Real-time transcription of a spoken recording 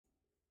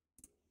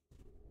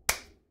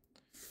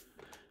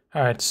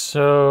Alright,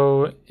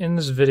 so in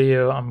this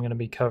video I'm going to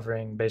be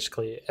covering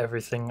basically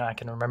everything I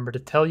can remember to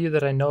tell you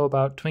that I know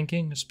about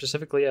twinking,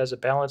 specifically as a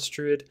balanced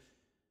druid.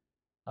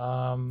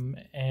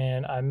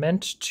 And I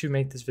meant to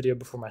make this video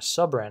before my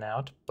sub ran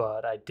out,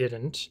 but I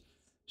didn't.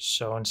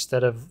 So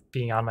instead of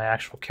being on my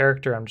actual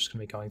character, I'm just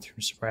going to be going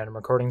through some random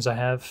recordings I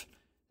have.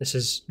 This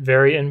is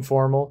very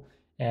informal,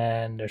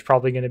 and there's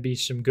probably going to be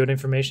some good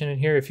information in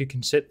here if you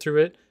can sit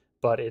through it,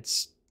 but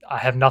I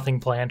have nothing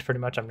planned pretty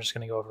much. I'm just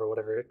going to go over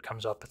whatever it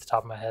comes up at the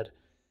top of my head.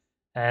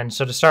 And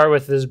so to start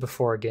with, this is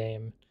before a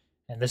game,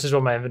 and this is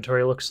what my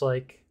inventory looks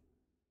like.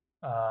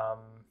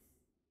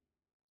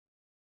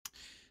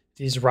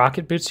 These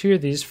rocket boots here,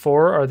 these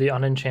 4 are the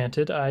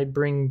unenchanted. I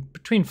bring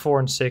between 4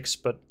 and 6,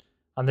 but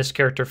on this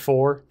character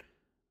 4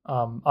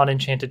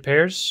 unenchanted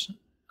pairs,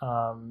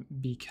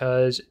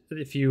 because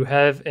if you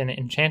have an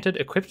enchanted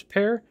equipped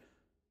pair,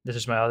 this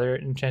is my other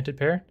enchanted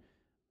pair,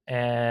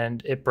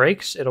 and it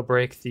breaks, it'll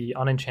break the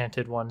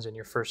unenchanted ones in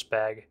your first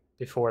bag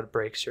before it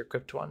breaks your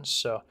equipped ones.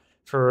 So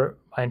for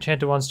my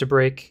enchanted ones to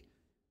break,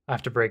 I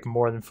have to break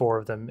more than 4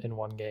 of them in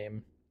one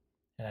game,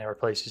 and I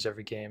replace these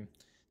every game.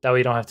 That way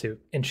you don't have to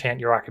enchant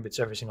your rocket boots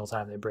every single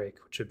time they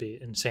break, which would be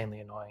insanely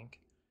annoying.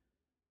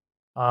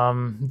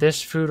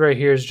 This food right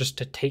here is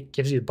just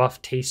gives you the buff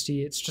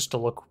tasty. It's just to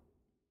look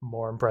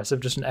more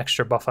impressive, just an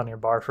extra buff on your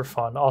bar for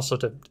fun, also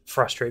to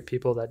frustrate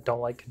people that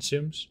don't like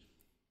consumes.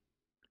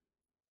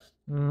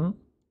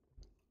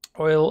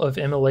 Oil of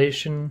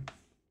immolation.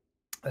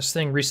 This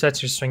thing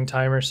resets your swing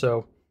timer,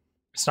 so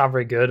it's not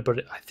very good,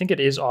 but I think it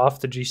is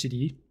off the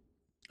GCD.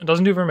 It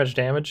doesn't do very much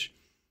damage,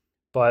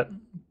 but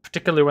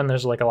particularly when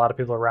there's like a lot of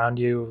people around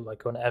you,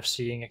 like when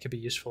FCing, it could be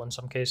useful in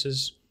some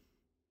cases.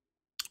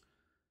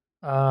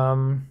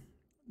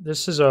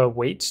 This is a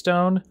weight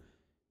stone.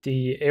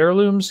 The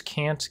heirlooms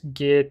can't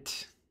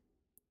get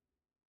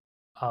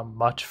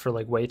much for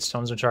like weight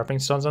stones and sharpening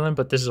stones on them,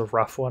 but this is a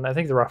rough one. I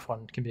think the rough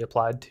one can be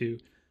applied to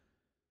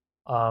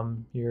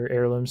your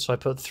heirlooms. So I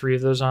put 3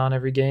 of those on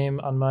every game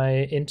on my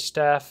int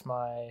staff,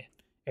 my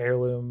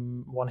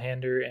heirloom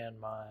one-hander, and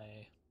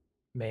my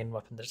main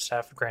weapon, the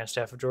staff, Grand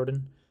Staff of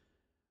Jordan.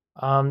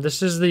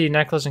 This is the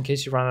necklace in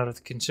case you run out of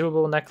the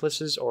consumable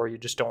necklaces or you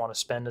just don't want to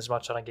spend as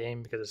much on a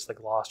game because it's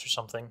like lost or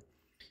something.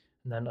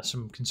 And then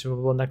some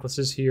consumable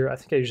necklaces here. I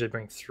think I usually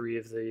bring 3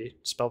 of the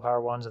spell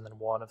power ones and then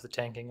 1 of the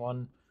tanking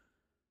one.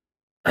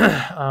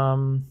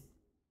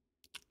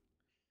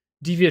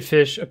 Deviate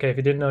fish. Okay, if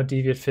you didn't know,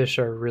 deviate fish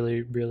are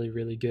really, really,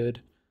 really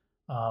good.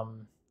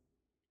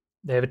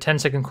 They have a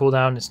 10-second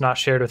cooldown. It's not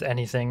shared with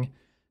anything.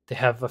 They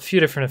have a few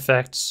different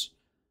effects,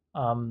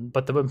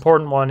 but the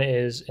important one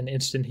is an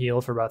instant heal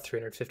for about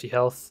 350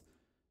 health.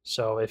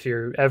 So if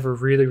you ever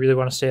really, really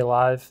want to stay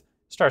alive,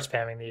 start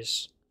spamming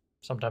these.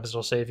 Sometimes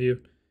it'll save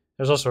you.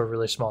 There's also a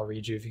really small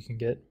rejuve you can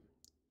get.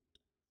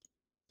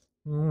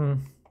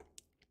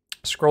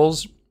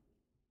 Scrolls.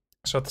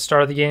 So at the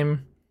start of the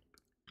game,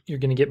 you're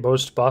going to get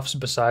most buffs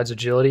besides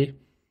agility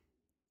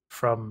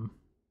from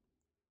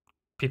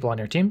people on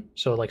your team.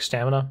 So like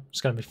stamina, it's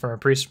going to be from a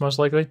priest most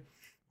likely.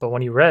 But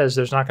when you res,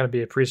 there's not going to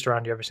be a priest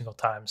around you every single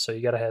time. So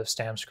you got to have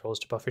stam scrolls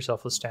to buff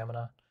yourself with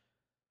stamina.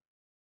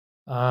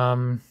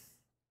 And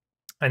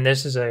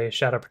this is a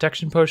shadow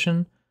protection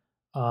potion.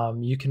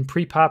 You can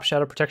pre-pop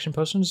shadow protection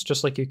potions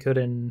just like you could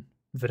in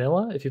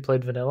vanilla if you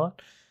played vanilla.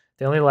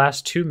 They only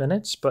last 2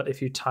 minutes, but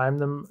if you time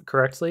them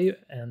correctly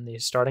in the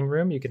starting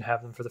room, you can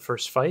have them for the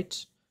first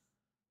fight.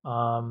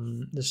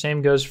 The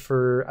same goes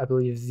for, I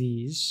believe,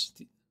 these.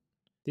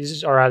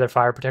 These are either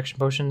fire protection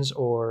potions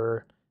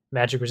or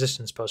magic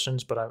resistance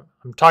potions, but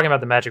I'm talking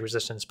about the magic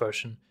resistance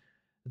potion.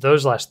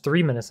 Those last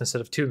 3 minutes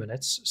instead of 2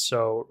 minutes.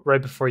 So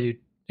right before you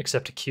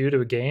accept a queue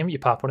to a game, you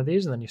pop one of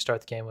these, and then you start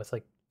the game with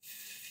like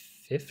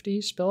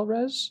 50 spell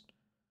res?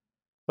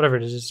 Whatever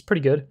it is, it's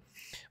pretty good.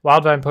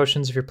 Wildvine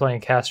potions, if you're playing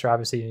a caster,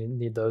 obviously you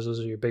need those. Those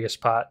are your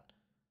biggest pot,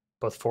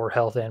 both for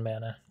health and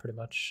mana, pretty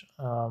much.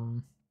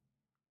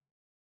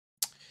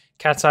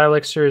 Cat's Eye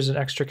Elixir is an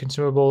extra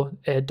consumable.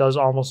 It does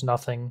almost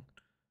nothing.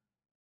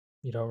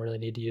 You don't really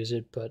need to use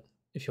it, but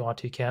if you want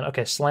to, you can.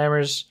 Okay,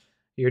 Slammers.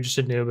 You're just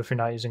a noob if you're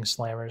not using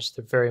Slammers.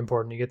 They're very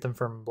important. You get them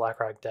from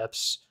Blackrock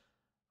Depths.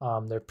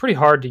 They're pretty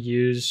hard to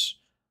use.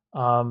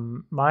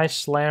 My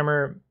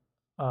Slammer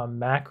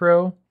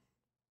macro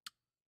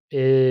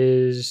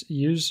is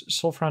use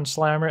Sulfuron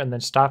Slammer and then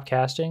stop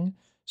casting.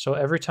 So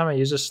every time I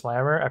use a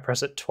Slammer, I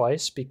press it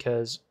twice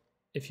because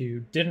if you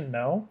didn't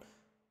know,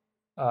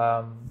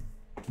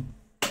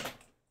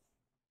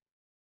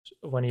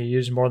 when you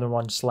use more than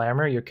one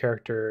Slammer, your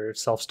character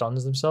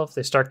self-stuns themselves.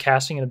 They start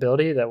casting an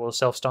ability that will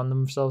self-stun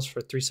themselves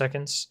for 3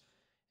 seconds,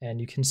 and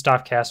you can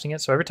stop casting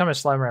it. So every time I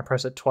Slammer, I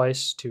press it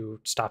twice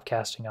to stop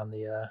casting on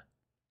the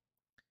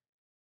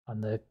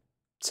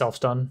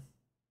self-stun.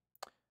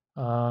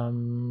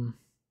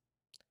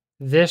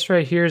 This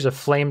right here is a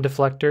flame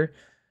deflector.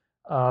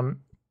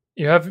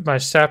 You have my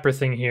sapper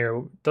thing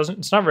here.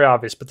 It's not very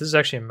obvious, but this is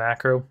actually a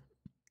macro.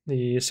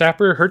 The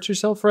sapper hurts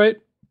yourself, right?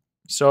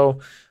 So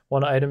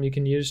one item you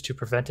can use to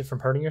prevent it from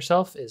hurting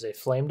yourself is a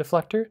flame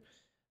deflector.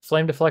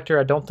 Flame deflector,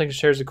 I don't think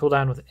shares a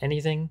cooldown with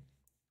anything.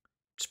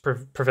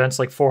 It prevents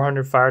like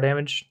 400 fire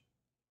damage.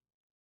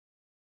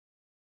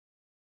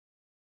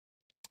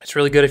 It's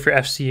really good if you're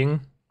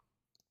FCing,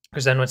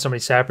 because then when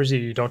somebody sappers you,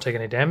 you don't take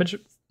any damage.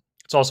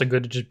 It's also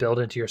good to just build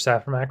into your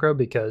sapper macro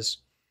because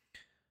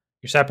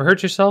your sapper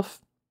hurts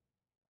yourself,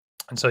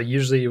 and so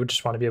usually you would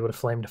just want to be able to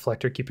flame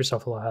deflector, keep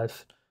yourself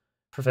alive.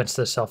 Prevents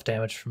the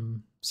self-damage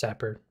from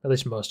sapper, at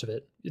least most of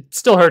it. It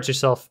still hurts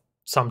yourself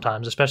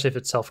sometimes, especially if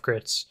it's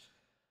self-crits,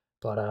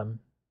 but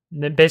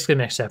it basically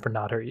makes sapper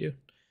not hurt you.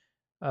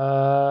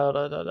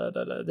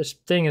 This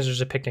thing is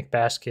just a picnic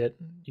basket.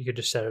 You could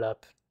just set it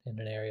up in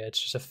an area. It's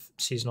just a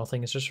seasonal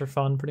thing. It's just for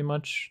fun, pretty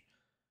much.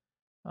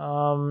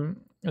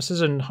 This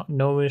is a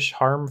gnomish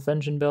harm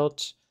vengeance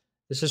belt.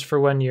 This is for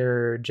when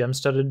your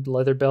gem-studded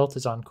leather belt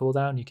is on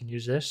cooldown. You can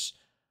use this.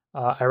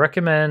 I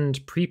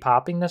recommend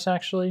pre-popping this,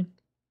 actually,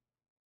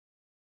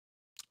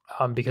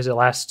 because it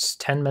lasts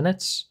 10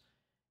 minutes,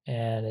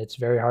 and it's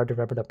very hard to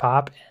remember to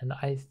pop, and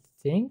I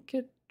think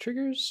it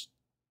triggers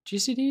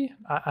GCD?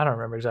 I don't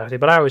remember exactly,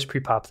 but I always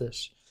pre-pop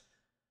this.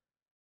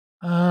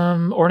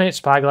 Ornate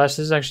Spyglass.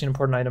 This is actually an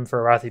important item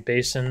for Arathi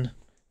Basin.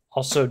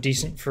 Also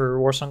decent for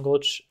Warsong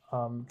Gulch.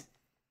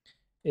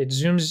 It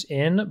zooms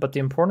in, but the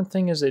important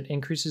thing is it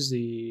increases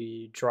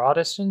the draw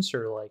distance,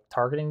 or like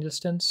targeting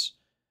distance,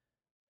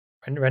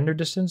 render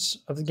distance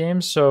of the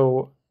game.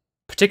 So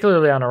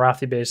particularly on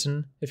Arathi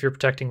Basin, if you're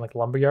protecting like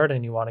Lumberyard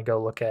and you want to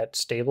go look at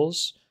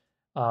stables,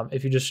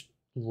 if you just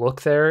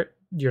look there,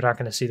 you're not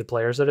going to see the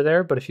players that are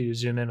there. But if you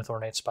zoom in with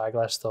Ornate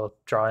Spyglass, they'll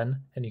draw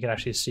in, and you can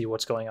actually see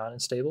what's going on in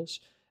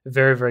stables.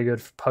 Very, very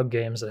good for pug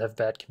games that have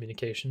bad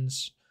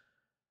communications.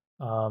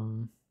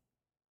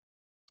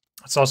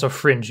 It's also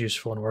fringe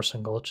useful in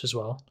Warsong Gulch as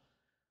well.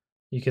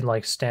 You can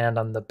like stand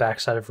on the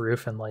backside of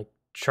roof and like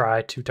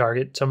try to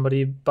target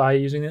somebody by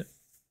using it,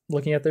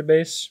 looking at their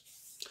base.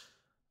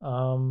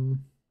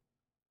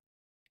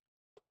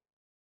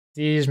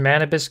 These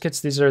mana biscuits,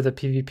 these are the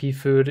PvP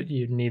food.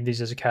 You need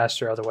these as a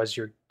caster, otherwise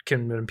you're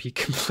going to be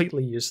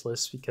completely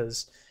useless,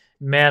 because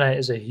mana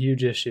is a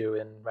huge issue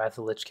in Wrath of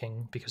the Lich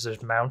King because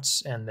there's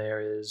mounts and there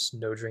is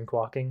no drink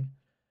walking.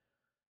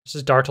 This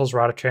is Dartel's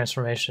Rod of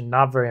Transformation.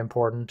 Not very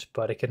important,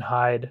 but it can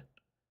hide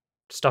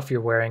stuff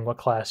you're wearing, what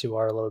class you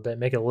are a little bit,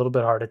 make it a little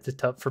bit harder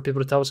to for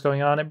people to tell what's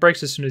going on. It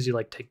breaks as soon as you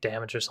like take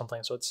damage or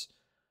something, so it's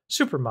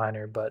super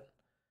minor, but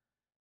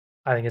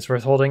I think it's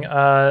worth holding.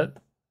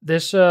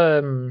 This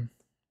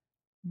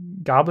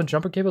Goblin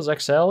Jumper Cables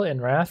XL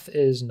in Wrath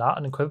is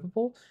not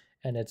unequipable,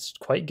 and it's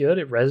quite good.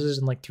 It reses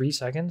in like 3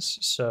 seconds,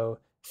 so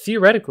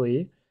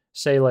theoretically,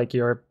 say like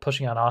you're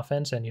pushing on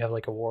offense and you have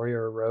like a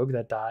warrior or rogue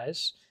that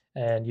dies,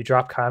 and you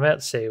drop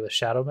combat, say with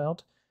Shadow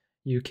Melt,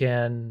 you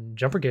can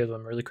jumper cable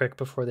them really quick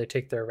before they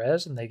take their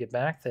res, and they get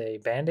back, they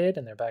band-aid,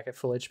 and they're back at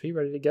full HP,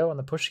 ready to go on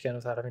the push again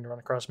without having to run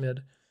across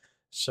mid.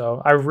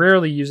 So I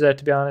rarely use that,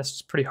 to be honest.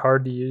 It's pretty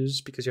hard to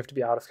use because you have to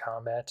be out of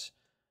combat.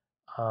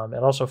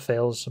 It also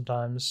fails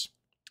sometimes,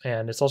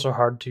 and it's also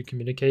hard to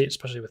communicate,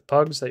 especially with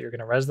pugs, that you're going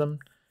to res them.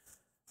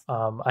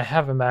 I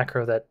have a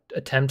macro that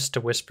attempts to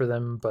whisper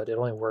them, but it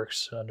only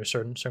works under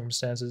certain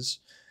circumstances.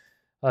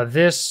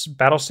 This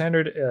Battle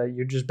Standard,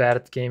 you're just bad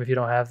at the game if you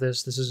don't have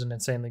this. This is an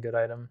insanely good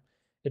item.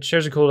 It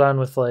shares a cooldown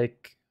with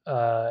like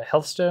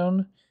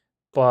Healthstone,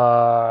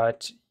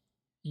 but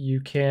you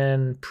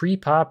can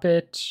pre-pop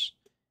it,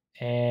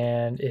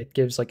 and it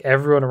gives like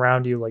everyone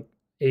around you like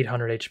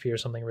 800 HP or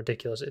something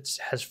ridiculous. It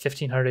has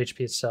 1500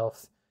 HP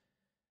itself.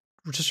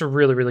 Just a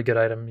really, really good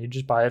item. You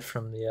just buy it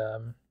from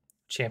the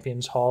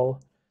Champions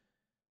Hall.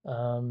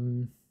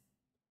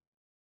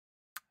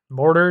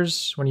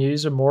 Mortars, when you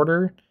use a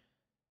mortar,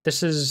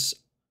 this is,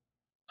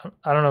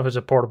 I don't know if it's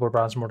a portable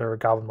bronze mortar or a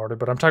goblin mortar,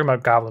 but I'm talking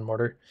about goblin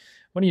mortar.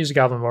 When you use a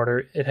goblin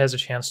mortar, it has a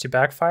chance to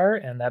backfire,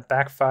 and that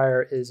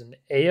backfire is an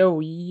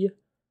AoE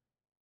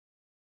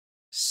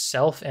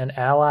self and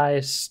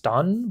ally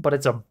stun, but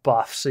it's a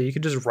buff, so you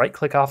can just right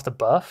click off the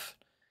buff,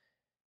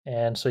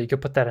 and so you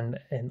could put that in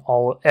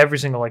every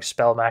single like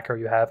spell macro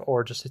you have,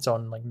 or just its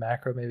own like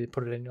macro. Maybe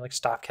put it in your like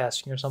stop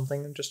casting or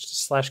something, and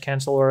just slash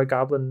cancel or a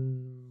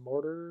goblin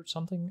mortar or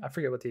something. I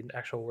forget what the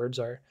actual words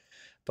are,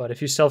 but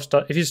if you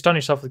stun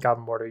yourself with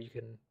goblin mortar, you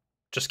can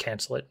just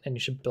cancel it, and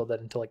you should build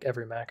that into like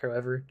every macro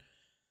ever.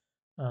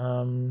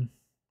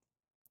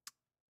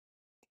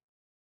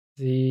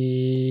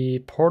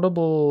 The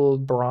portable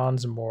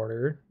bronze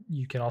mortar,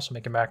 you can also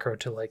make a macro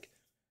to like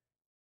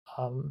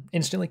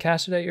instantly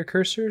cast it at your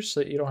cursor, so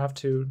that you don't have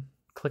to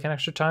click an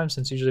extra time,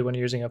 since usually when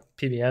you're using a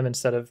PBM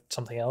instead of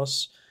something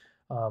else,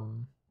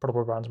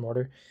 portable bronze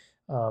mortar,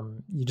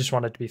 you just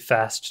want it to be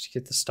fast to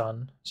get the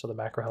stun, so the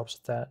macro helps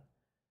with that.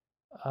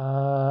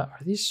 Are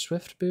these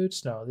swift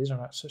boots? No, these are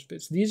not swift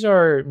boots. These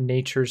are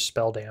nature's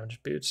spell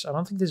damage boots. I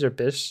don't think these are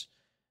bis,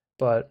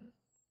 but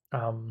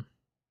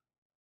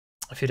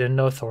if you didn't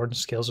know, Thorns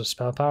scales with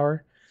spell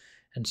power,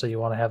 and so you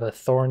want to have a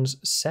Thorns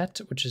set,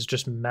 which is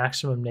just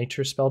maximum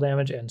nature spell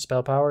damage and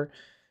spell power,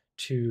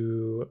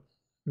 to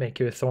make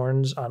your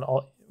Thorns on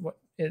all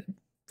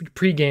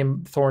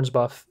pre-game Thorns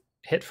buff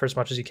hit for as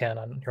much as you can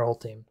on your whole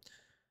team.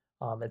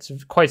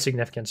 It's quite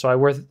significant.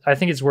 So I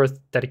think it's worth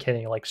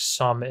dedicating like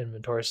some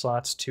inventory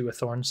slots to a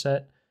thorn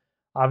set.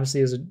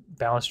 Obviously, as a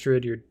balanced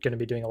druid, you're going to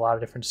be doing a lot of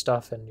different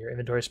stuff, and your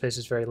inventory space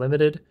is very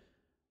limited.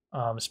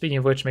 Speaking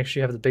of which, make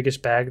sure you have the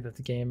biggest bag that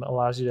the game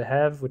allows you to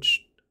have,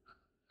 which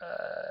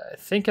I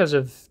think as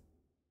of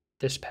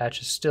this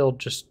patch is still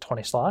just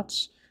 20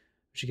 slots.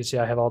 Which you can see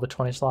I have all the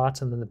 20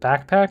 slots, and then the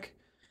backpack.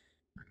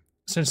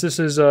 Since this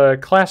is a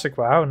classic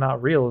WoW,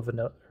 not real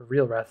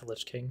Wrath of the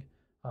Lich King,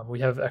 we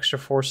have extra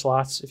 4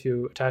 slots if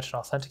you attach an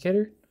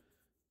authenticator.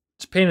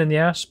 It's a pain in the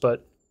ass,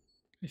 but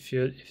if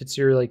it's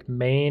your like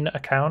main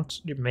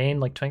account, your main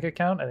like twink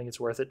account, I think it's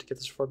worth it to get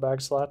those 4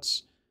 bag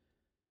slots.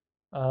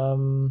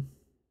 What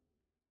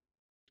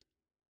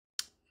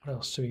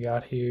else do we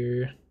got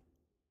here?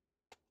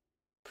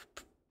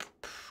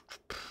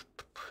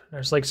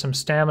 There's like some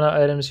stamina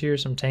items here,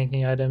 some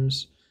tanking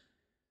items.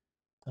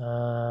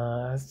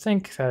 I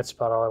think that's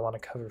about all I want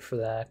to cover for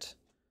that.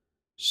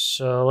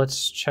 So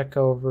let's check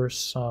over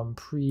some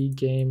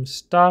pre-game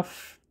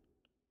stuff.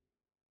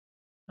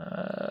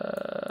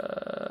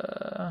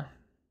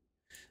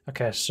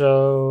 Okay,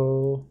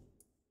 so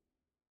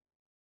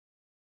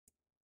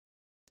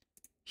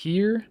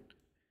here,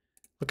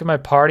 look at my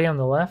party on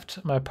the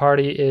left. My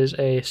party is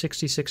a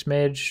 66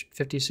 mage,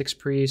 56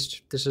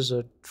 priest. This is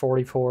a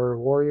 44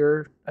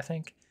 warrior, I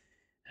think,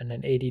 and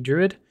an 80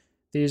 druid.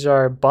 These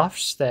are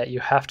buffs that you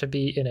have to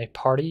be in a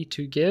party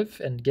to give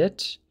and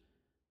get.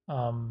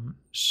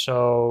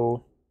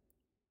 So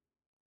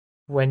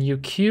when you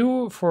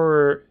queue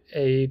for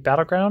a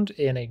battleground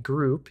in a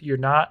group, you're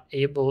not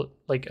able,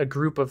 like a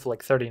group of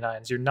like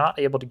 39s, you're not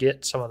able to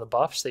get some of the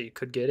buffs that you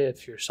could get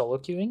if you're solo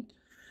queuing.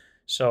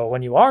 So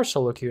when you are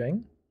solo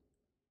queuing,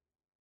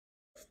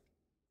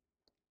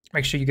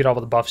 make sure you get all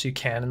of the buffs you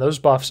can. And those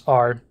buffs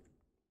are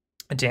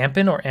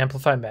dampen or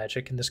amplify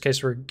magic. In this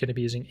case, we're going to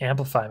be using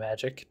amplify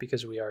magic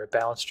because we are a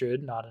balanced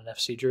druid, not an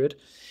FC druid.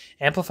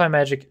 Amplify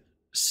magic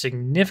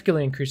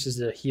significantly increases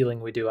the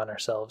healing we do on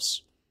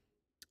ourselves.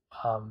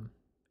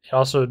 It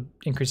also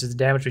increases the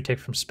damage we take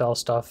from spell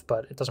stuff,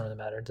 but it doesn't really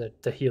matter.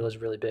 The heal is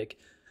really big.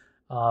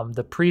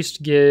 The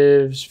priest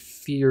gives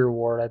fear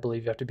ward, I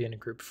believe you have to be in a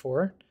group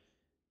for.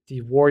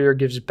 The warrior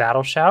gives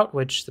battle shout,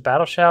 which the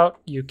battle shout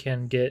you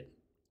can get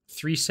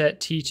 3 set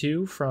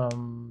T2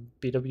 from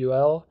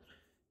BWL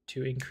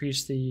to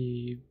increase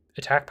the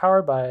attack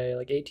power by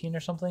like 18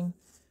 or something.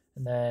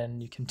 And then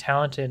you can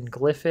talent and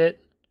glyph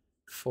it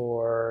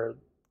for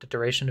the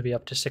duration to be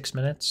up to 6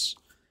 minutes.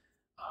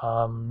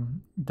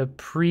 The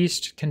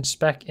priest can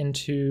spec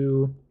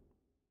into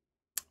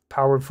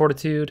powered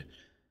fortitude.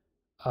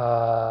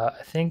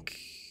 I think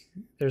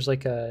there's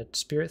like a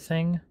spirit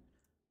thing.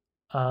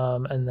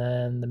 And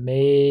then the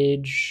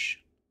mage,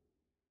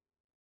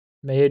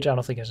 I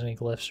don't think has any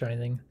glyphs or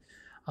anything.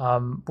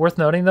 Worth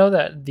noting though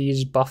that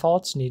these buff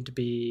alts need to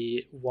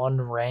be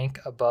 1 rank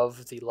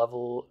above the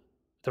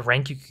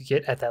rank you could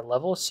get at that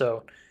level.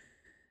 So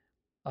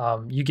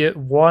you get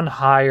 1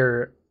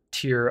 higher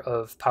tier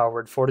of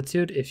powered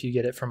fortitude if you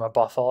get it from a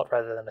buff alt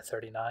rather than a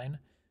 39.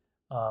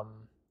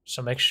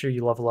 So make sure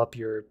you level up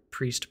your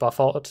priest buff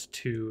alt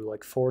to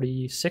like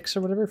 46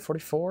 or whatever,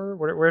 44,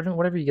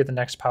 whatever you get the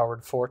next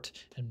powered fort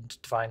and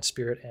divine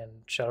spirit and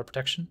shadow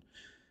protection.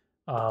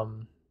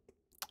 And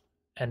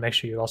make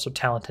sure you also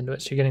talent into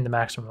it so you're getting the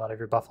maximum out of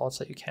your buff alts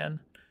that you can.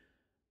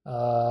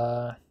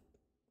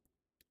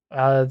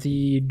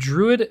 The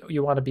druid,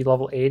 you want to be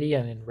level 80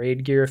 and in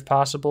raid gear if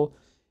possible,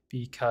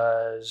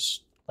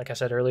 because like I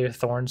said earlier,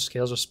 Thorns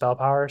scales with spell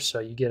power, so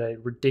you get a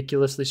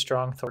ridiculously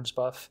strong Thorns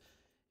buff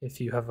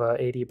if you have a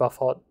 80 buff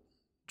alt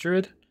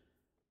druid.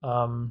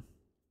 And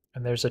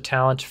there's a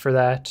talent for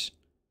that.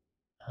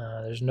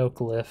 There's no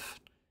glyph,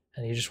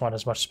 and you just want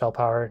as much spell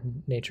power,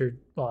 nature.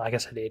 Well, I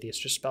guess at 80 it's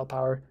just spell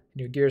power in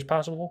your gear as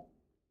possible.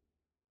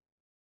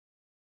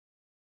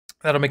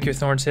 That'll make your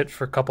Thorns hit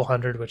for a couple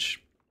hundred,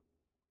 which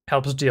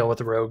helps deal with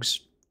the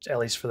rogues, at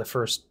least for the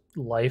first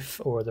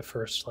life or the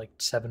first like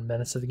 7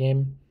 minutes of the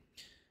game.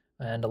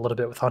 And a little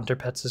bit with hunter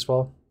pets as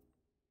well.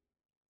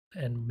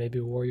 And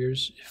maybe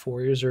warriors, if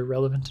warriors are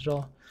relevant at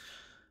all.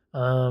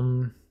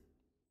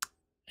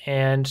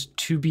 And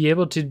to be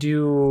able to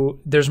do,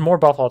 there's more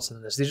buff alts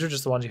than this. These are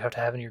just the ones you have to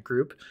have in your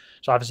group.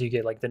 So obviously you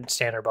get like the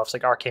standard buffs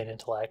like Arcane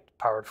Intellect,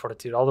 Powered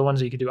Fortitude, all the ones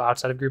that you can do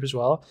outside of group as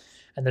well.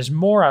 And there's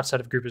more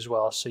outside of group as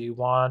well. So you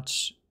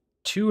want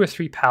 2 or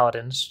 3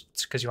 paladins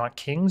because you want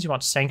kings, you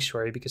want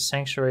sanctuary because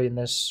sanctuary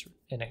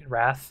in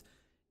Wrath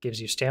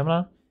gives you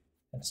stamina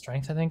and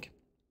strength, I think.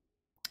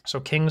 So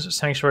kings,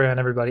 sanctuary on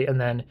everybody, and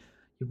then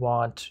you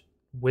want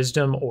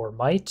wisdom or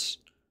might.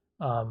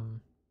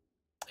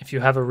 If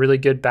you have a really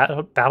good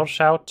battle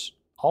shout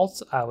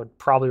alt, I would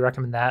probably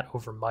recommend that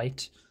over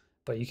might,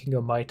 but you can go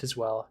might as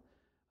well.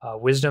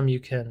 Wisdom you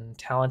can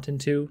talent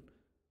into,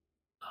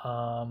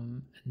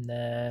 and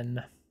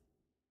then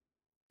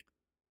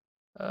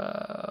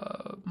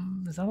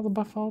is that all the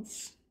buff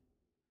alts?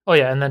 Oh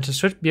yeah, and then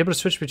to be able to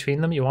switch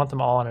between them, you want them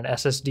all on an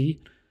SSD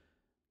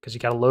because you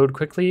got to load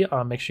quickly.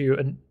 Make sure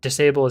you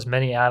disable as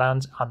many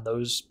add-ons on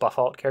those buff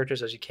alt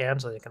characters as you can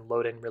so they can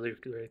load in really,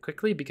 really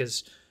quickly,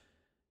 because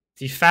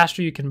The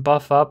faster you can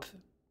buff up,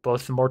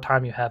 both the more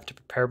time you have to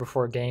prepare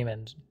before a game,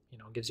 and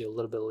gives you a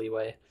little bit of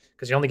leeway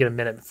because you only get a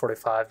minute and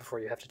 45 before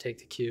you have to take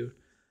the queue.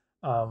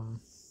 You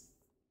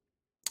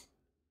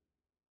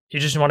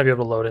just want to be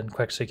able to load in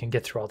quick so you can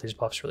get through all these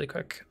buffs really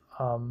quick.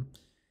 And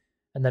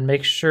then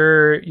make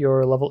sure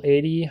you're level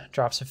 80,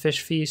 drops a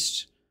Fish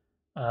Feast.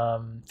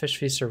 Fish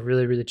Feasts are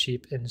really, really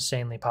cheap,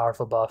 insanely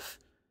powerful buff.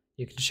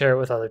 You can share it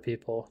with other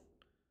people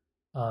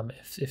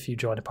if you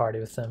join a party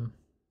with them.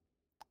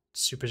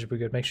 Super, super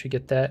good. Make sure you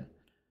get that.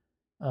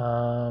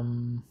 I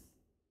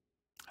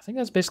think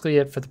that's basically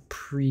it for the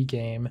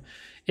pre-game.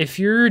 If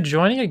you're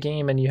joining a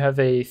game and you have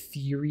a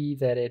theory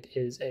that it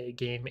is a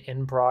game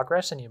in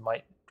progress and you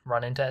might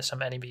run into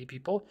some enemy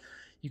people,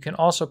 you can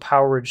also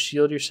power word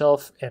shield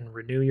yourself and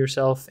renew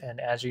yourself, and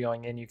as you're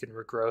going in, you can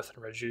regrowth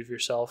and rejuve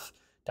yourself.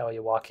 That way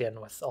you walk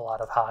in with a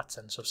lot of hots,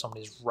 and so if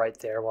somebody's right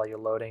there while you're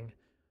loading,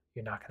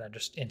 you're not going to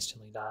just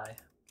instantly die.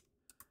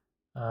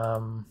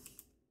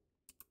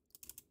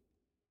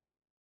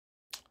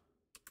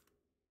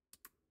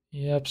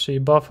 Yep, so you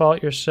buff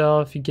out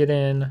yourself, you get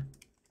in,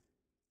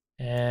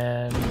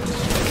 and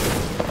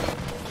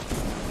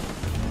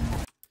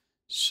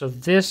so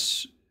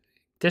this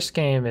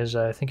game is,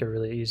 I think, a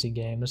really easy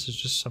game. This is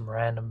just some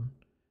random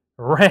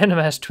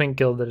ass twink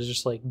guild that is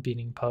just like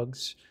beating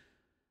pugs.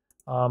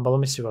 But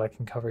let me see what I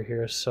can cover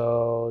here.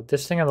 So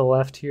this thing on the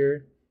left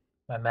here,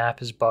 my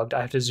map is bugged.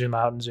 I have to zoom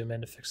out and zoom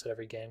in to fix it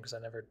every game because I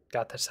never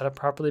got that set up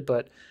properly.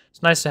 But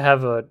it's nice to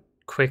have a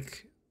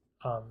quick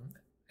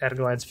at a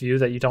glance view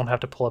that you don't have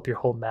to pull up your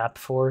whole map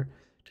for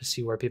to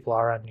see where people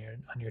are on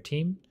your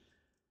team.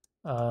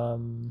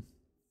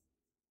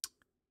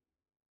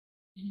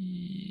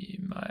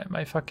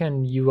 My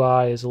fucking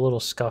UI is a little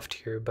scuffed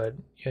here, but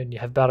you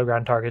have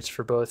battleground targets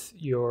for both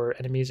your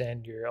enemies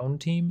and your own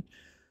team.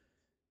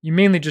 You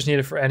mainly just need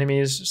it for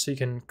enemies, so you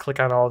can click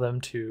on all of them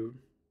to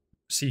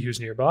see who's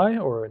nearby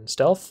or in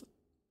stealth.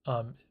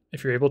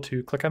 If you're able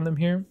to click on them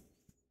here,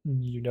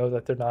 you know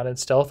that they're not in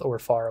stealth or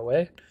far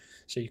away,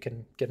 so you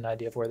can get an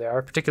idea of where they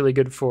are. Particularly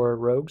good for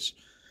rogues.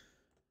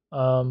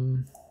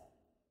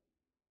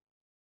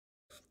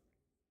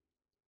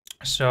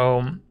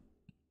 So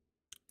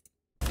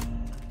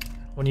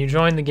when you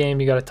join the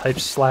game, you got to type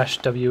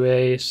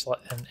 /WA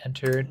and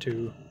enter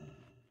to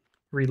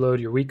reload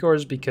your weak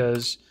ores,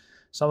 because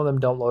some of them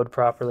don't load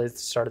properly at the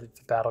start of the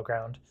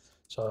battleground.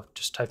 So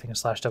just typing a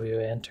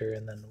 /WA enter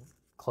and then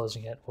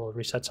closing it will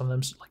reset some of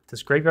them, like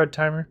this graveyard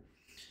timer.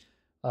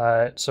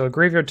 So a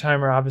graveyard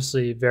timer,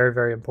 obviously very,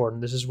 very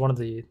important. This is one of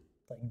the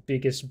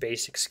biggest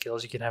basic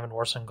skills you can have in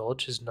Warsong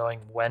Gulch, is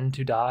knowing when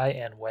to die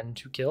and when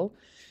to kill,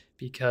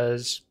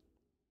 because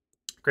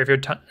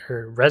graveyard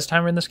or res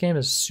timer in this game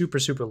is super,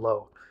 super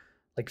low.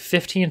 Like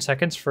 15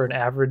 seconds for an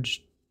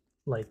average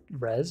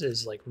res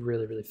is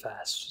really, really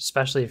fast,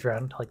 especially if you're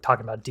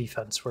talking about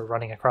defense, where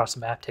running across the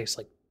map takes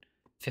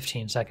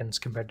 15 seconds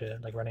compared to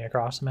running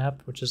across the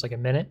map, which is a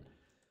minute.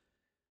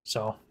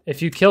 So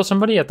if you kill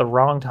somebody at the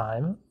wrong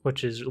time,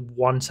 which is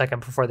 1 second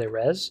before they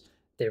res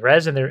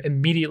and they're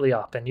immediately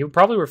up, and you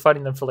probably were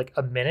fighting them for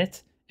a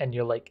minute and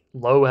you're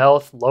low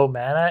health, low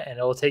mana, and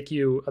it'll take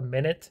you a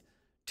minute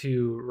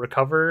to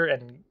recover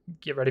and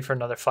get ready for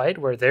another fight,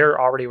 where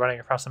they're already running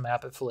across the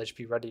map at full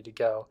HP ready to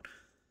go.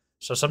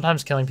 So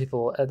sometimes killing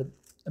people at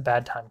a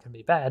bad time can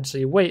be bad, so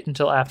you wait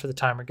until after the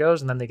timer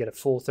goes and then they get a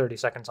full 30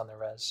 seconds on their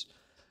res.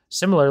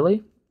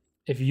 Similarly,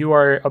 if you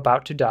are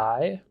about to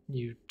die,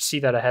 you see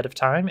that ahead of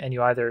time, and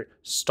you either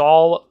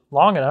stall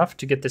long enough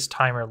to get this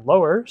timer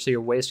lower, so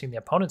you're wasting the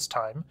opponent's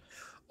time,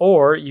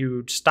 or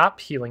you stop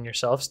healing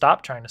yourself,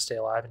 stop trying to stay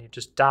alive, and you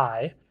just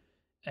die,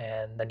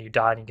 and then you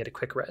die and you get a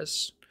quick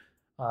res.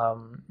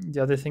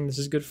 The other thing this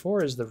is good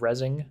for is the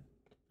resing.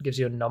 It gives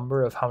you a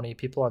number of how many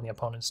people on the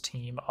opponent's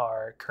team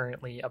are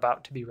currently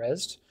about to be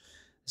resed.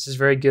 This is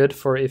very good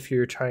for if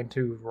you're trying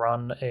to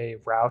run a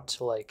route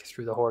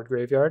through the Horde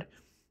graveyard,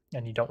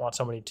 and you don't want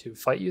somebody to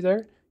fight you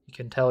there. You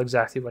can tell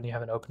exactly when you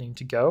have an opening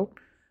to go.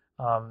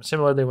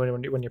 Similarly,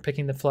 when you're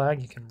picking the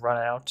flag, you can run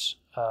out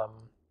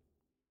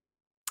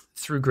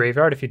through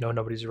graveyard if you know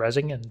nobody's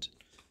resing, and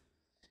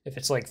if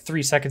it's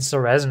 3 seconds to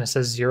res and it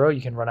says 0,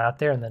 you can run out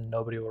there and then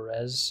nobody will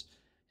res,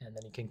 and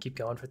then you can keep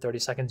going for 30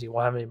 seconds. You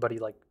won't have anybody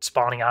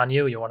spawning on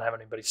you. You won't have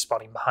anybody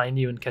spawning behind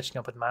you and catching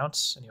up with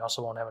mounts, and you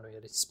also won't have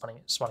anybody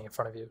spawning in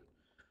front of you.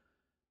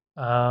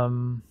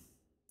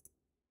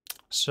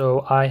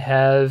 So I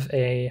have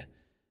a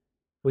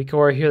weak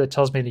aura here that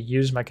tells me to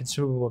use my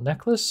consumable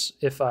necklace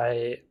if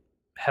I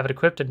have it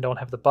equipped and don't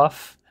have the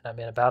buff and I'm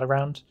in a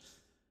battleground.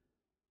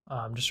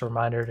 Just a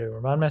reminder to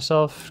remind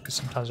myself, because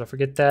sometimes I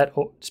forget that.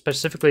 Oh,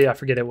 specifically, I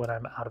forget it when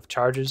I'm out of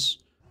charges.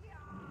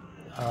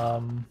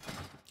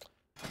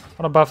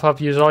 Want to buff up,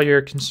 use all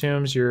your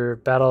consumes, your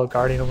battle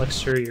guardian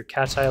elixir, your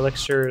cat's eye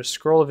elixir.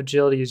 Scroll of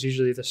agility is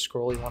usually the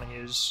scroll you want to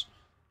use,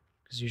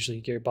 because usually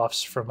you get your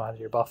buffs from either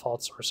your buff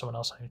alts or someone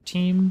else on your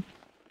team.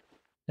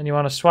 Then you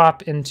want to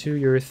swap into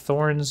your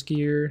Thorns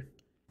gear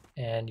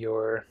and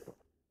your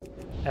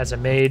as a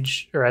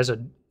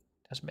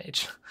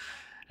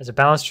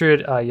balance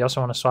druid. You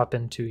also want to swap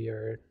into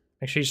your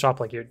make sure you swap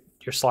like your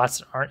slots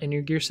that aren't in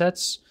your gear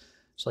sets.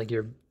 So like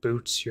your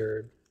boots,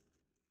 your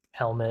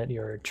helmet,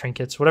 your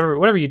trinkets,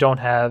 whatever you don't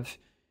have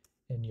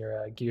in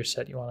your gear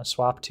set you want to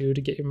swap to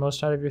get your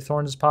most out of your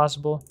thorns as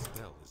possible.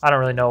 I don't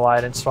really know why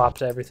I didn't swap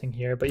to everything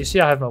here, but you see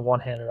I have my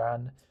one-hander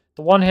on.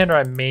 The one-hander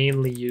I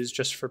mainly use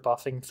just for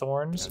buffing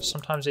thorns.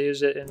 Sometimes I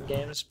use it in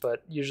games,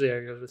 but usually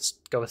I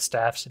go with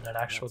staffs in an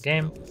actual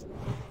game.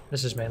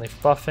 This is mainly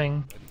for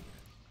buffing.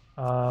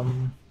 Oh,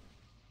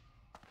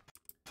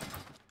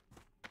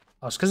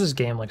 it's because this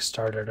game like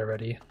started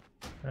already.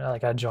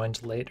 Like I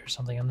joined late or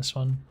something on this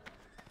one.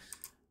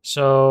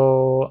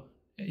 So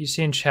you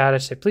see in chat, I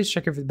say, please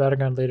check every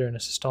battleground later and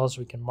assist all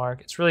so we can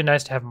mark. It's really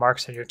nice to have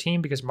marks on your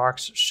team because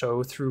marks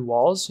show through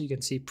walls, so you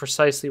can see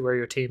precisely where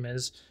your team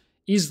is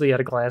easily at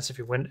a glance if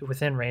you're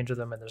within range of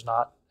them and there's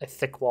not a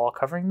thick wall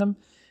covering them.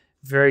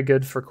 Very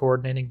good for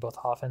coordinating both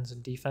offense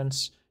and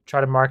defense.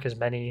 Try to mark as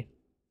many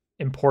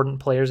important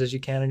players as you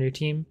can on your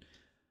team.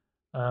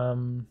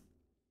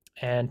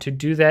 And to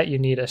do that, you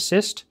need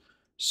assist.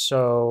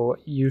 So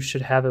you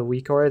should have a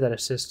weak aura that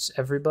assists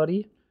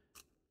everybody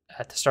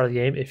at the start of the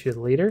game if you're the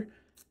leader.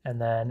 And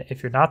then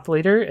if you're not the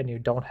leader and you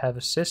don't have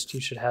assist,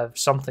 you should have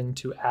something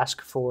to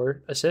ask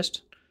for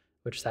assist,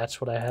 which that's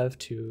what I have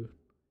to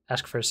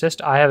ask for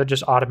assist. I have it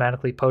just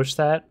automatically post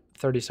that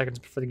 30 seconds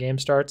before the game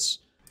starts,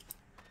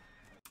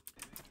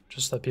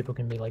 just so that people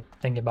can be like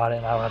thinking about it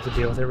and I don't have to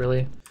deal with it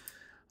really.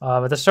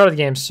 At the start of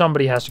the game,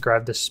 somebody has to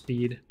grab this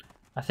speed.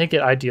 I think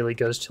it ideally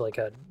goes to like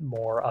a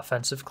more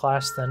offensive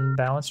class than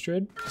balanced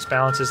druid, because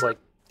balance is like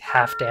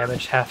half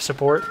damage, half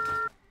support.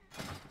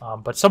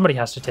 But somebody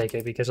has to take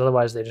it because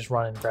otherwise they just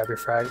run and grab your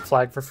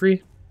flag for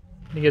free.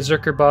 You get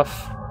Zerker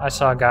buff. I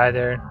saw a guy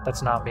there.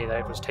 That's not me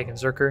that was taking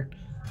Zerker,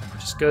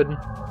 which is good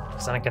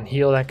because then I can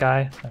heal that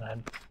guy and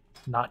I'm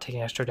not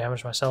taking extra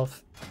damage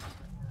myself.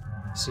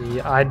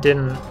 See, I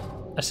didn't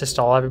assist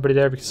everybody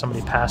there because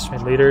somebody passed me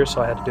leader,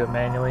 so I had to do it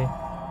manually.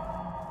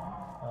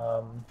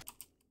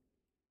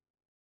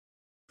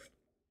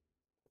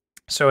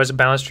 So as a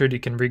balanced druid, you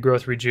can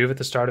regrowth rejuve at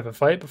the start of a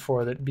fight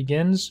before it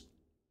begins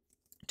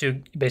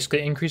to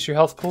basically increase your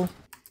health pool.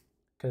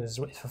 Because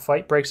if a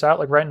fight breaks out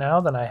like right now,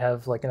 then I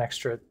have like an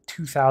extra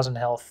 2,000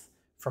 health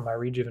from my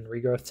rejuve and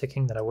regrowth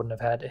ticking that I wouldn't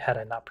have had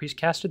I not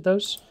precasted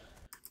those.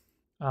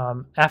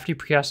 After you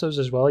precast those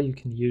as well, you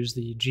can use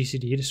the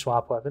GCD to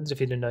swap weapons.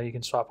 If you didn't know, you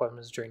can swap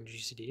weapons during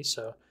GCD.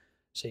 So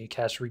you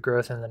cast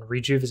regrowth and then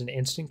rejuve is an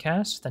instant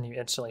cast, then you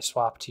instantly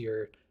swap to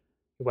your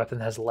weapon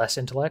that has less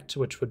intellect,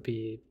 which would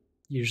be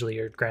usually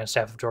your Grand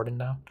Staff of Jordan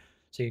now.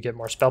 So you get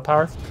more spell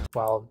power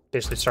while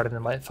basically starting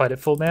the fight at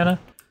full mana.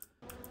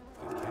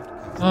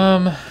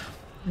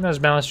 As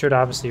balanced druid,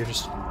 obviously you're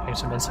just doing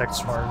some insect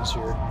swarms,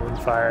 your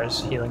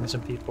moonfires, healing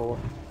some people,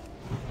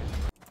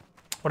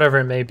 whatever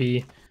it may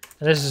be.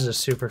 And this is a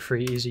super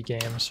free, easy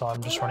game, so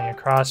I'm just running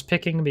across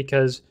picking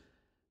because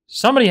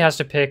somebody has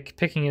to pick.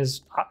 Picking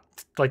is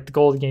like the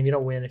goal of the game. You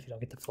don't win if you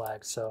don't get the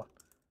flag. So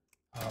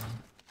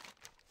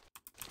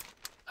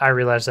I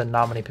realized that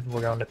not many people were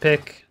going to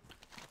pick.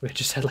 We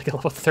just had like a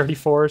level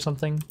 34 or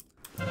something.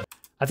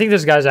 I think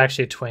this guy's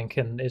actually a twink,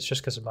 and it's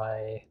just because of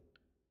my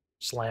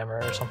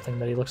slammer or something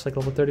that he looks like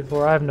level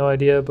 34. I have no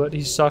idea, but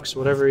he sucks,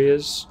 whatever he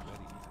is.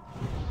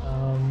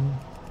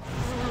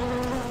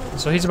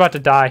 So he's about to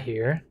die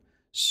here.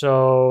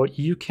 So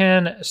you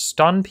can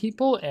stun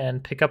people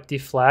and pick up the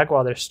flag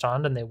while they're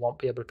stunned, and they won't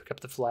be able to pick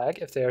up the flag.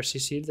 If they are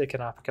CC'd, they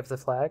cannot pick up the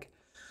flag.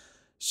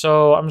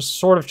 So I'm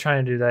sort of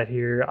trying to do that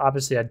here.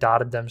 Obviously, I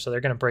dotted them, so they're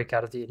going to break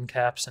out of the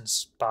incap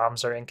since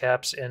bombs are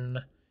incaps in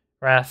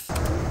Wrath.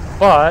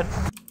 But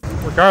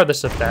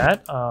regardless of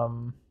that,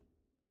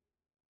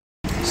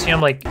 see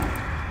I'm like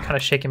kind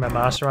of shaking my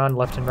mouse around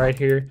left and right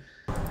here.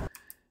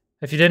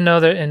 If you didn't know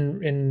that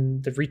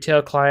in the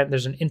retail client,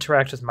 there's an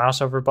interact with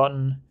mouse over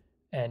button,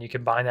 and you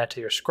can bind that to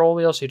your scroll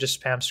wheel. So you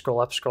just spam scroll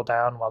up, scroll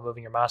down while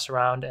moving your mouse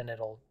around, and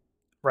it'll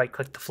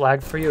right-click the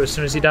flag for you as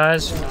soon as he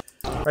dies.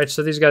 Right,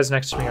 so these guys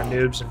next to me are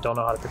noobs and don't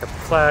know how to pick up the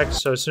flag,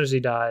 so as soon as he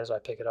dies, I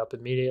pick it up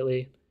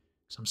immediately.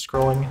 So I'm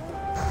scrolling.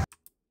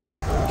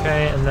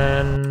 Okay, and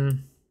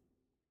then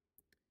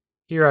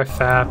here I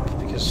fap,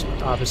 because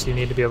obviously you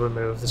need to be able to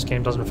move. This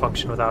game doesn't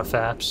function without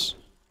faps.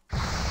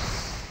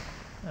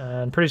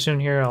 And pretty soon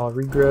here I'll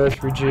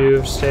regrowth,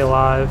 rejuve, stay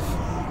alive,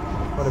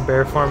 go to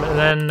bear form, and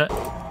then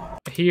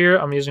here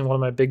I'm using one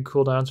of my big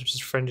cooldowns, which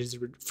is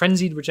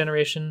Frenzied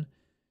Regeneration,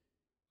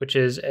 which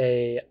is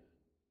a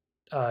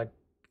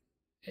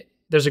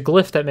there's a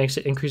glyph that makes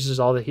it increase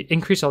all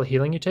the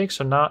healing you take.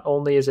 So not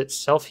only is it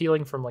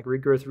self-healing from like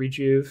regrowth,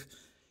 rejuve,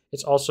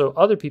 it's also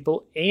other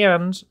people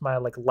and my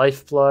like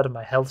lifeblood,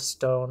 my health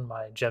stone,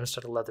 my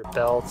gem-studded leather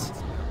belt,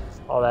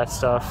 all that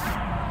stuff.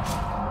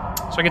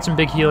 So I get some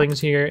big healings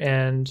here,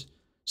 and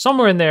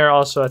somewhere in there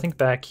also, I think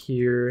back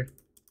here,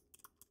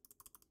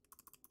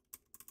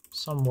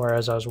 somewhere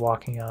as I was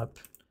walking up,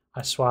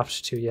 I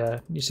swapped to, yeah,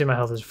 you see my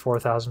health is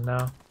 4,000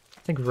 now.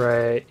 I think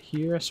right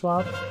here I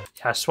swapped.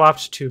 Yeah, I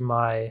swapped to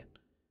my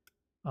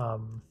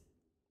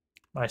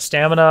my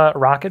stamina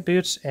rocket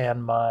boots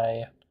and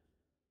my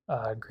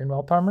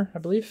Greenwell armor, I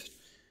believe.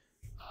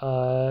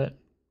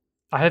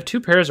 I have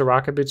 2 pairs of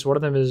rocket boots. One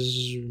of them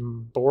is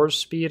boar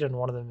speed and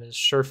one of them is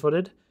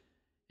sure-footed.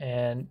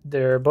 And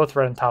they're both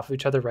right on top of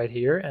each other right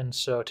here. And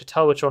so to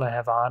tell which one I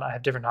have on, I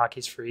have different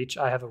hotkeys for each.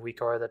 I have a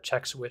weak aura that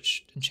checks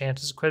which enchant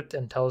is equipped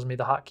and tells me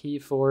the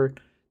hotkey for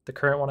the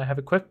current one I have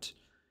equipped.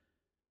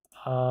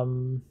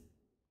 So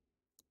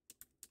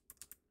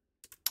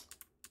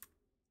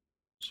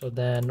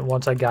then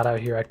once I got out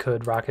here, I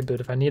could rocket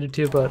boot if I needed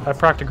to, but I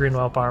procced a green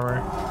whelp armor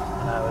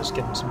and I was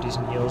getting some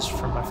decent heals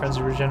from my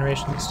frenzy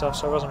regeneration and stuff,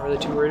 so I wasn't really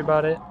too worried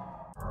about it.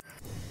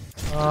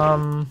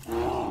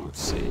 Let's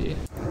see.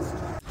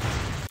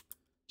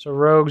 So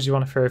rogues, you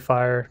want to Fairy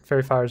Fire.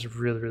 Fairy Fire is a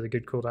really, really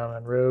good cooldown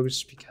on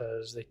rogues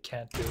because they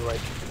can't do like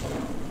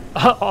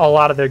a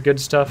lot of their good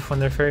stuff when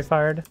they're Fairy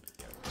Fired.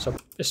 So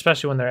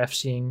especially when they're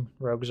FCing,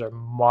 rogues are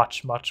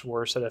much, much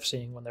worse at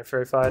FCing when they're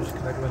Fairy Fired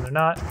compared to when they're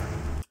not.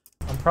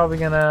 I'm probably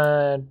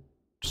gonna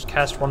just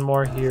cast one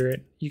more here.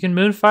 You can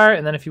Moonfire,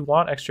 and then if you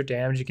want extra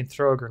damage, you can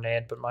throw a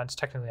grenade, but mine's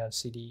technically on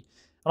CD.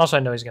 And also I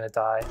know he's gonna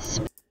die.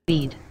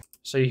 Speed.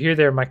 So you hear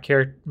there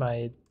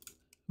my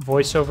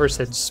voiceover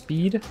said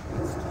speed.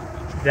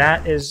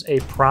 That is a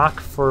proc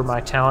for my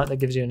talent that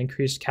gives you an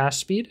increased cast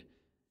speed.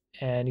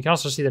 And you can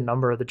also see the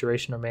number of the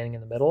duration remaining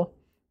in the middle.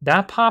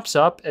 That pops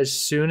up as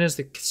soon as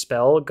the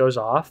spell goes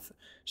off.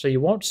 So you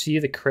won't see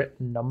the crit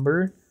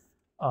number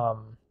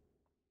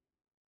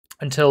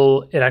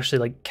until it actually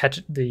like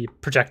the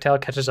projectile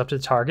catches up to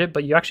the target.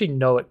 But you actually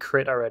know it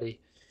crit already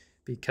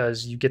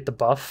because you get the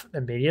buff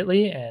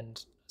immediately.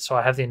 And so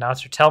I have the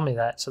announcer tell me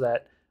that so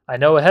that I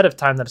know ahead of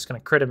time that it's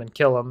going to crit him and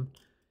kill him.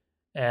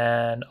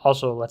 And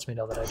also lets me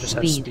know that I just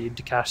have speed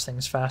to cast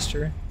things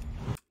faster.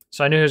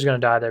 So I knew he was going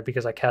to die there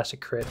because I cast a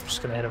crit. I'm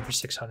just going to hit him for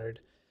 600.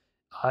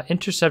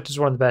 Intercept is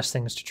one of the best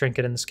things to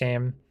trinket in this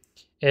game.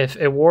 If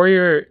a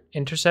warrior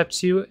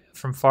intercepts you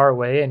from far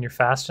away and you're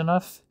fast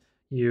enough,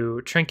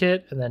 you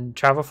trinket and then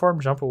travel form,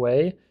 jump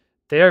away.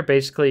 They are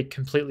basically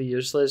completely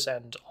useless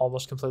and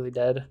almost completely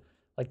dead.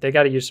 Like they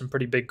got to use some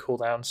pretty big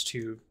cooldowns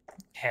to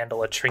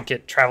handle a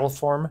trinket travel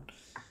form.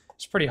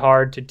 It's pretty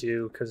hard to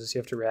do because you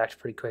have to react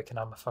pretty quick, and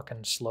I'm a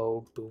fucking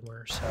slow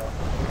boomer, so...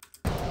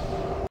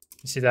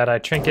 You see that? I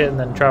trinket and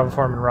then travel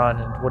form and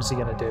run, and what's he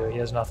gonna do? He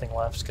has nothing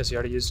left because he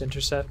already used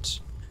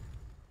intercept.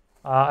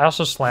 I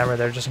also slammer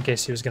there just in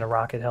case he was gonna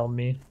rocket helm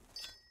me.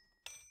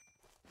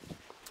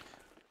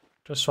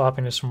 Just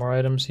swapping to some more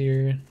items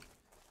here.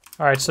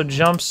 Alright, so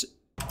jumps...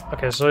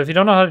 Okay, so if you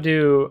don't know how to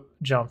do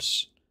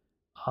jumps,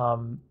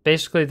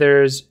 basically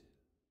there's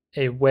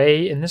a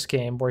way in this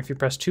game where if you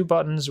press 2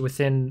 buttons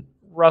within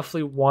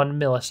roughly 1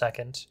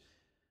 millisecond,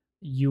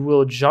 you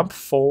will jump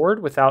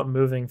forward without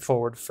moving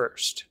forward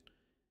first.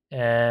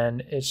 And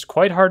it's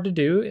quite hard to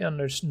do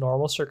under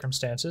normal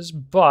circumstances,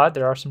 but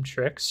there are some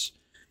tricks.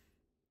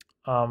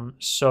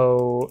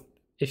 So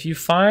if you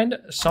find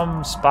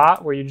some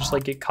spot where you just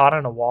like get caught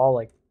on a wall,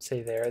 like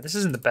say there, this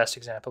isn't the best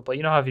example, but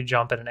you know how if you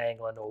jump at an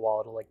angle into a wall,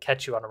 it'll like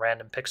catch you on a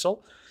random pixel.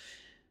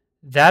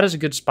 That is a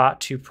good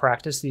spot to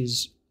practice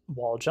these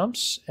wall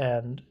jumps,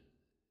 and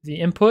the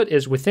input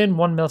is within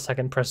 1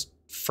 millisecond, press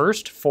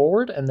first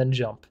forward and then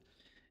jump.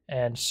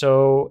 And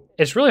so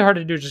it's really hard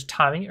to do just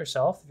timing it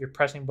yourself if you're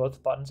pressing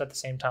both buttons at the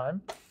same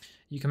time.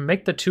 You can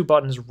make the 2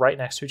 buttons right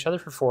next to each other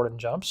for forward and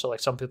jump. So like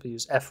some people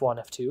use F1,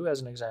 F2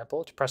 as an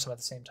example to press them at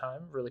the same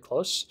time, really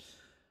close.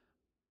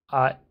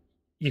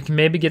 You can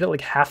maybe get it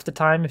like half the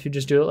time if you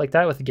just do it like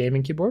that with a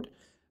gaming keyboard.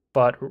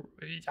 But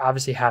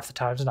obviously half the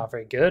time is not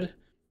very good.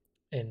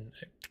 In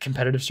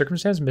competitive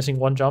circumstance, missing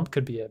 1 jump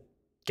could be a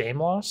game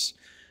loss.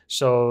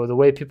 So the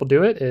way people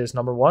do it is,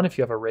 number 1, if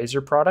you have a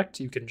Razor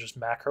product, you can just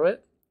macro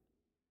it.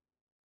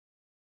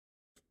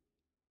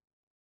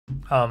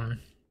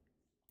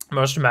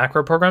 Most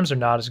macro programs are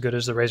not as good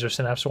as the Razor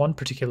Synapse one,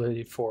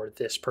 particularly for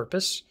this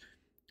purpose.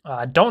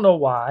 I don't know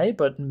why,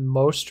 but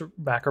most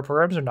macro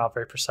programs are not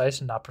very precise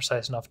and not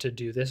precise enough to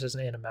do this as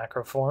in a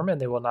macro form, and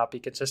they will not be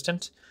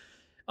consistent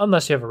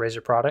unless you have a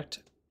Razor product.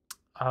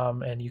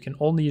 And you can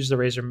only use the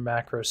Razor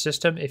macro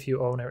system if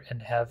you own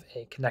and have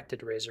a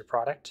connected Razor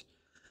product.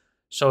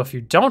 So if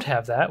you don't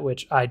have that,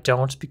 which I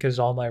don't because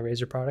all my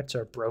Razor products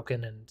are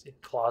broken and in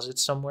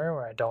closets somewhere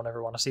where I don't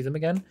ever want to see them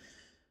again.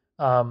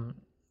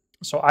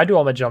 So I do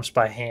all my jumps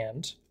by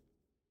hand.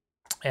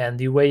 And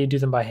the way you do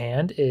them by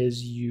hand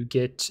is you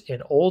get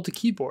an old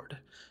keyboard.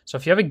 So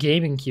if you have a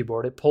gaming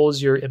keyboard, it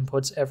pulls your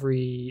inputs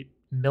every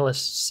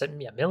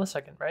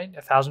millisecond, right?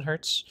 1000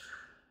 hertz.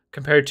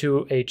 Compared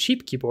to a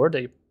cheap keyboard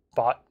that you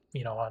bought,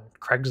 on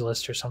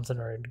Craigslist or something,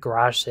 or a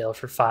garage sale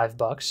for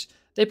 $5.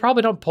 They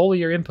probably don't pull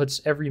your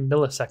inputs every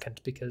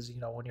millisecond because,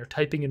 when you're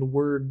typing in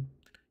Word,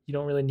 you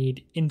don't really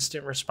need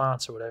instant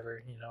response or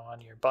whatever,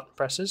 on your button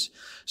presses.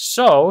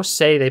 So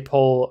say they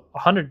pull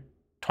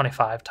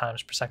 125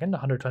 times per second,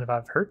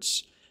 125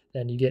 hertz,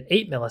 then you get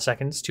 8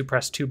 milliseconds to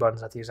press 2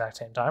 buttons at the exact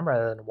same time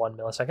rather than 1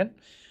 millisecond.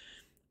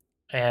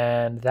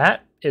 And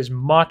that is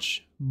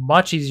much,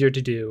 much easier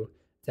to do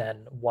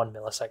than 1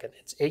 millisecond.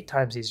 It's 8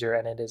 times easier,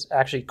 and it is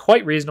actually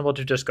quite reasonable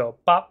to just go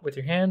bop with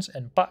your hands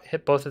and bop,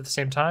 hit both at the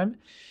same time.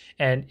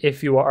 And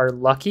if you are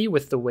lucky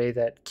with the way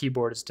that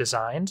keyboard is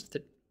designed,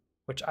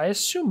 which I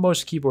assume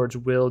most keyboards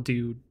will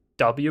do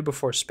W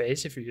before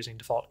space if you're using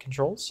default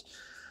controls.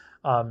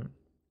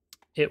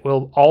 It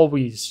will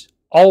always,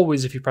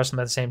 if you press them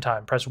at the same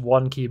time, press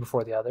one key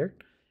before the other.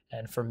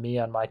 And for me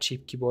on my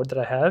cheap keyboard that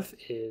I have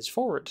is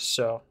forward.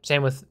 So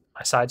same with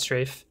my side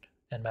strafe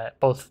and my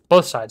both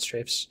side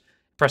strafes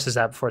presses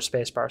that before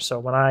spacebar. So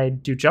when I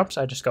do jumps,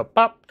 I just go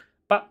bop,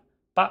 bop,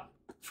 bop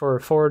for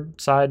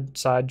forward, side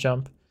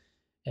jump.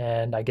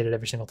 And I get it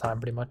every single time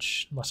pretty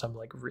much, unless I'm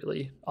like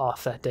really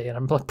off that day and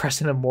I'm like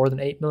pressing them more than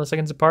 8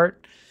 milliseconds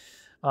apart.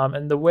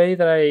 And the way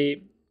that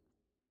I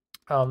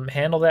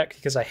handle that,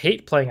 because I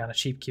hate playing on a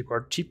cheap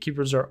keyboard, cheap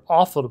keyboards are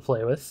awful to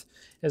play with,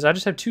 is I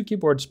just have two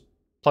keyboards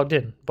plugged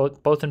in,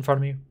 both in front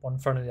of me, one in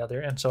front of the other.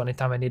 And so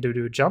anytime I need to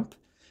do a jump,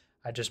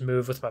 I just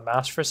move with my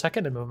mouse for a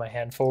second and move my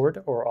hand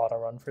forward, or auto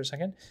run for a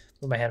second,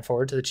 move my hand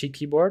forward to the cheap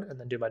keyboard and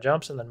then do my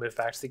jumps and then move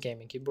back to the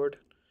gaming keyboard.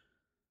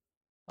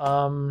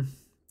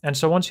 And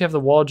so once you have the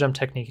wall jump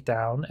technique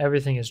down,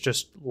 everything is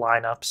just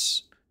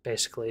lineups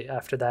basically.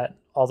 After that,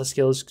 all the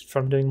skills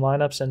from doing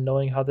lineups and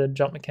knowing how the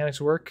jump mechanics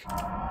work.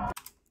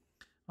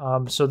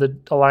 So the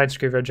Alliance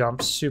Graveyard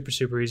jump,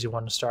 super easy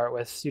one to start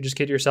with. You just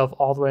get yourself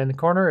all the way in the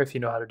corner if you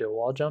know how to do a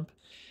wall jump.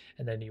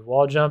 And then you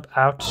wall jump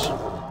out,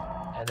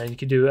 and then you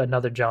can do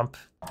another jump.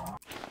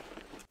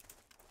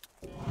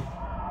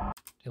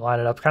 You line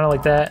it up kind of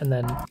like that, and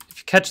then if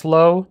you catch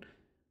low,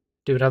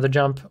 do another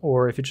jump,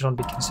 or if you just want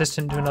to be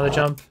consistent, do another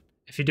jump.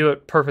 If you do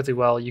it perfectly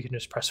well, you can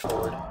just press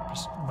forward.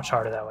 Just much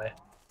harder that way.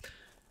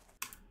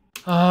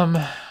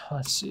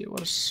 Let's see,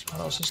 what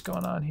else is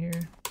going on here?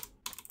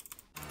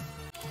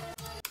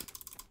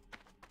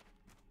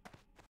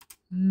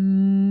 I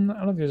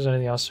don't think there's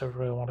anything else I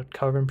really want to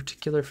cover in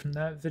particular from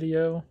that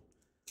video.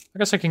 I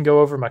guess I can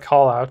go over my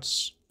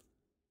callouts.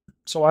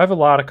 So I have a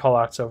lot of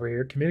callouts over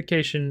here.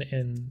 Communication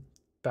in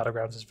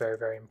Battlegrounds is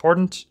very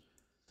important.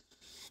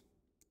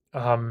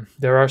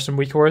 There are some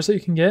weak auras that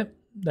you can get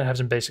that have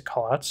some basic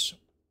callouts,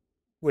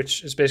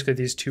 which is basically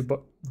these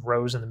two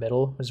rows in the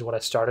middle, is what I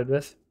started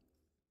with.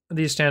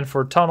 These stand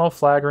for tunnel,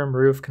 flag room,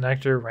 roof,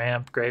 connector,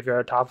 ramp,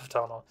 graveyard, top of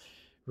tunnel,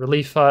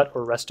 relief hut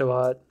or resto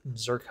hut,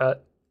 zerk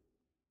hut.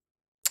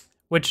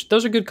 Which,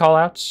 those are good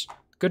callouts,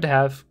 good to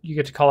have. You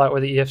get to call out where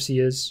the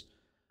EFC is,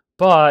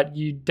 but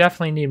you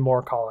definitely need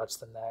more callouts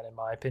than that, in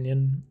my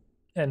opinion.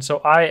 And so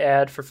I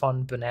add, for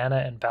fun, banana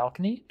and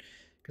balcony,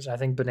 because I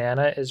think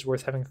banana is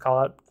worth having a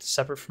callout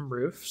separate from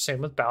roof.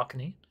 Same with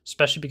balcony,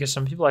 especially because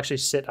some people actually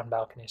sit on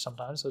balcony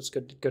sometimes, so it's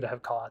good to have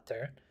a callout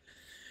there.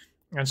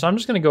 And so I'm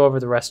just going to go over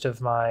the rest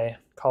of my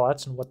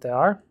callouts and what they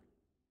are.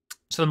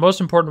 So the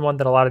most important one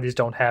that a lot of these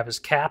don't have is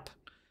cap.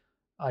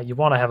 You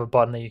want to have a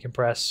button that you can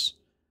press.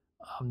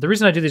 The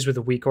reason I do these with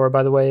a weak aura,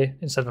 by the way,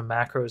 instead of a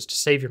macro, is to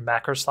save your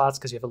macro slots,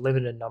 because you have a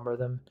limited number of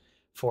them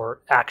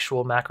for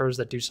actual macros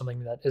that do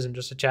something that isn't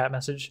just a chat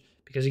message,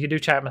 because you can do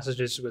chat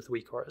messages with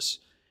weak auras.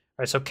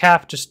 All right, so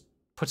cap just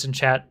puts in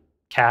chat,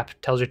 cap,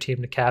 tells your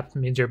team to cap,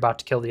 means you're about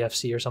to kill the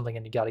FC or something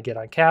and you got to get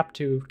on cap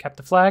to cap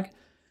the flag.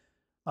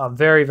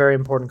 Very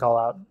important call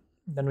out.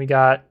 Then we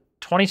got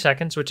 20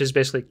 seconds, which is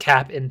basically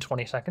cap in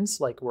 20 seconds.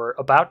 Like, we're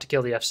about to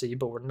kill the FC,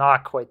 but we're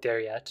not quite there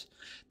yet.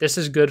 This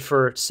is good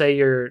for, say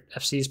your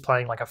FC is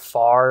playing like a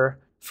far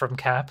from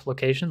cap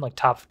location, like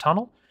top of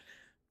tunnel.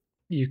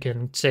 You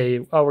can say,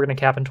 oh, we're going to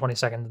cap in 20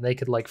 seconds. And they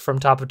could, like, from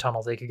top of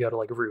tunnel, they could go to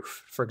like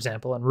roof, for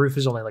example. And roof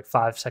is only like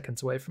 5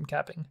 seconds away from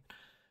capping.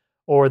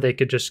 Or they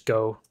could just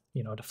go,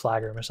 to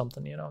flag room or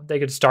something, They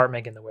could start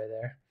making the way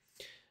there.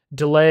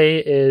 Delay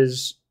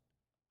is,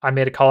 I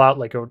made a call out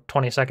like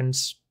 20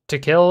 seconds to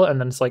kill, and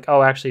then it's like,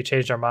 oh, actually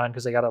changed our mind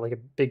because they got like a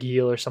big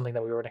heal or something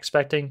that we weren't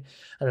expecting.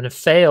 And then a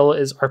fail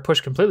is our push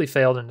completely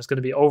failed and it's going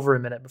to be over a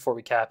minute before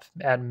we cap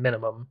at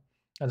minimum.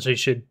 And so you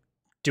should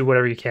do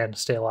whatever you can to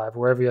stay alive,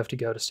 wherever you have to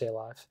go to stay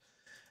alive.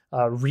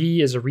 Re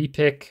is a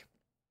repick.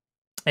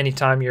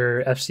 Anytime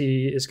your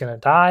FC is going to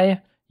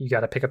die, you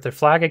got to pick up their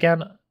flag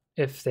again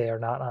if they are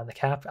not on the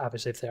cap.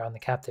 Obviously, if they're on the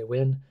cap, they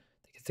win.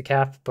 They get the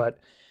cap, but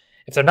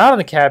if they're not on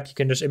the cap, you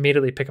can just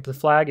immediately pick up the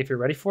flag if you're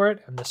ready for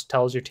it, and this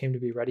tells your team to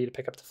be ready to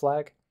pick up the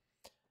flag.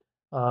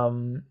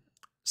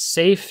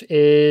 Safe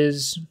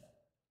is,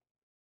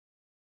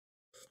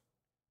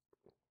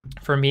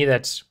 for me,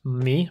 that's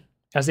me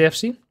as the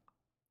FC.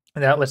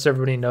 And that lets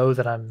everybody know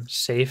that I'm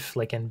safe,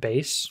 like in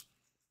base,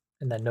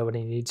 and that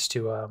nobody needs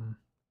to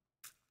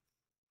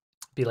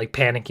be like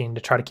panicking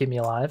to try to keep me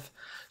alive.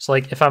 So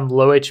like if I'm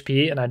low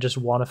HP and I just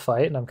want to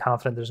fight and I'm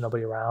confident there's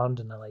nobody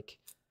around and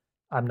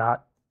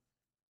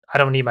I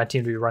don't need my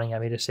team to be running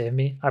at me to save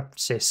me. I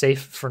stay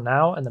safe for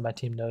now, and then my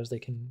team knows they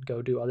can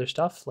go do other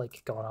stuff,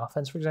 like go on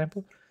offense, for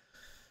example.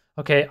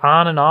 Okay,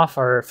 on and off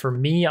are, for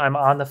me, I'm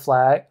on the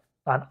flag,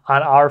 on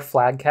our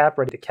flag cap,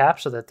 ready to cap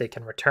so that they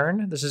can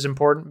return. This is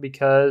important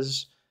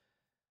because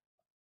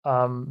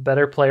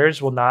better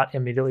players will not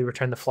immediately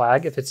return the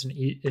flag if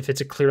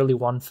it's a clearly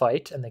won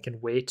fight, and they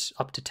can wait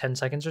up to 10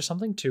 seconds or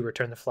something to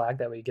return the flag.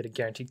 That way you get a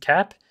guaranteed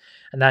cap,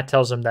 and that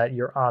tells them that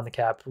you're on the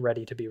cap,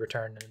 ready to be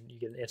returned, and you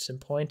get an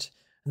instant point.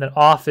 And then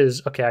off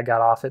is, okay, I got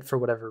off it for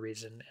whatever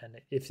reason,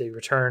 and if they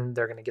return,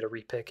 they're going to get a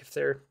repick if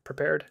they're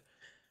prepared.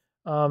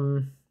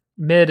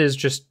 Mid is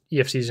just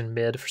EFCs in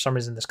mid. For some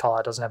reason, this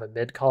callout doesn't have a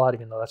mid callout,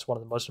 even though that's one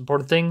of the most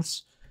important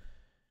things.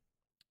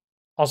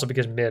 Also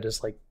because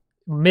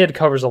mid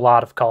covers a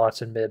lot of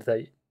callouts in mid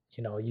that,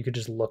 you could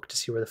just look to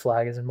see where the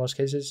flag is in most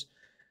cases.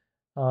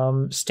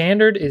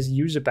 Standard is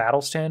use a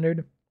battle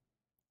standard.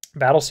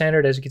 Battle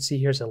standard, as you can see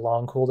here, is a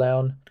long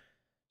cooldown.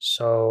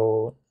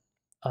 So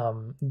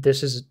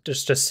this is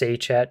just a say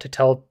chat to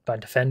tell my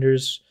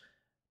defenders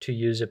to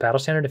use a battle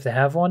standard if they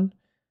have one.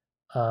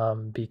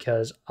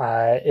 Because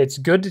it's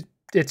good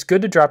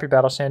to drop your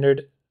battle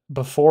standard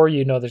before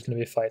you know there's going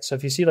to be a fight. So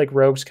if you see like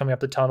rogues coming up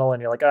the tunnel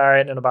and you're like, all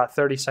right, in about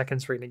 30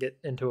 seconds we're going to get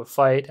into a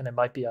fight and it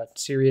might be a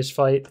serious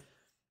fight,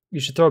 you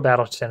should throw a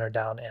battle standard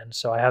down. And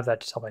so I have that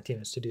to tell my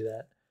teammates to do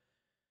that.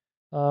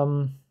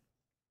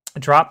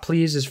 Drop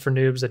please is for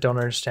noobs that don't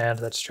understand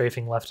that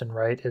strafing left and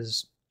right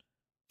is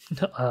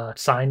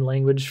sign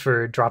language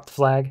for drop the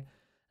flag.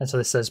 And so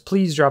this says,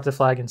 please drop the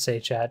flag and say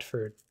chat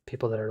for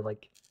people that are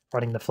like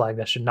running the flag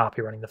that should not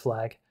be running the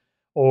flag.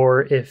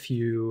 Or if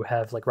you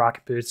have like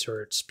rocket boots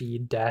or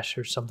speed dash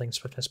or something,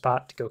 swiftness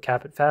spot to go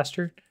cap it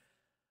faster.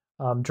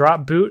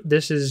 Drop boot,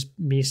 this is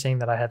me saying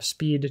that I have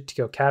speed to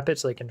go cap it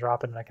so they can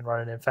drop it and I can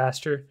run it in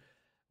faster.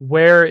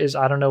 Where is,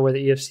 I don't know where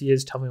the EFC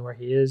is, tell me where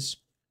he is.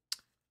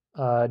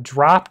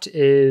 Dropped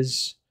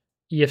is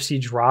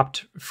EFC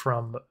dropped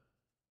from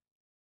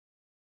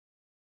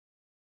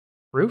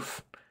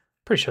roof.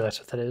 Pretty sure that's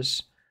what that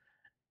is.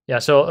 Yeah,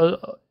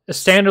 so a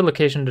standard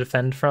location to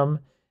defend from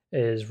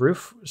is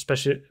roof,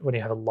 especially when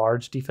you have a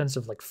large defense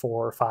of like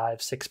 4,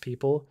 5, 6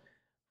 people.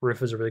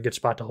 Roof is a really good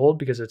spot to hold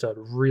because it's a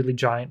really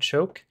giant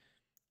choke.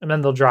 And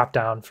then they'll drop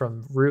down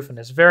from roof, and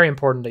it's very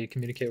important that you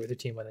communicate with your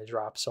team when they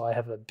drop. So I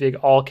have a big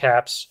all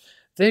caps,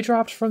 they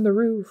dropped from the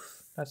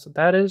roof. That's what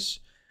that is.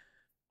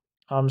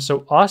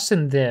 So us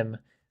and them,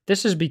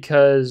 this is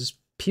because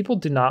people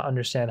do not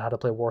understand how to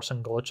play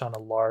Warsong Gulch on a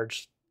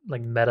large,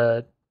 like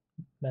meta,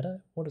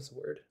 what is the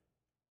word?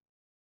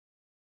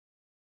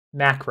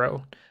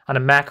 Macro. On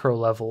a macro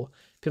level,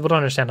 people don't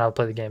understand how to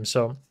play the game.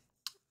 So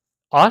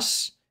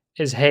us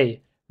is,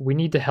 hey, we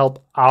need to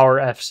help our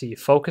FC,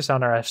 focus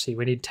on our FC.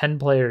 We need 10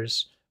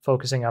 players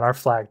focusing on our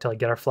flag to like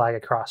get our flag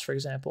across, for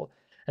example.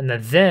 And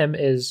then them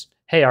is,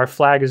 hey, our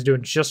flag is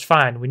doing just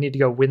fine. We need to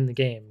go win the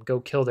game, go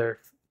kill their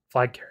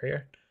flag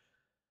carrier.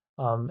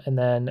 And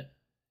then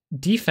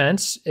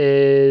defense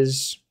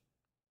is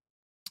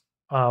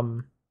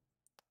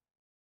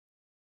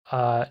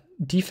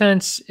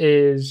defense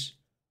is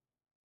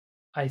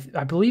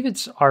I believe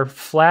it's our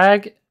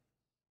flag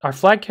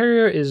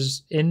carrier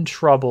is in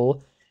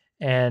trouble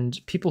and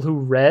people who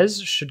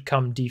res should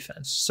come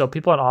defense. So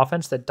people on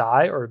offense that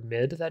die or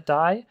mid that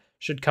die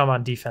should come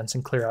on defense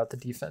and clear out the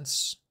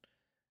defense,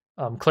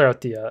 clear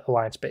out the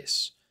alliance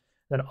base.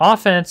 Then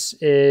offense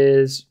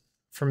is,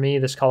 for me,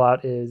 this call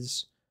out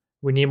is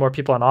we need more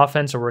people on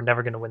offense or we're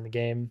never going to win the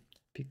game,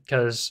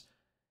 because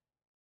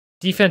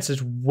defense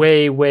is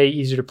way, way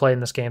easier to play in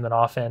this game than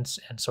offense.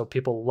 And so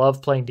people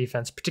love playing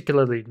defense,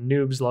 particularly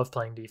noobs love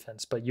playing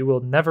defense, but you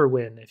will never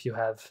win if you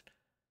have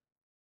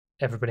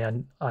everybody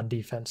on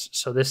defense.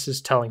 So this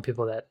is telling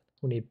people that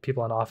we need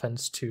people on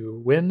offense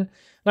to win.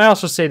 And I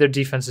also say their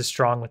defense is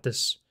strong with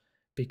this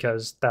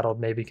because that'll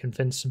maybe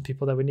convince some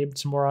people that we need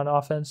some more on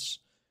offense.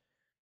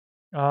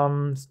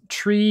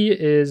 Tree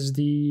is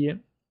the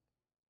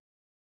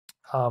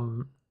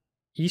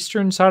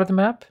eastern side of the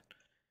map.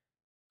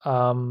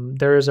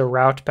 There is a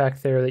route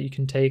back there that you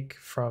can take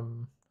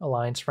from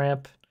Alliance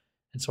Ramp.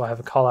 And so I have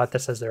a call out that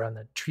says they're on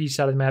the tree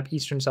side of the map,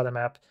 eastern side of the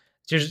map.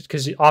 Just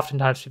because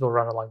oftentimes people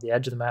run along the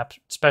edge of the map,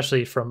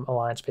 especially from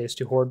Alliance base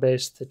to Horde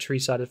base. The tree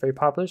side is very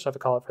popular, so I have a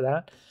call out for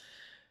that.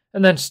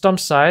 And then stump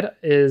side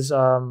is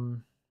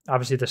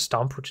obviously the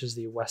stump, which is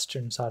the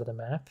western side of the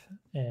map.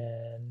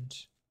 And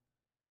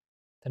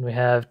then we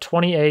have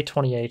 20A,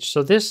 20H.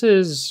 So this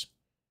is...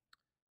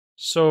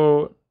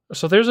 So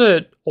there's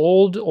an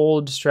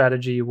old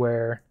strategy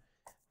where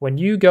when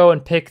you go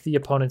and pick the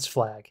opponent's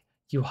flag,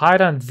 you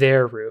hide on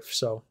their roof.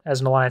 So as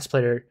an Alliance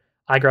player,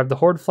 I grab the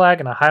Horde flag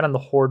and I hide on the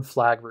Horde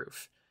flag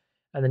roof.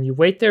 And then you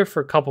wait there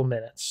for a couple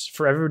minutes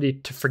for everybody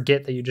to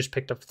forget that you just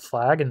picked up the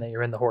flag and that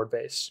you're in the Horde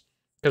base.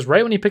 Because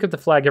right when you pick up the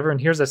flag, everyone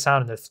hears that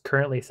sound and they're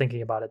currently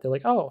thinking about it. They're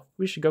like, oh,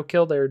 we should go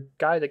kill their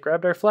guy that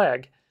grabbed our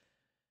flag.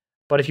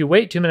 But if you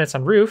wait 2 minutes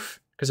on roof,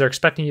 because they're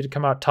expecting you to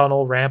come out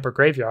tunnel, ramp, or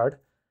graveyard,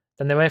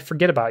 then they might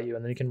forget about you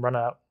and then you can run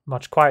out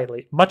much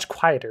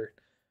quieter.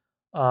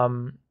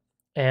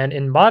 And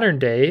in modern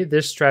day,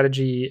 this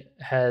strategy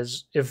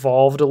has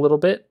evolved a little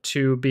bit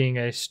to being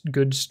a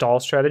good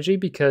stall strategy,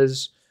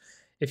 because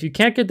if you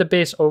can't get the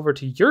base over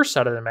to your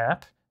side of the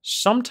map,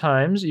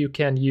 sometimes you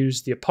can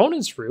use the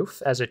opponent's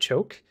roof as a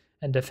choke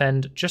and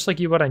defend just like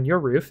you would on your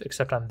roof,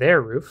 except on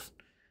their roof.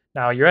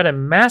 Now, you're at a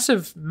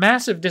massive,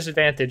 massive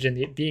disadvantage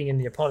in being in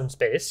the opponent's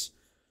base.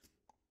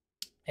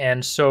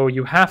 And so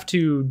you have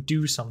to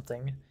do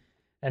something.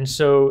 And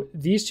so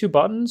these two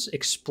buttons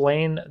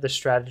explain the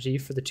strategy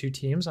for the two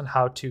teams on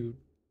how to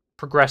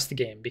progress the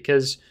game.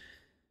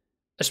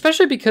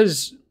 Especially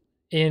because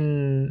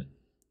in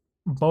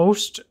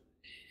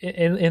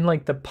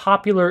like the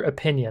popular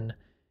opinion,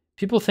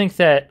 people think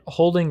that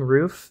holding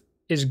roof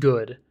is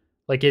good.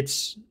 Like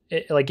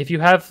like if you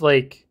have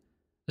like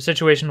a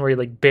situation where you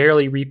like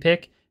barely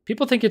repick,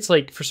 people think it's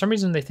like, for some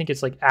reason they think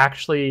it's like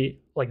actually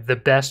like the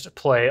best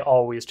play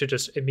always to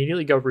just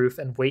immediately go roof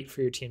and wait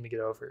for your team to get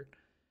over,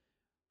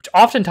 which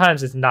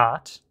oftentimes is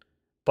not.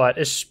 But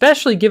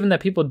especially given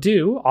that people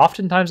do,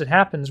 oftentimes it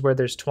happens where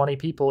there's 20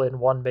 people in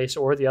one base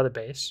or the other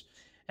base,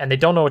 and they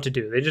don't know what to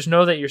do. They just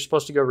know that you're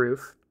supposed to go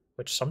roof,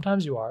 which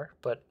sometimes you are,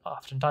 but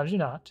oftentimes you're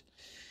not.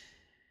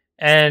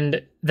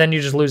 And then you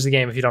just lose the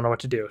game if you don't know what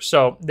to do.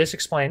 So this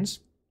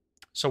explains.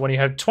 So when you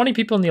have 20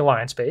 people in the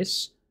alliance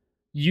base,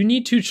 you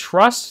need to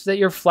trust that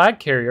your flag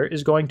carrier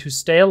is going to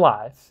stay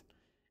alive,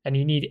 and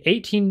you need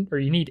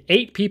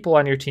 8 people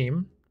on your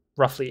team,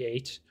 roughly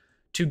 8,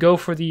 to go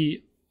for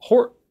the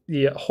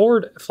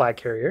horde flag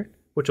carrier,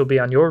 which will be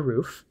on your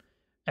roof,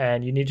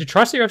 and you need to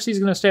trust that your FC is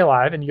going to stay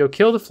alive, and you go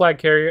kill the flag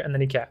carrier, and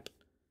then you cap.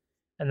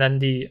 And then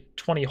the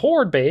 20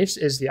 horde base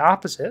is the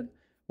opposite,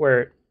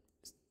 where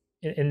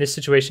in this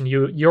situation,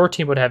 your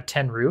team would have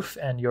 10 roof,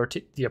 and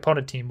the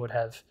opponent team would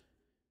have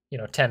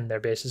 10 in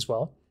their base as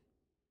well.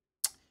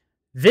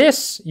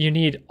 This, you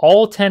need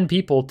all 10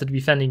 people to be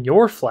defending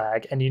your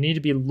flag, and you need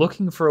to be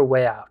looking for a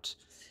way out.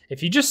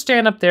 If you just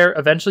stand up there,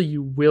 eventually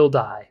you will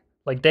die.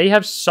 Like, they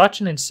have such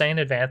an insane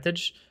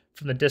advantage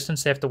from the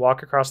distance they have to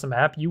walk across the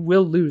map. You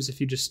will lose if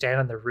you just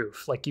stand on the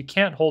roof. Like, you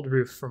can't hold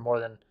roof for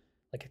more than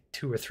like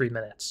 2 or 3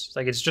 minutes.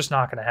 Like, it's just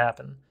not going to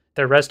happen.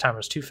 Their res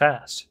timer is too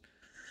fast.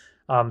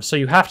 So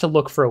you have to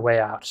look for a way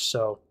out.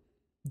 So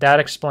that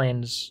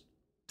explains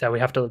that we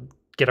have to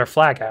get our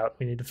flag out.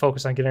 We need to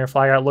focus on getting our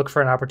flag out, look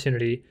for an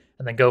opportunity,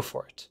 and then go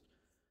for it.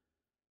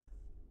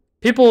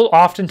 People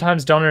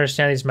oftentimes don't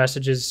understand these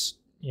messages.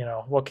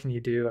 What can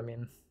you do? I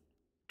mean,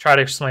 try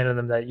to explain to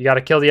them that you got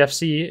to kill the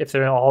FC if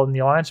they're all in the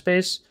alliance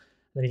base.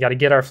 Then you got to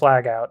get our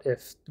flag out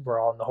if we're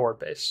all in the horde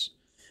base.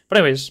 But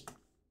anyways,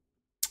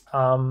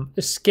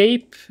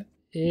 escape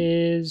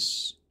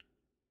is...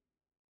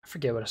 I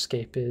forget what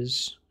escape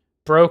is.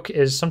 Broke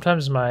is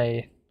sometimes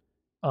my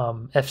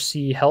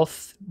FC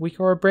health weak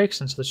aura breaks,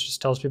 and so this just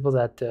tells people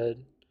that the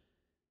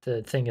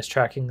thing is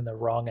tracking the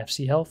wrong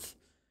FC health.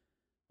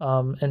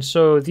 And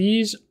so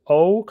these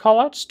O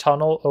callouts,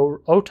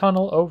 tunnel, O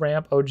tunnel, O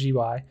ramp, O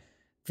GY,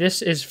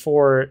 this is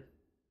for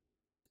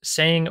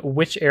saying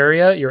which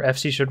area your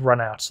FC should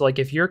run out. So like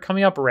if you're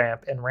coming up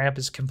ramp and ramp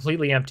is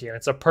completely empty and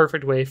it's a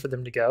perfect way for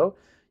them to go,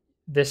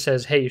 this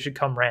says, hey, you should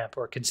come ramp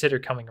or consider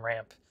coming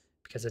ramp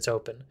because it's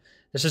open.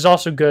 This is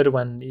also good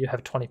when you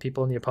have 20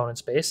 people in the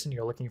opponent's base and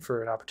you're looking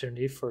for an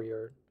opportunity for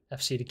your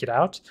FC to get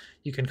out.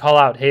 You can call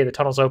out, hey, the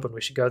tunnel's open,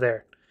 we should go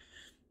there.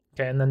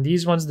 Okay, and then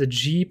these ones, the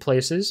G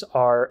places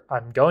are,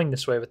 I'm going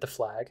this way with the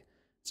flag.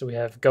 So we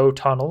have go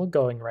tunnel,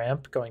 going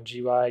ramp, going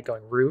GY,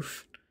 going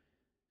roof.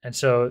 And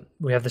so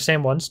we have the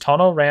same ones.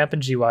 Tunnel, ramp,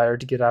 and GY are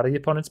to get out of the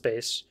opponent's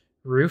base.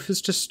 Roof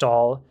is to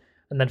stall.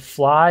 And then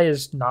fly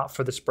is not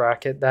for this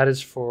bracket. That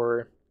is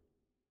for...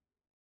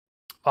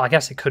 Well, I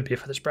guess it could be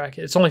for this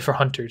bracket. It's only for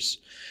hunters.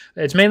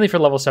 It's mainly for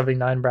level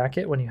 79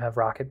 bracket when you have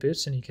rocket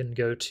boots and you can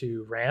go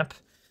to ramp,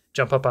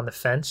 jump up on the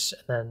fence,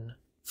 and then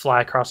fly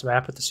across the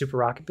map with the super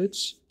rocket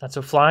boots. That's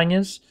what flying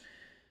is.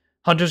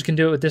 Hunters can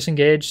do it with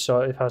disengage,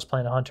 so if I was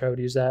playing a hunter, I would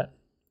use that.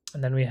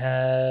 And then we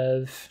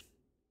have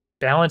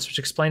balance, which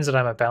explains that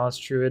I'm a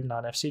balanced druid,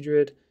 not an FC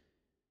druid.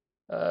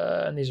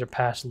 And these are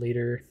past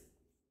leader.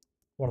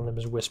 One of them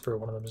is whisper,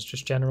 one of them is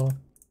just general.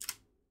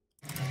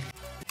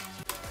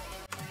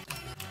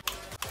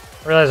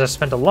 I realize I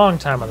spent a long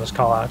time on those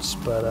callouts,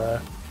 but I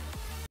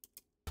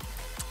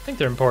think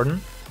they're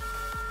important.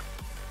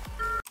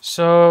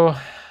 So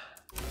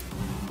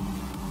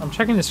I'm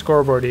checking the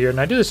scoreboard here, and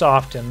I do this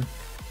often.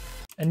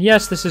 And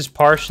yes, this is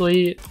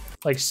partially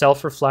like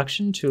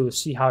self-reflection to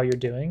see how you're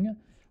doing,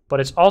 but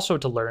it's also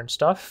to learn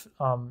stuff.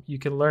 You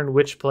can learn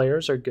which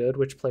players are good,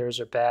 which players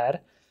are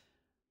bad,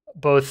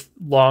 both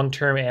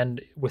long-term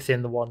and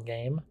within the one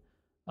game.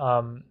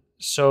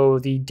 So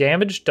the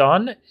damage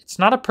done, it's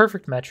not a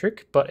perfect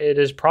metric, but it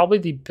is probably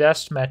the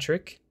best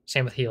metric.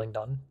 Same with healing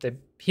done. The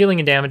healing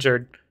and damage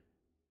are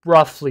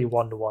roughly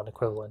 1-to-1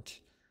 equivalent.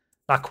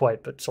 Not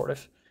quite, but sort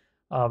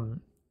of.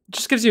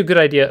 Just gives you a good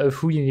idea of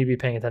who you need to be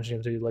paying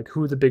attention to, like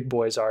who the big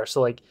boys are. So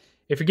like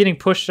if you're getting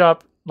pushed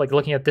up, like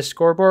looking at this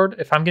scoreboard,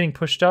 if I'm getting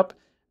pushed up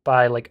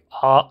by like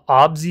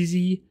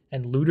Obzizi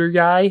and Looter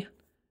Guy,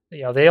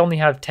 they only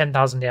have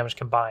 10,000 damage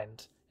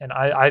combined. And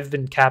I've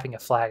been capping a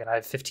flag and I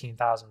have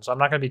 15,000. So I'm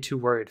not going to be too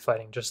worried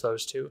fighting just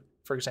those two,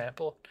 for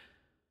example.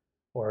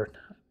 Or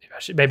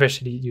maybe I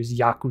should use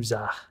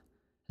Yakuza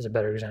as a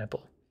better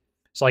example.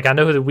 So like I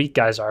know who the weak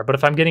guys are, but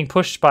if I'm getting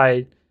pushed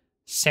by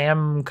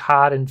Sam,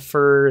 Cod, and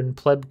Fur, and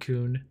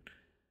Plebcoon,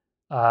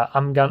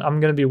 I'm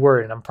gonna be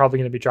worried. And I'm probably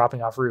gonna be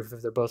dropping off roof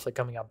if they're both like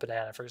coming up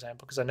banana, for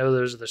example, because I know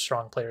those are the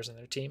strong players in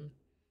their team.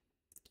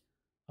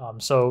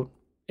 So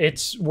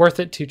it's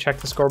worth it to check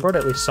the scoreboard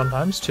at least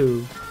sometimes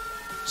to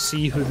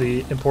see who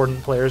the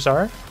important players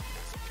are,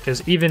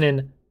 because even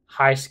in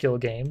high skill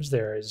games,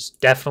 there is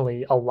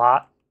definitely a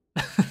lot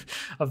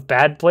of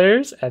bad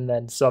players and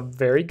then some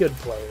very good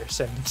players.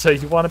 And so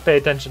you want to pay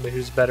attention to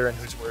who's better and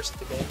who's worse at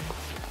the game.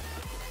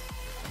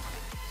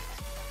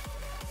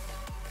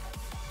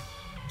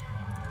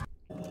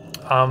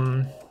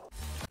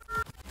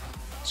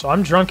 So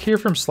I'm drunk here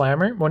from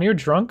Slammer. When you're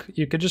drunk,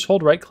 you could just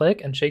hold right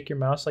click and shake your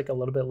mouse like a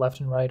little bit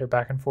left and right or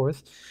back and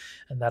forth,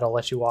 and that'll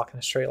let you walk in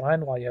a straight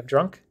line while you have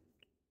drunk.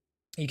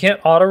 You can't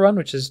auto run,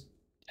 which is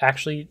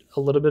actually a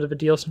little bit of a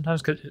deal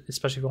sometimes,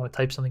 especially if you want to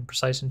type something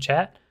precise in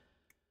chat.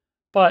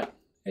 But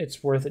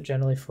it's worth it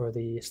generally for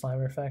the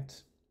Slammer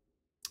effect.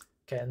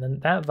 Okay, and then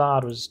that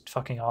VOD was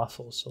fucking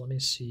awful, so let me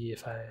see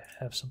if I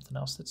have something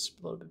else that's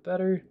a little bit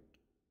better.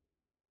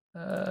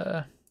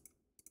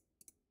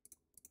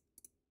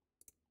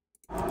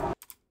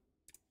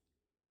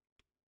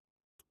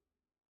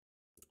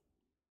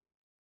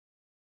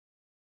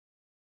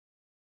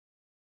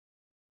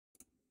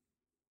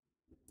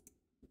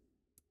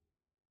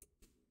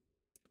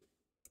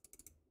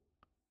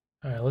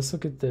 All right, let's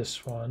look at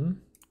this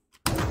one.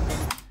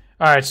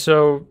 All right,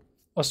 so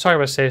let's talk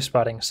about safe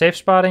spotting. Safe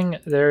spotting,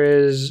 there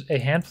is a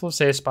handful of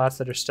safe spots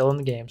that are still in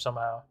the game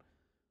somehow.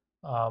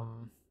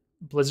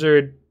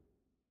 Blizzard,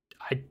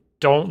 I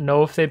don't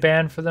know if they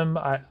ban for them.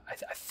 I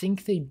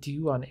think they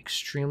do on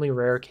extremely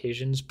rare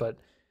occasions, but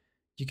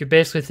you could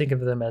basically think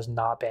of them as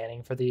not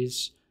banning for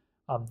these.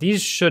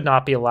 These should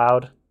not be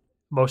allowed,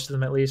 most of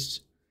them at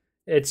least.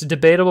 It's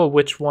debatable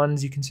which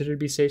ones you consider to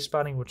be safe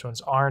spotting, which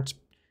ones aren't.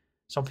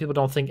 Some people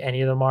don't think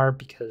any of them are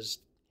because,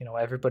 you know,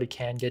 everybody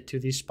can get to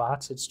these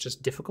spots. It's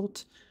just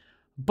difficult.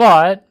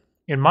 But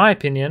in my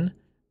opinion,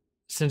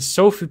 since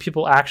so few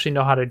people actually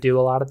know how to do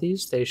a lot of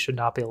these, they should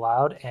not be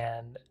allowed.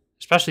 And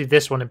especially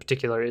this one in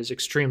particular is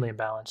extremely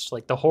imbalanced.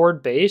 Like the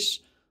Horde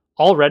base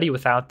already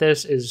without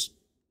this is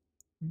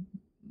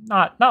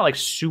not like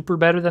super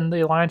better than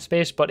the Alliance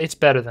base, but it's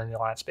better than the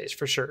Alliance base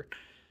for sure.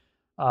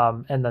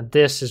 And then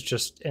this is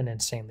just an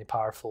insanely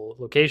powerful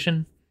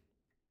location.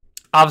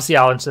 Obviously,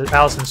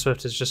 Allison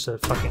Swift is just a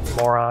fucking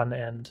moron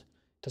and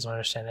doesn't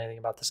understand anything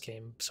about this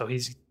game, so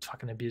he's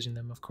fucking abusing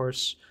them, of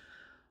course.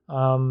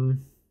 Let's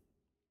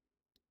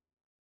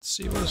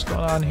see what's going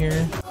on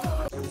here.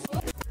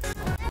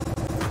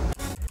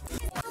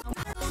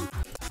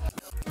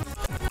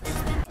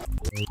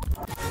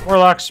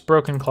 Warlock's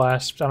broken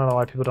class. I don't know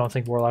why people don't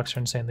think Warlocks are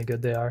insanely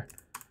good. They are.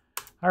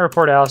 I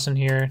report Allison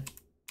here.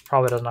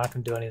 Probably does not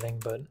going to do anything,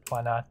 but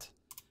why not?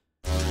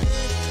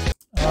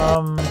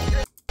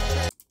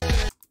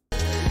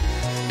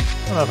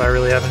 I don't know if I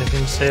really have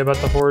anything to say about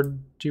the Horde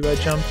GY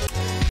jump.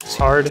 It's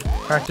hard.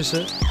 Practice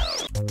it.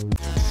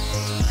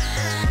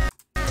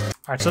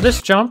 Alright, so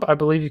this jump, I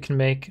believe you can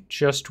make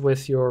just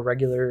with your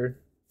regular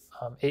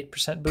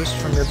 8% boost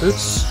from your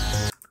boots.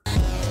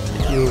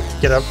 If you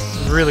get up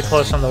really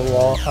close on the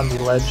wall, on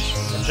the ledge,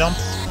 and jump.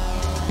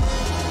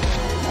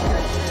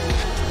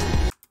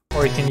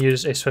 Or you can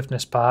use a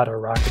swiftness pod or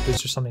rocket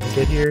boost or something to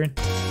get here.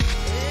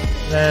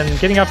 Then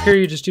getting up here,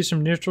 you just do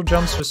some neutral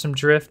jumps with some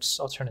drifts.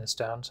 I'll turn this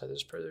down so this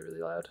is probably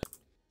really loud.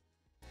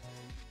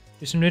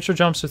 Do some neutral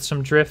jumps with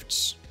some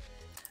drifts.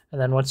 And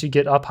then once you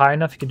get up high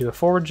enough, you can do a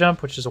forward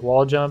jump, which is a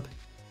wall jump.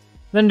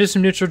 Then do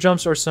some neutral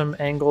jumps or some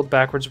angled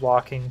backwards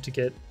walking to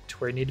get to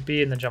where you need to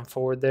be and then jump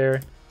forward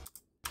there.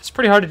 It's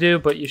pretty hard to do,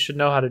 but you should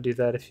know how to do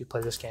that if you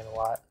play this game a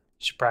lot.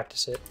 You should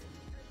practice it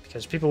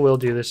because people will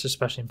do this,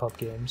 especially in pub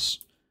games.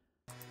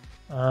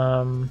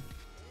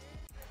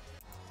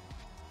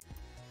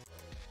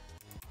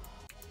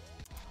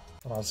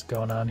 What else is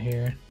going on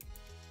here?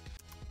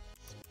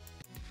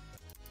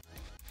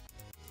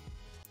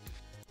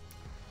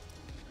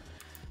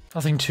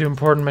 Nothing too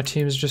important. My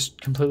team is just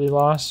completely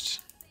lost.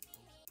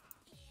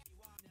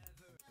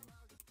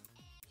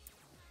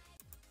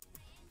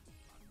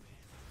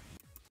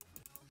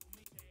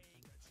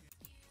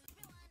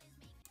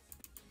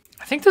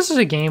 I think this is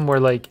a game where,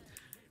 like,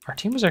 our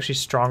team was actually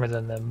stronger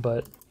than them,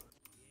 but...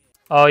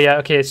 Oh, yeah,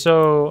 okay,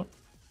 so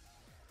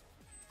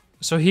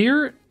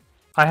here,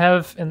 I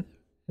have...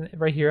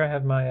 Right here, I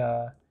have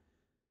my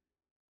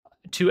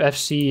 2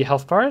 FC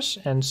health bars,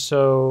 and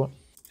so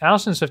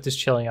Allison Swift is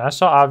chilling. I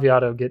saw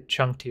Aviato get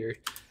chunked here,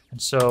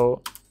 and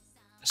so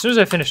as soon as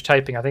I finish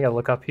typing, I think I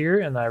look up here,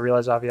 and I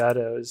realize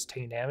Aviato is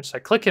taking damage, so I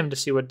click him to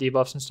see what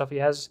debuffs and stuff he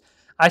has.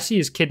 I see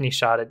his kidney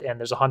shotted, and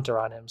there's a hunter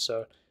on him,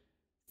 so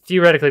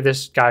theoretically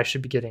this guy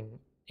should be getting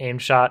aim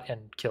shot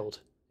and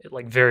killed,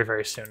 like, very,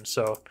 very soon.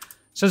 So as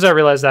soon as I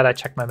realize that, I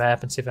check my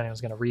map and see if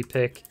anyone's going to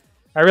repick.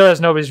 I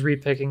realize nobody's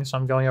repicking, so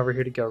I'm going over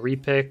here to go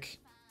repick.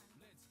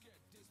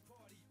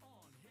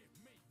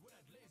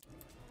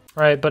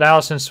 Right, but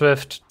Allison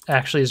Swift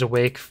actually is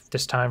awake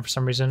this time for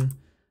some reason,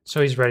 so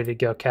he's ready to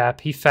go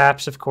cap. He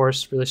faps, of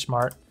course, really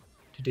smart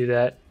to do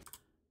that.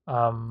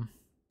 And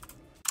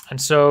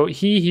so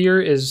he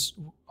here is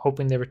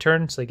hoping they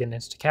return, so they get an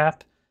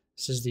insta-cap.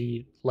 This is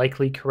the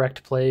likely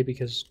correct play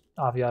because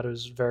Aviato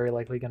is very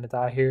likely going to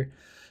die here.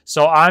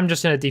 So I'm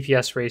just in a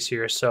DPS race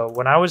here. So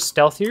when I was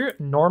stealthier,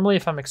 normally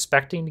if I'm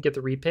expecting to get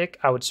the repick,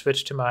 I would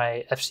switch to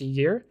my FC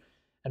gear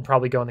and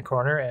probably go in the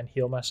corner and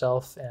heal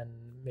myself and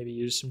maybe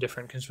use some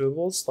different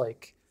consumables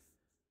like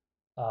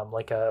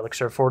like a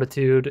Elixir of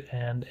Fortitude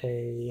and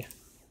a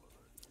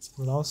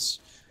something else,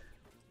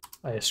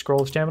 a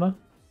Scroll of Stamina.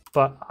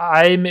 But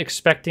I'm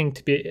expecting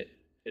to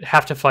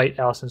have to fight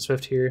Allison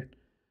Swift here,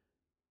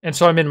 and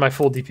so I'm in my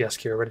full DPS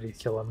gear, ready to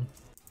kill him.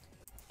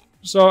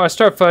 So I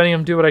start fighting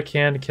him, do what I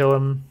can to kill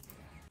him.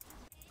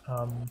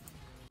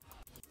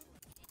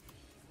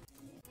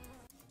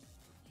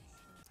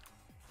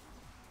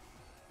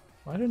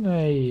 Why didn't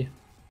I?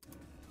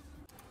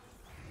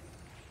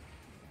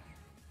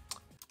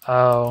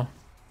 Oh,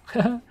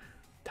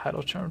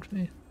 title charmed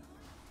me.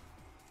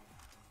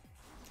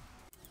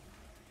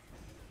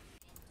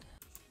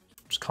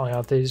 Just calling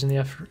out that he's in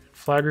the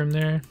flag room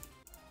there.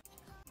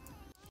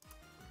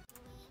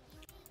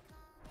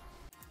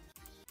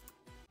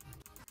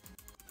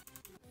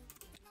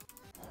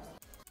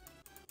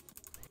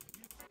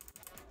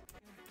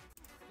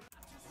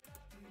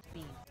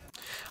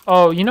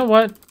 Oh, you know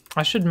what?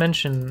 I should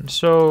mention.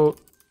 So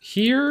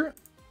here,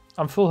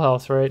 I'm full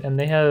health, right? And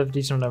they have a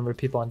decent number of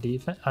people on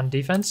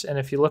defense. And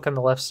if you look on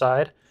the left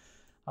side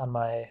on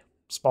my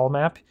small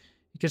map,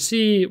 you can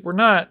see we're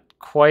not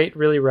quite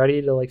really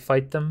ready to like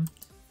fight them.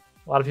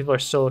 A lot of people are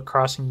still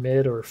crossing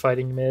mid or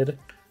fighting mid.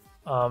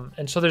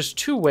 And so there's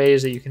two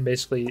ways that you can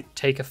basically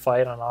take a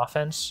fight on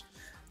offense.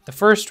 The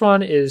first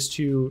one is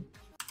to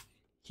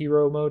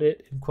hero mode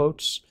it, in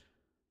quotes,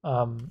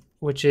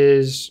 which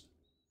is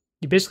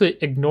you basically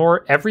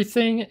ignore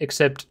everything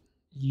except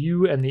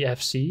you and the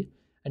FC,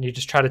 and you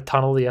just try to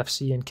tunnel the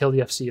FC and kill the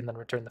FC and then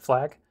return the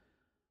flag.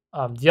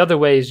 The other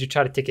way is you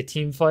try to take a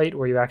team fight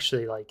where you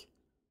actually like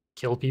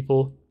kill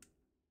people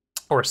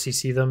or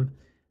CC them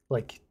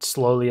like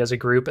slowly as a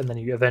group, and then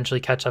you eventually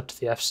catch up to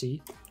the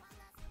FC.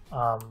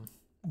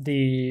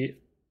 The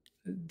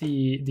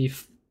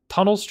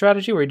tunnel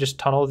strategy where you just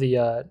tunnel the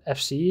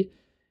FC,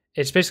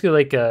 it's basically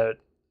like a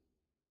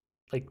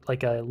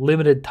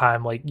limited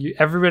time. Like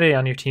everybody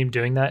on your team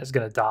doing that is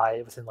gonna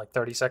die within like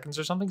 30 seconds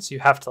or something. So you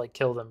have to like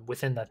kill them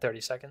within that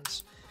 30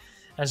 seconds.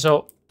 And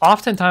so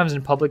oftentimes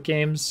in public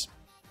games,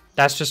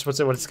 that's just what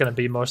it's gonna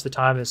be most of the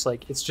time. It's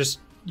like it's just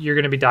you're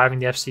gonna be diving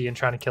the FC and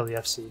trying to kill the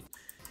FC.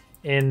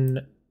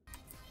 In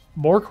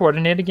more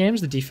coordinated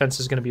games, the defense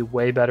is gonna be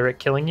way better at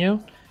killing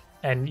you,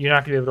 and you're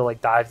not gonna be able to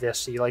like dive the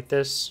FC like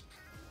this.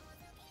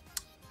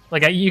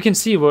 Like you can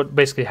see what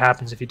basically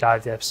happens if you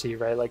dive the FC,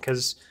 right? Like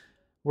because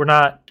we're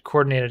not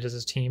coordinated as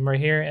a team right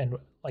here, and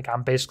like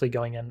I'm basically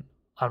going in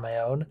on my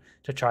own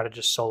to try to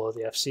just solo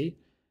the FC.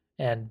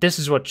 And this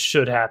is what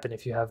should happen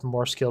if you have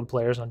more skilled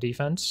players on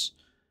defense,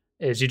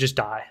 is you just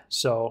die.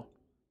 So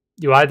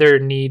you either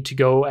need to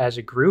go as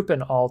a group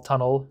and all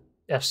tunnel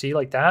FC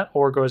like that,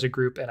 or go as a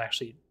group and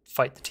actually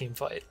fight the team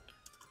fight.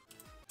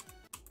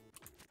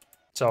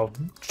 So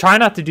try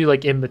not to do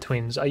like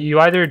in-betweens. You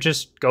either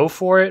just go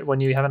for it when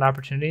you have an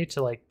opportunity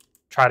to like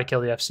try to kill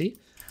the FC.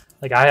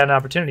 Like I had an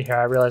opportunity here.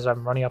 I realized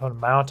I'm running up on a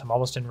mount. I'm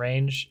almost in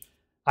range.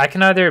 I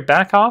can either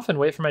back off and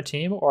wait for my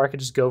team, or I could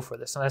just go for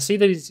this. And I see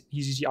that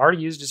he's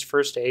already used his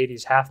first aid.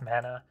 He's half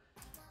mana.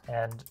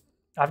 And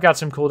I've got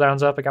some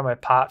cooldowns up. I got my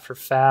pot for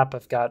FAP.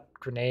 I've got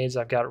grenades.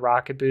 I've got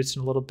rocket boots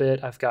in a little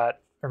bit. I've got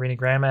Arena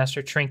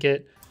Grandmaster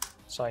trinket.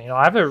 So, you know,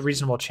 I have a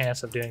reasonable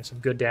chance of doing some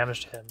good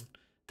damage to him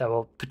that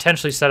will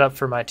potentially set up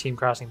for my team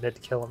crossing mid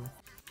to kill him.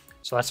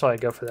 So that's why I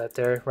go for that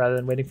there rather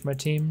than waiting for my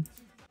team.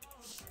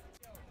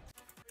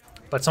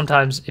 But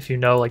sometimes if you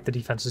know like the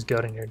defense is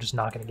good and you're just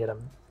not going to get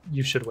him,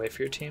 you should wait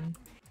for your team.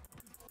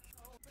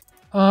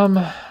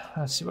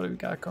 Let's see what we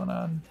got going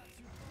on.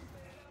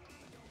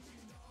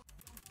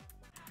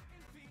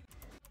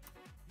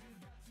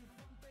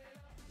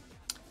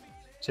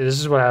 See, this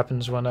is what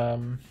happens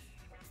when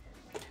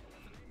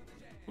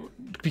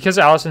because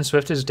Allison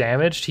Swift is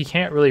damaged, he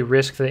can't really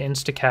risk the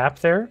insta-cap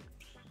there.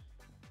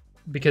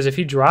 Because if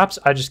he drops,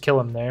 I just kill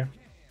him there.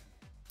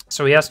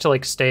 So he has to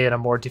like stay in a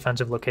more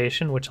defensive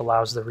location, which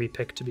allows the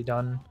repick to be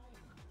done.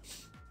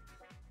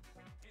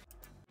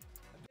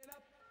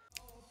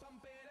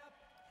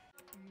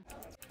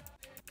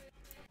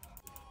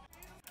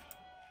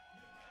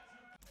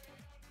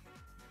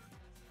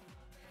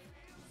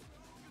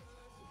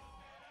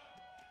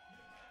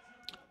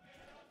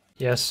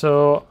 Yeah,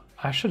 so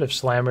I should have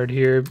slammered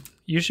here.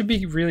 You should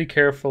be really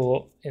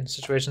careful in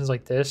situations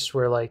like this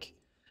where like,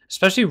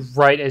 especially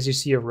right as you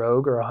see a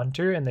rogue or a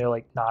hunter and they're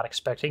like not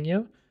expecting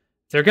you,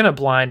 they're gonna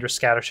blind or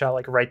scattershot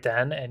like right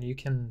then, and you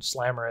can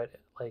slammer it.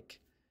 Like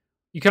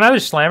you can either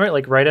slammer it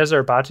like right as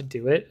they're about to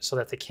do it so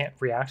that they can't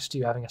react to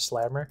you having a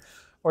slammer,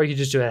 or you can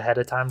just do it ahead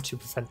of time to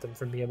prevent them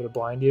from being able to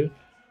blind you.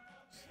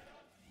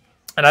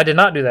 And I did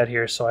not do that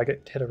here, so I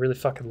hit a really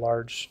fucking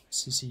large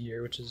CC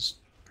here, which is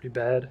pretty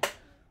bad.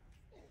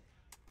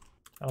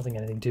 I don't think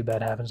anything too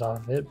bad happens off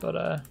of it, but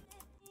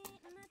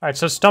alright,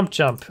 so stump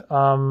jump.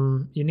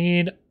 You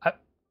need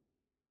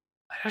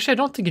actually I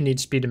don't think you need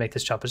speed to make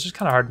this jump. It's just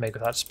kind of hard to make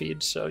without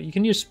speed. So you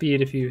can use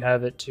speed if you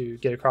have it to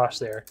get across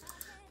there.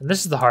 And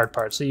this is the hard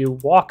part. So you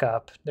walk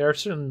up. There are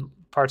certain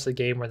parts of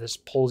the game where this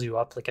pulls you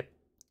up like a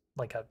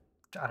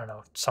I don't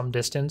know, some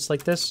distance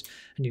like this,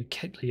 and you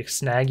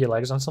snag your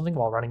legs on something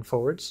while running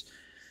forwards.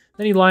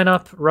 Then you line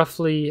up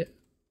roughly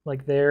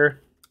like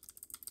there.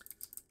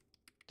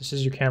 This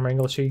is your camera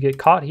angle. So you get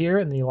caught here,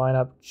 and then you line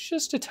up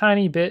just a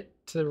tiny bit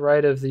to the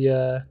right of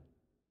the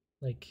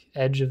like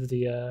edge of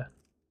the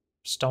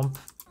stump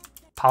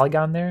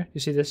polygon there. You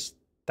see this?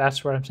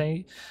 That's what I'm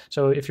saying.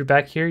 So if you're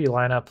back here, you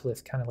line up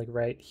with kind of like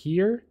right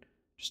here,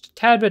 just a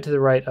tad bit to the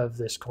right of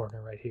this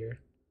corner right here.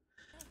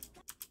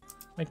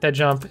 Make that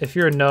jump. If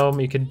you're a gnome,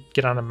 you could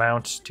get on a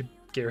mount to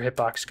get your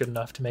hitbox good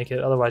enough to make it.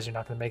 Otherwise, you're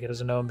not going to make it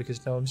as a gnome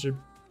because gnomes are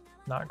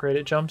not great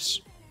at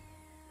jumps.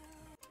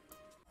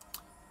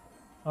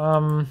 So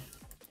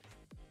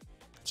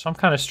I'm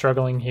kind of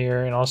struggling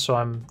here, and also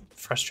I'm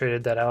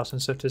frustrated that Allison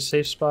Swift is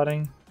safe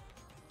spotting.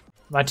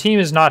 My team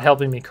is not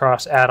helping me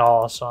cross at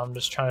all, so I'm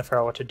just trying to figure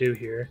out what to do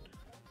here.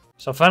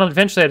 So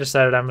eventually I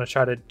decided I'm going to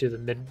try to do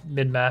the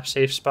mid-map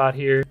safe spot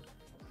here.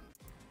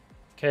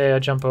 Okay, I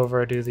jump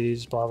over, I do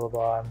these, blah, blah,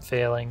 blah. I'm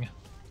failing.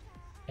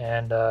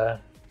 And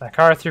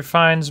MacArthur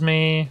finds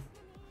me,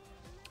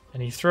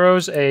 and he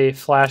throws a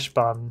flash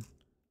bomb.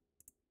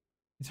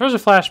 He throws a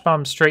flash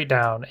bomb straight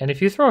down, and if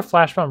you throw a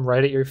flash bomb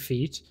right at your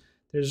feet,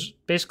 there's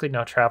basically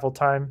no travel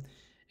time,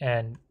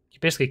 and you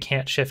basically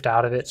can't shift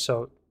out of it,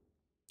 so,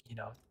 you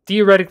know,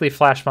 theoretically,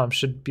 flash bombs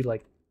should be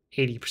like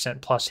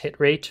 80% plus hit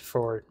rate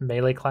for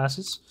melee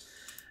classes.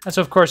 And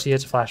so, of course, he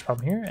hits a flash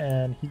bomb here,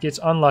 and he gets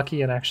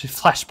unlucky and actually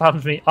flash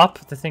bombs me up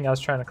the thing I was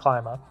trying to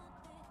climb up,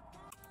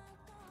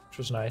 which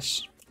was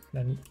nice.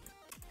 And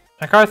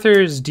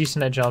MacArthur is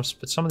decent at jumps,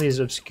 but some of these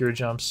obscure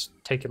jumps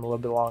take him a little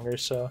bit longer,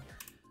 so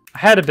I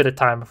had a bit of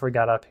time before he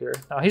got up here.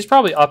 Now, he's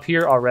probably up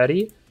here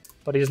already,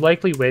 but he's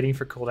likely waiting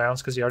for cooldowns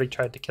because he already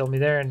tried to kill me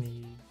there, and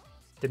he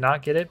did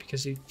not get it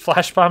because he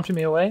flash bombed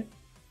me away.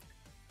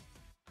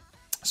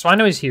 So I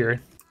know he's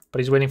here, but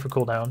he's waiting for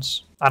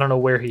cooldowns. I don't know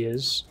where he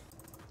is.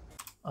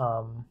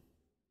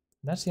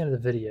 That's the end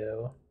of the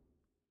video.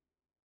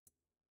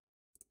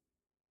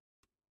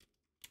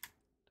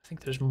 I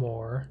think there's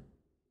more.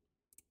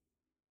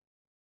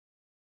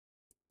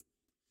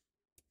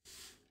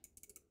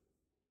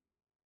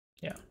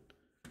 Yeah.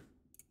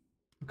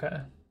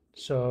 Okay.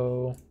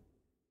 So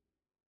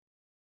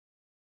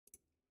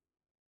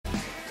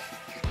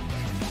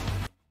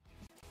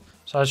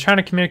I was trying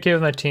to communicate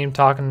with my team,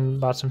 talking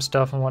about some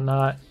stuff and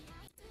whatnot.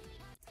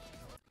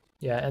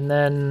 Yeah, and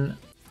then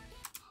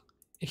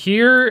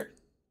here,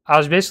 I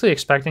was basically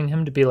expecting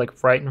him to be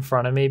like right in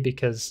front of me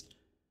because,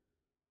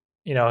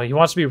 you know, he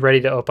wants to be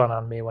ready to open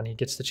on me when he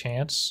gets the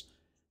chance.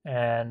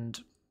 And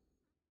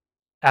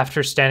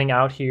after standing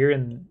out here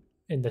in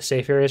the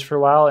safe areas for a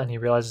while, and he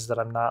realizes that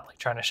I'm not like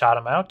trying to shot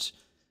him out,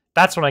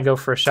 that's when I go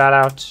for a shout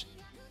out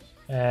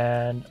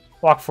and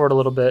walk forward a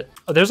little bit.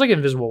 Oh, there's like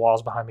invisible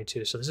walls behind me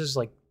too, so this is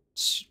like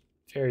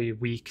very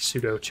weak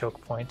pseudo choke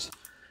point.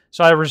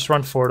 So I just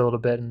run forward a little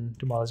bit and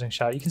do my losing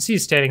shot. You can see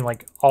he's standing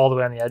like all the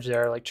way on the edge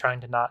there, like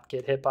trying to not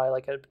get hit by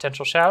like a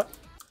potential shout.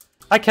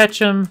 I catch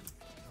him,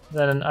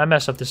 then I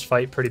mess up this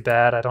fight pretty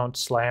bad. I don't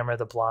slammer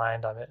the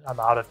blind. I'm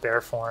out of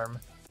bear form.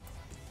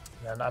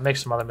 And then I make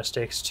some other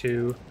mistakes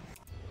too.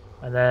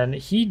 And then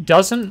he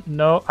doesn't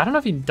know, I don't know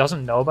if he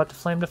doesn't know about the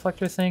flame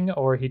deflector thing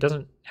or he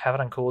doesn't have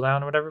it on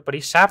cooldown or whatever, but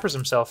he sappers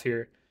himself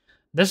here.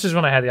 This is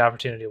when I had the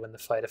opportunity to win the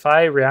fight. If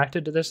I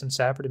reacted to this and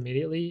sappered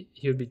immediately,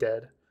 he would be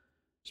dead.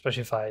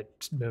 Especially if I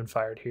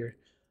moonfired here.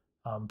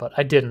 But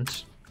I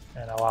didn't,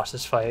 and I lost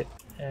this fight.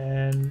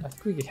 And I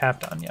think we get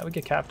capped on. Yeah, we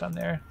get capped on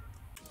there.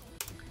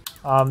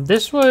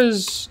 This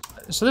is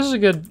a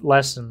good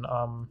lesson.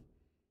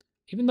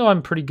 Even though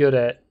I'm pretty good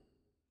at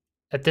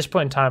this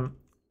point in time,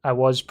 I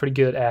was pretty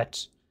good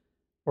at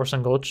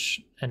Orson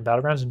Gulch and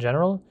Battlegrounds in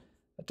general.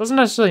 That doesn't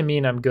necessarily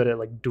mean I'm good at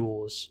like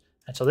duels.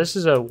 And so this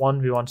is a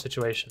 1v1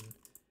 situation.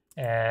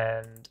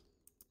 And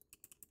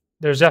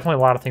there's definitely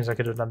a lot of things I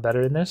could have done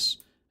better in this.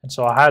 And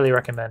so I highly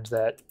recommend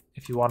that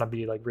if you want to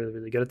be like really,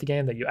 really good at the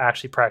game, that you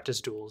actually practice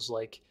duels.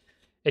 Like,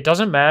 it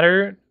doesn't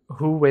matter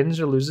who wins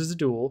or loses the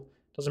duel.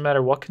 It doesn't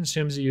matter what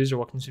consumes you use or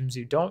what consumes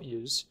you don't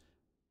use.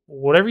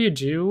 Whatever you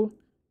do,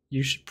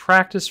 you should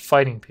practice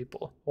fighting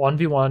people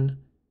 1v1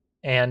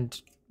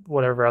 and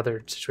whatever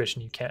other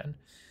situation you can.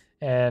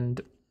 And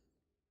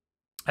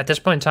at this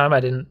point in time, I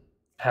didn't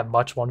have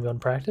much 1v1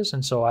 practice,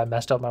 and so I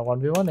messed up my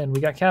 1v1 and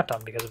we got capped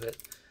on because of it.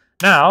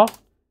 Now,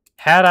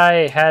 had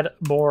I had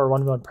more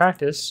 1v1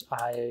 practice,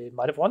 I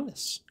might have won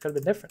this. Could have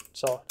been different.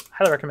 So I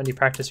highly recommend you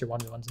practice your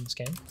 1v1s in this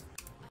game.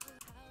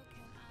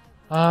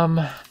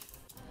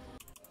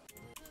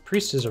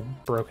 Priest is a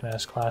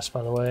broken-ass class,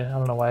 by the way. I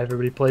don't know why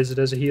everybody plays it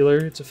as a healer.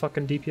 It's a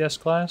fucking DPS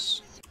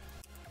class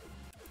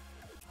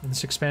in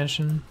this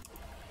expansion.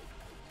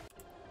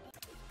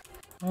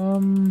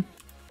 Let's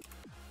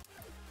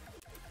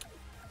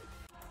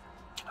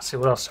see,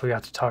 what else we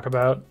got to talk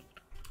about?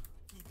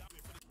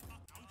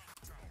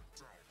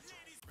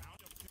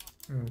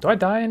 Do I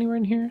die anywhere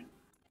in here?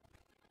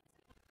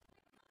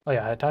 Oh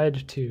yeah, I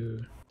died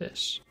to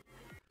this.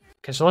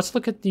 Okay, so let's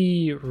look at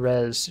the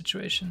res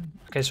situation.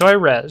 Okay, so I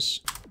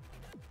res.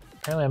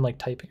 Apparently I'm like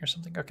typing or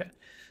something. Okay,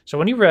 so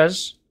when you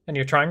res and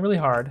you're trying really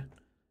hard,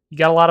 you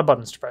got a lot of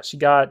buttons to press. You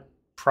got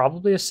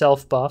probably a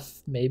self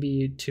buff,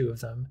 maybe 2 of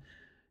them.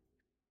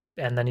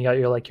 And then you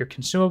got your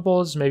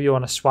consumables. Maybe you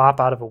want to swap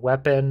out of a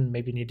weapon.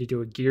 Maybe you need to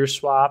do a gear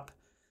swap.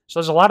 So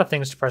there's a lot of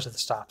things to press at the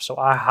stop. So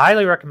I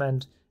highly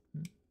recommend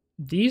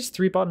these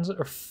 3 buttons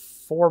or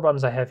 4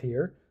 buttons I have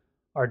here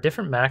are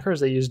different macros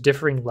that use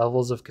differing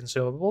levels of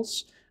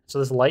consumables. So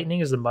this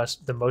lightning is the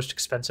most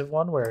expensive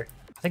one, where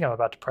I think I'm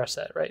about to press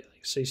that, right?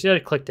 So you see that I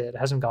clicked it. It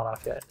hasn't gone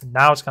off yet. And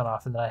now it's gone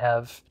off. And then I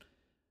have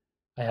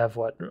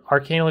what?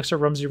 Arcane Elixir,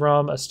 Rumsey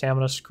Rum, a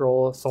Stamina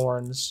Scroll,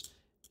 Thorns,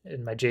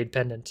 and my Jade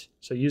Pendant.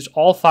 So I used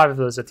all 5 of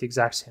those at the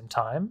exact same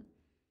time.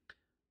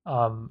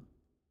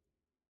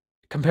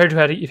 Compared to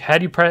had you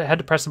had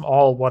to press them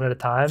all one at a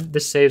time,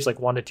 this saves like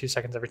 1 to 2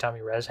 seconds every time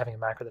you res, having a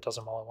macro that does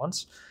them all at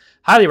once.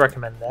 Highly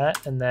recommend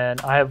that. And then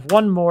I have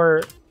one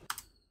more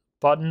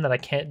button that I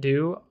can't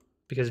do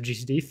because of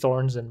GCD.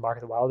 Thorns and Mark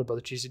of the Wild are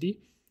both GCD.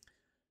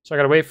 So I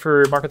gotta wait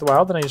for Mark of the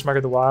Wild, then I use Mark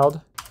of the Wild.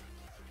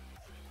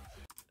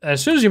 And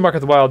as soon as you Mark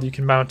of the Wild, you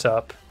can mount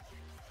up.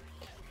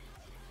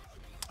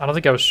 I don't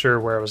think I was sure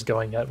where I was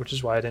going yet, which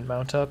is why I didn't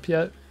mount up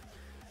yet.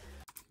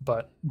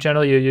 But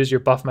generally you use your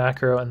buff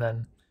macro and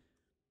then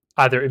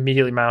either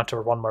immediately mount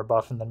or one more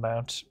buff and then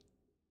mount.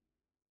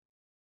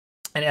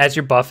 And as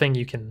you're buffing,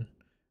 you can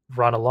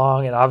run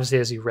along, and obviously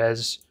as you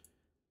res,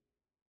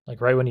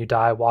 like right when you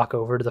die, walk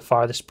over to the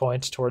farthest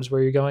points towards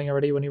where you're going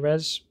already when you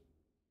res.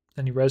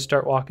 Then you res,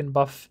 start walking,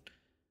 buff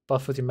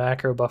with your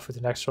macro, buff with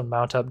your next one,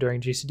 mount up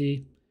during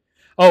GCD.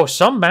 Oh,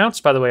 some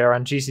mounts, by the way, are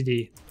on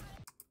GCD.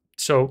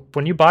 So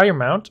when you buy your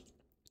mount,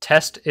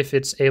 test if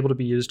it's able to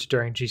be used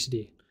during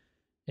GCD.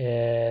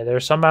 There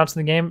are some mounts in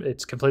the game.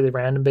 It's completely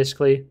random,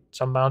 basically.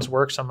 Some mounts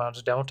work, some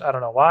mounts don't. I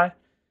don't know why.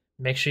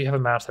 Make sure you have a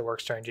mount that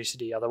works during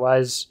GCD.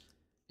 Otherwise,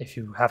 if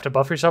you have to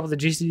buff yourself with a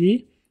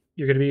GCD,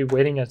 you're going to be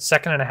waiting 1.5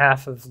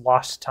 seconds of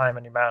lost time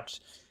on your mount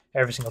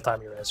every single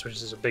time you res, which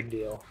is a big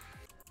deal.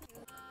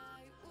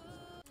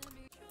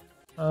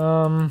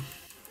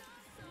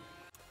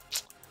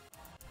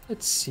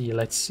 Let's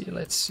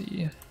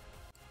see.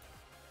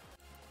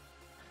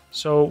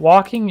 So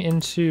walking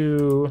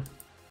into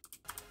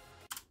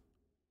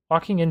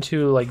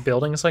like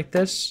buildings like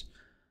this,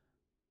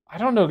 I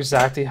don't know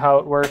exactly how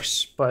it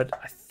works, but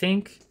I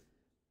think,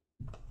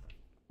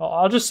 well,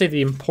 I'll just say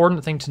the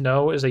important thing to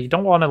know is that you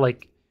don't want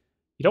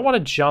to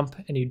jump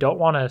and you don't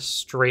want to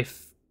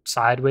strafe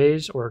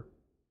sideways or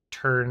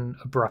turn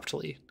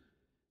abruptly.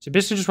 So you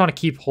basically just want to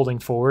keep holding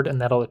forward, and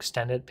that'll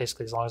extend it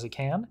basically as long as it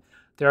can.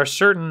 There are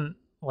certain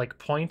like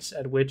points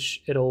at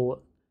which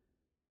it'll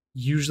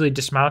usually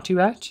dismount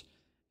you at,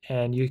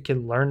 and you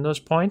can learn those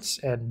points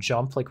and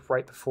jump like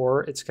right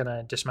before it's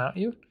gonna dismount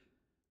you.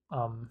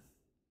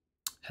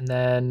 And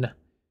then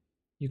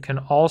you can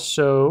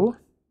also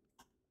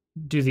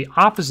do the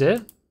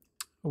opposite,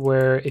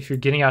 where if you're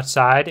getting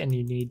outside and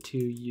you need to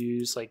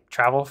use like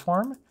travel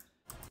form,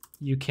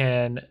 you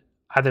can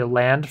either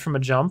land from a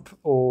jump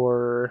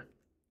or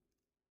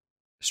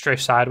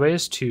strafe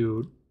sideways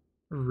to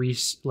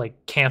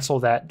cancel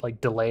that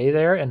like delay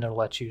there, and it'll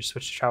let you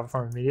switch to travel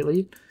form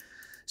immediately.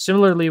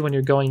 Similarly, when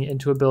you're going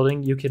into a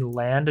building, you can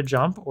land a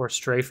jump or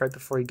strafe right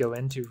before you go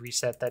in to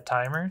reset that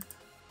timer.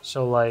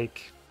 So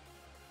like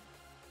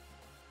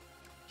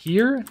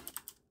here,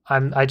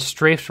 I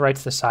strafed right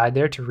to the side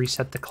there to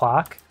reset the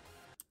clock,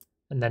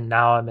 and then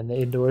now I'm in the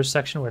indoors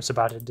section where it's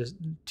about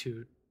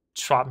to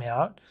swap me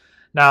out.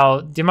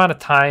 Now the amount of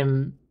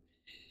time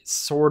is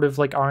sort of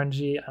like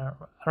RNG. I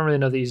don't really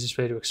know the easiest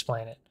way to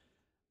explain it,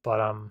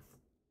 but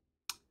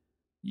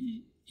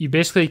you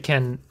basically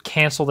can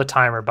cancel the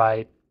timer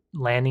by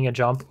landing a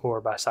jump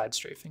or by side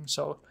strafing.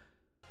 So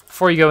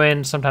before you go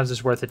in, sometimes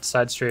it's worth it to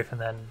side strafe,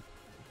 and then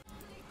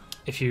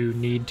if you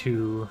need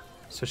to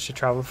switch to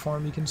travel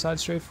form, you can side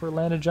strafe or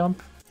land a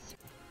jump.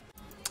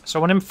 So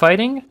when I'm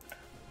fighting,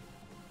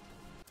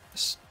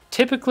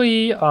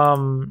 typically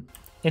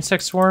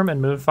Insect Swarm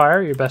and Moonfire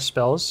are your best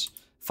spells,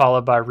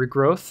 followed by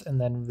Regrowth and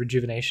then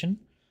Rejuvenation.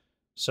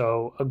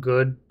 So a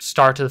good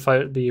start to the fight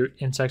would be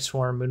Insect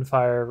Swarm,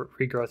 Moonfire,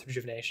 Regrowth,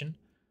 Rejuvenation.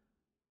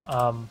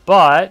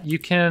 But you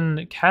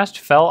can cast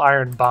Fell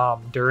Iron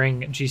Bomb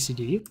during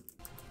GCD,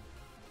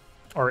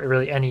 or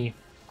really any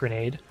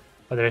grenade,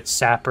 whether it's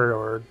Sapper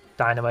or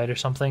Dynamite or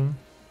something.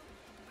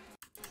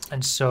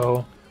 And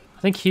so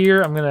I think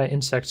here I'm going to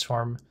Insect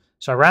Swarm.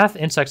 So I Wrath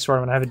Insect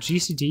Swarm and I have a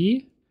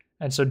GCD,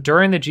 and so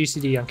during the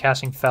GCD I'm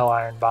casting Fell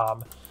Iron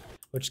Bomb,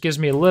 which gives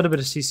me a little bit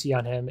of CC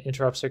on him,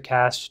 interrupts their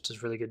cast,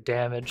 does really good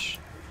damage,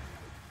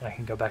 and I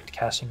can go back to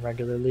casting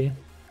regularly.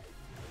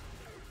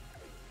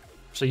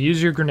 So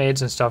use your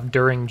grenades and stuff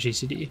during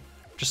GCD,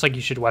 just like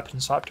you should weapon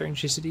swap during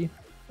GCD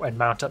and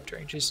mount up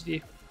during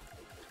GCD.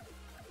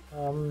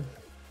 Oh,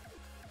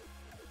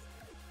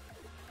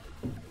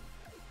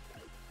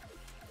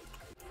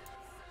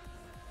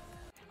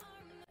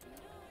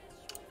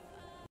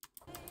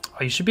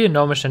 you should be a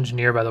Gnomish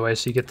Engineer, by the way,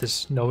 so you get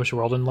this Gnomish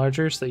World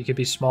Enlarger, so that you could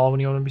be small when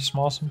you want to be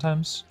small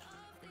sometimes.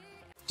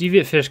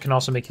 Deviate Fish can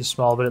also make you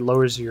small, but it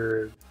lowers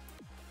your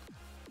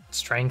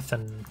strength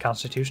and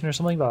constitution or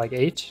something by like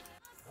 8.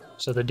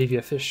 So the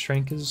Deviate Fish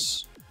shrink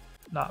is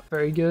not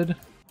very good.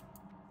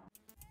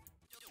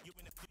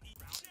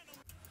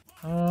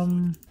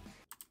 Alright,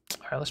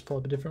 right, let's pull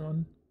up a different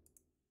one.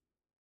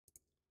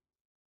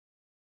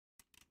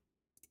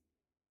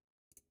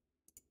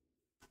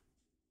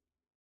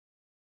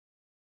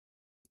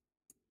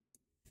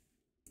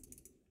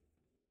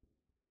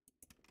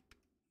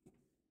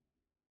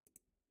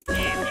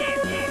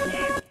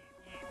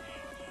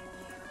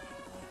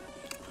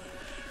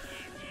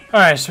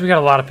 Alright, so we got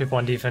a lot of people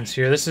on defense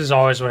here. This is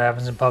always what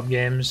happens in pub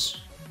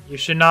games. You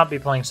should not be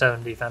playing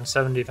 7 defense.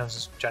 7 defense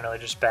is generally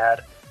just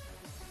bad.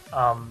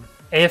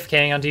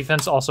 AFKing on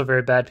defense, also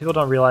very bad. People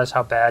don't realize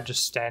how bad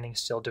just standing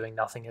still doing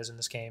nothing is in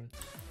this game.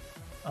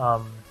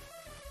 And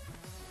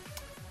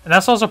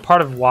that's also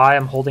part of why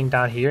I'm holding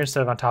down here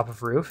instead of on top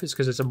of roof, is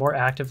because it's a more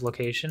active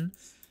location.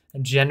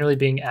 And generally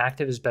being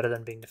active is better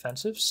than being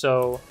defensive.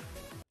 So,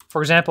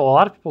 for example, a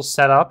lot of people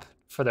set up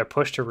for their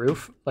push to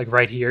roof, like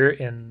right here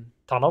in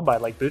tunnel by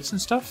like boots and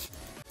stuff.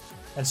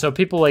 And so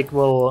people like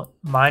will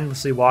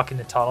mindlessly walk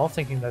into tunnel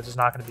thinking that there's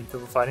not going to be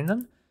people fighting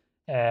them.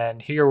 And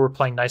here we're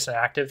playing nice and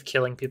active,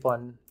 killing people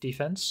on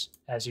defense,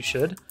 as you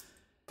should.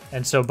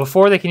 And so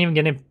before they can even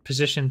get in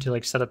position to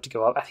like set up to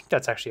go up, I think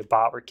that's actually a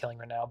bot we're killing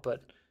right now,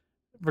 but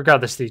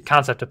regardless, the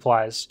concept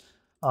applies.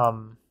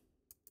 Actually,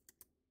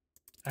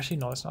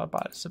 no, it's not a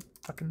bot. It's a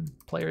fucking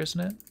player, isn't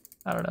it?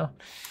 I don't know.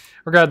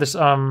 Regardless,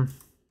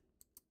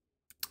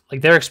 like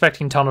they're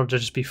expecting tunnel to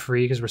just be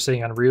free because we're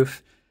sitting on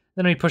roof.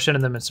 Then we push into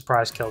them and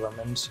surprise kill them.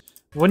 And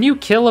when you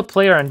kill a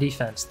player on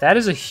defense, that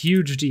is a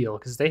huge deal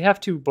because they have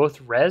to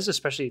both res,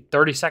 especially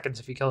 30 seconds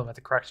if you kill them at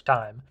the correct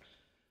time.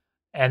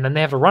 And then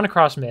they have to run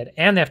across mid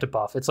and they have to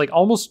buff. It's like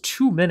almost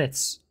 2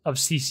 minutes of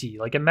CC.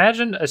 Like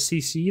imagine a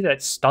CC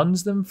that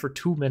stuns them for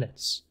 2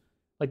 minutes.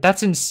 Like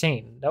that's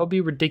insane. That would be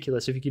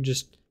ridiculous if you could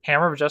just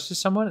hammer of justice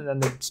someone and then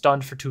they're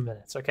stunned for 2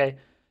 minutes, okay?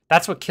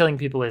 That's what killing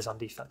people is on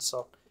defense.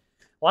 So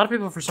a lot of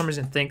people, for some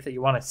reason, think that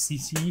you want to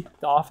CC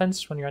the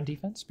offense when you're on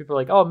defense. People are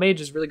like, oh,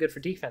 mage is really good for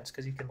defense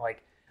because you can,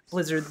 like,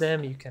 blizzard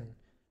them, you can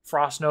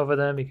frost nova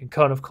them, you can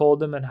cone of cold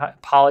them, and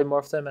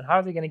polymorph them, and how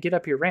are they going to get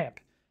up your ramp?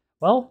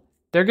 Well,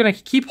 they're going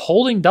to keep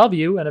holding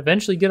W and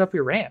eventually get up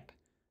your ramp.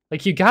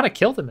 Like, you got to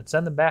kill them and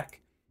send them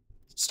back.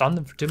 Stun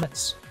them for 2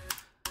 minutes.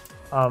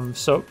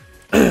 So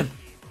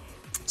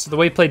the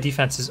way you play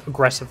defense is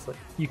aggressively.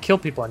 You kill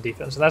people on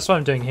defense, and that's what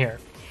I'm doing here.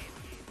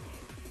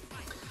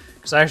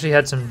 Because I actually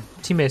had some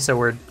teammates that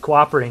were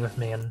cooperating with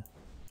me and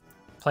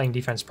playing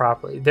defense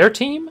properly. Their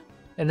team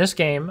in this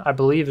game, I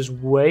believe, is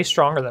way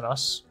stronger than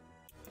us.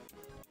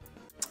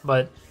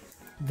 But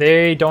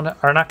they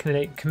are not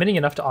committing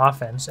enough to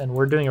offense, and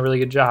we're doing a really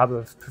good job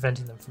of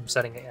preventing them from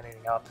setting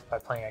anything up by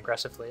playing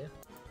aggressively.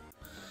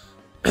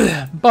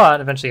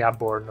 But eventually got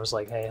bored and was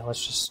like, hey,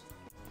 let's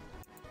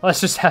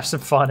just have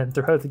some fun and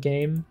throw out the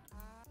game.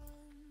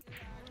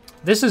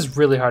 This is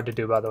really hard to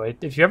do, by the way.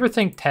 If you ever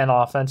think 10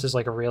 offense is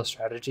like a real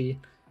strategy,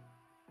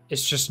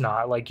 it's just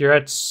not. Like, you're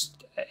at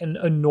an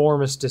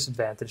enormous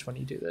disadvantage when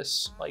you do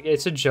this. Like,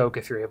 it's a joke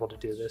if you're able to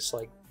do this.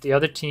 Like, the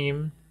other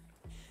team,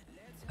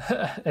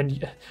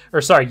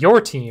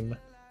 your team,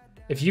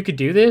 if you could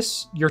do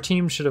this, your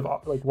team should have,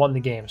 like, won the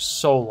game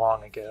so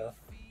long ago.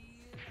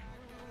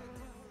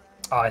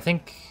 Oh, I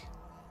think,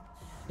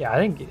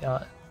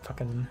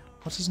 fucking,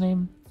 what's his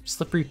name?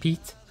 Slippery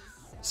Pete.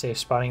 Safe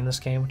spotting in this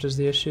game, which is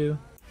the issue.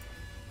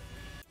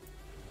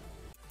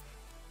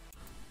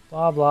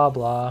 Blah, blah,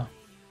 blah.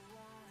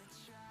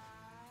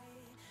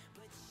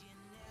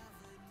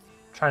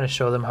 Trying to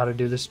show them how to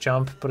do this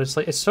jump, but it's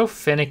like it's so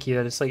finicky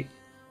that it's like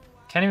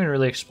can't even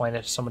really explain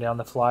it to somebody on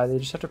the fly. They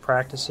just have to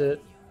practice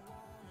it.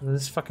 And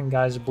this fucking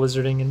guy's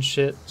blizzarding and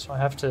shit, so I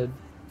have to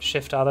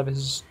shift out of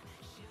his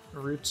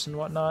roots and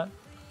whatnot.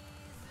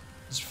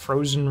 His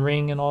frozen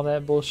ring and all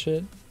that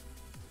bullshit.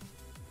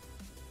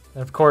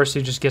 And of course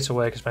he just gets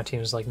away because my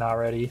team is like not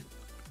ready.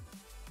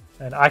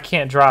 And I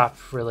can't drop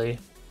really.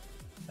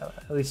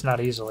 At least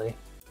not easily.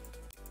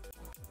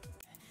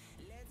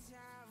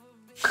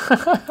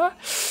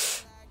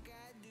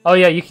 Oh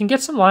yeah, you can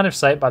get some line of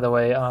sight, by the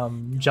way,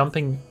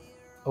 jumping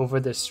over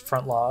this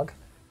front log.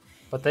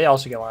 But they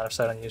also get line of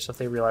sight on you, so if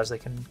they realize they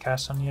can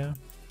cast on you.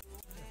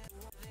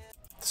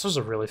 This was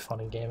a really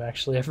funny game,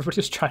 actually. Everybody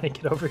was trying to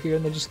get over here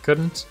and they just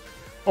couldn't.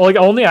 Oh, like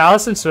only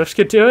Allison Swift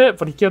could do it,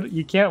 but you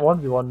can't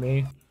 1v1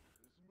 me.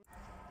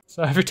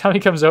 So every time he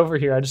comes over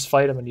here, I just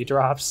fight him and he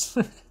drops.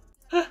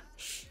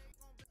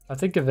 I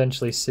think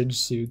eventually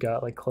Sijsu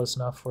got like close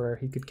enough where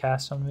he could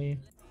cast on me.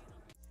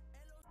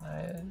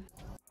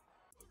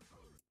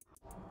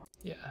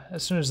 Yeah,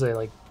 as soon as they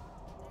got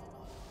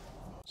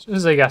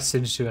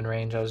Sijsu in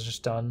range, I was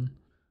just done.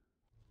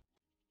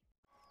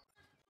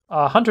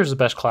 Hunter's the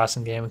best class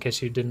in game, in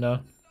case you didn't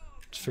know.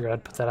 Just figured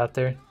I'd put that out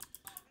there.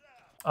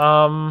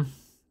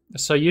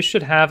 So you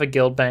should have a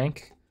guild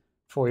bank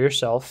for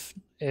yourself.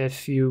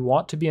 If you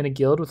want to be in a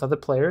guild with other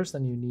players,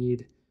 then you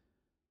need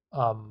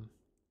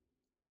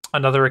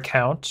another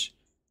account,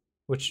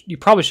 which you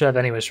probably should have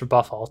anyways for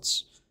buff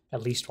alts,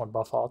 at least one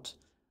buff alt,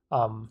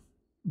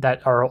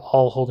 that are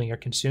all holding your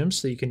consumes,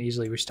 so you can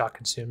easily restock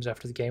consumes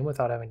after the game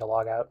without having to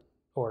log out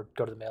or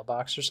go to the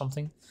mailbox or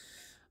something.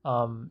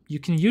 You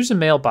can use a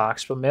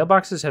mailbox, but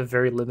mailboxes have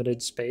very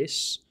limited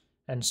space,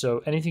 And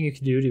so anything you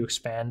can do to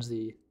expand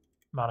the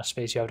amount of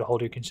space you have to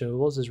hold your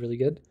consumables is really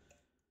good.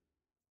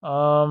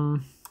 I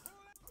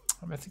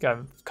think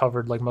I've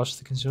covered like most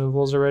of the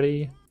consumables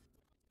already.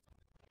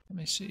 Let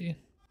me see.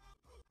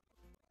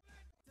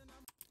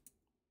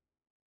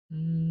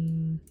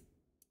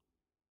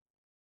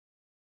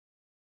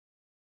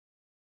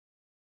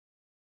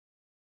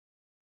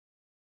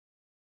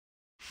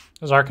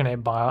 Those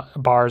Arcanite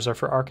bars are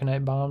for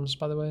Arcanite bombs,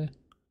 by the way.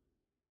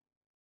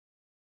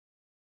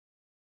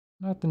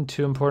 Nothing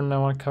too important I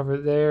want to cover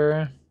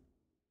there.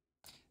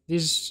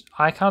 These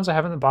icons I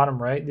have in the bottom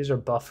right, these are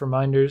buff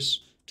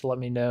reminders to let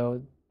me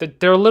know that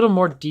they're a little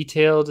more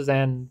detailed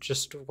than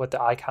just what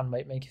the icon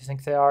might make you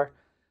think they are.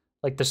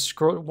 Like the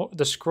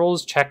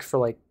scrolls check for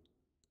like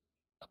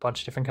a bunch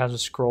of different kinds of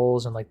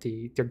scrolls, and like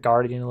their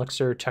guardian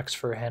elixir checks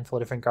for a handful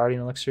of different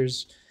guardian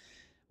elixirs.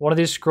 One of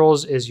these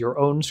scrolls is your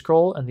own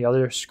scroll, and the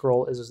other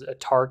scroll is a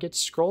target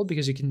scroll,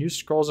 because you can use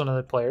scrolls on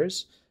other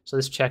players. So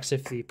this checks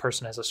if the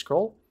person has a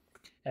scroll.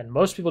 And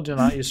most people do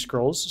not use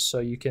scrolls, so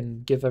you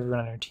can give everyone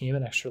on your team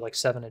an extra like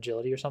 7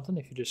 agility or something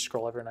if you just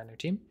scroll everyone on your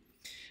team.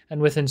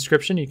 And with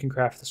inscription, you can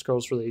craft the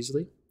scrolls really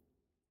easily.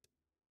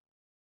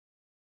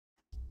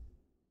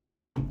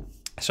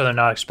 So they're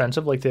not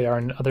expensive like they are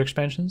in other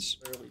expansions.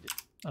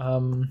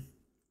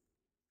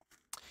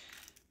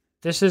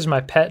 This is my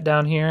pet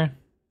down here.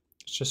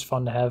 It's just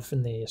fun to have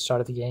in the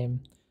start of the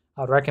game.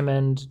 I would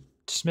recommend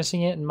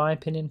dismissing it, in my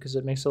opinion, because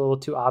it makes it a little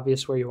too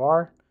obvious where you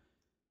are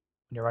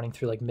when you're running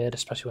through like mid,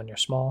 especially when you're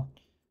small.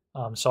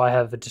 So I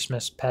have a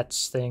dismiss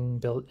pets thing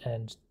built,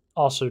 and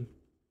also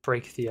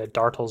break the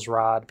Dartle's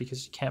Rod,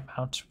 because you can't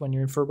mount when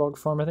you're in Furbolg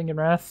form, I think, in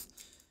Wrath.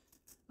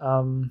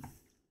 Built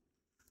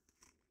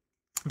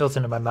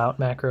into my mount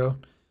macro.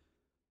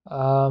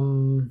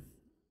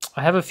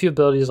 I have a few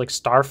abilities like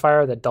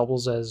Starfire that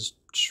doubles as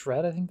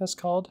Shred, I think that's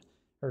called,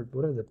 or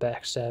whatever the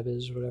backstab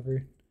is,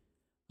 whatever.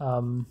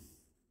 And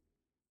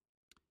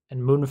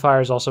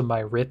Moonfire is also my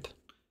Rip.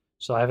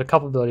 So I have a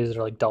couple abilities that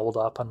are like doubled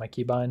up on my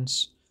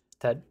keybinds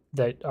that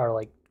are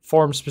like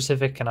form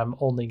specific, and I'm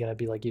only gonna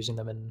be like using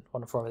them in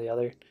one form or the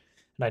other.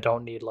 And I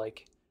don't need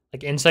like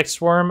Insect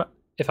Swarm.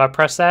 If I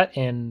press that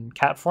in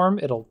cat form,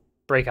 it'll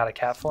break out of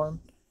cat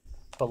form.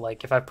 But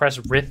like if I press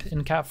Rip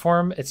in cat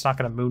form, it's not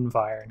gonna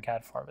Moonfire in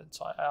cat form.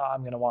 So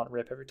I'm gonna want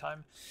Rip every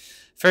time.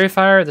 Fairy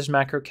Fire, this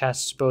macro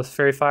casts both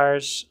Fairy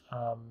Fires.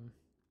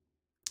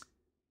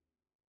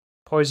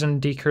 Poison,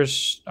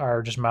 Decurse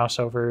are just mouse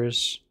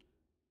overs.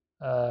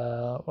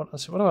 What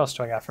else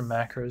do I got from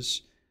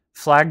macros?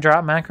 Flag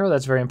drop macro,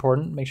 that's very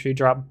important. Make sure you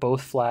drop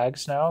both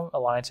flags now,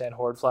 Alliance and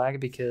Horde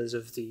flag, because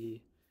of the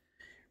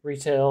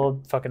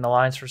retail fucking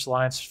Alliance versus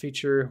Alliance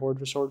feature, Horde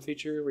versus Horde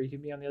feature, where you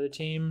can be on the other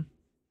team.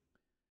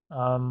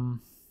 So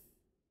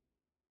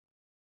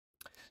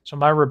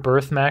my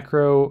Rebirth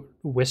macro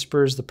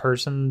whispers the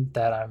person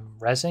that I'm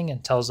rezzing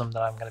and tells them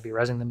that I'm going to be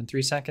rezzing them in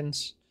 3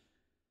 seconds.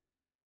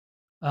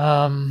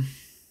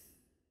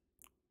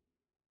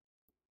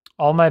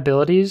 All my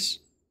abilities,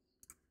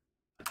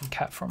 I'm in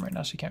cat form right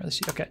now, so you can't really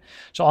see. Okay,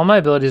 so all my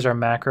abilities are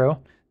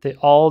macro. They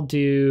all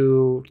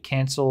do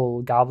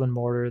cancel Goblin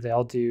Mortar. They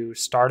all do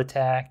start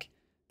attack.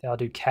 They all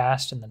do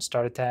cast and then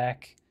start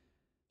attack.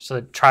 So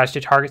it tries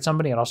to target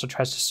somebody and also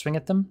tries to swing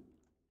at them.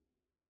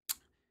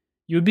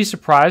 You would be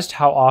surprised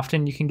how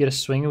often you can get a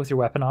swing with your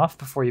weapon off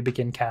before you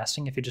begin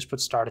casting if you just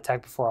put start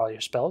attack before all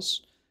your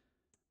spells.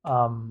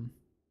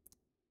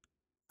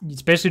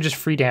 It's basically just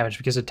free damage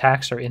because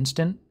attacks are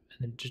instant,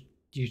 and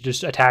you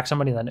just attack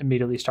somebody and then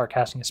immediately start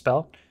casting a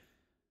spell.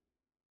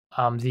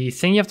 The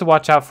thing you have to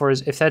watch out for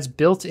is if that's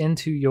built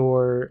into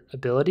your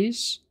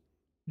abilities,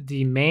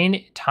 the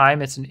main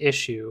time it's an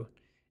issue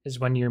is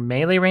when you're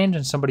melee range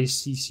and somebody's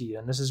CC,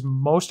 and this is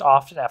most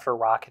often after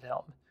Rocket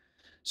Helm.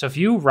 So if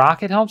you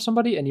Rocket Helm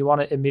somebody and you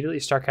want to immediately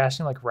start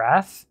casting like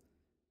Wrath,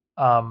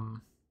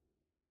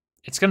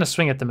 it's going to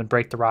swing at them and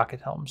break the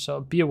Rocket Helm.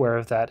 So be aware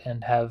of that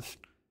and have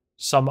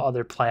some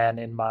other plan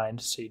in mind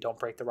so you don't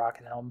break the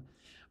Rocket Helm.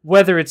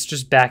 Whether it's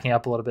just backing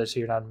up a little bit so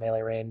you're not in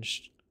melee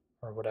range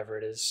or whatever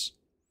it is.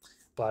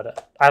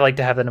 But I like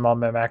to have that in all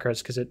my macros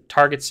because it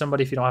targets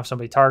somebody if you don't have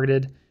somebody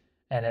targeted,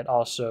 and it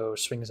also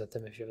swings at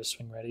them if you have a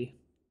swing ready.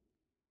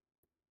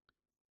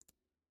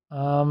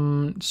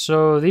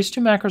 So these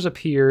two macros up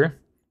here,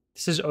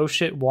 this is oh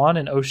shit 1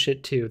 and oh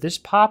shit 2. This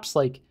pops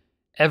like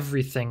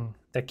everything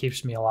that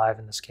keeps me alive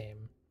in this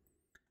game.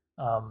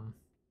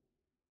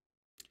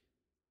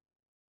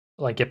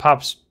 Like it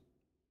pops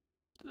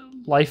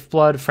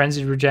Lifeblood,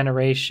 Frenzied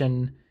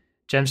Regeneration,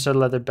 Gemstone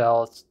Leather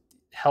Belt,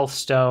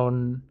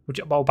 Healthstone, which,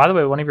 oh, by the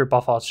way, one of your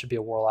buff odds should be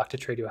a Warlock to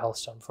trade you a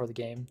Healthstone for the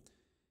game.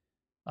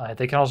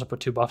 They can also put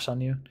 2 buffs on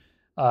you.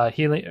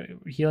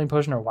 Healing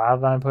Potion or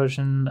Wildvine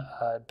Potion.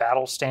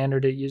 Battle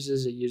Standard it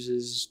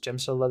uses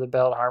Gemstone Leather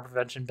Belt, Harm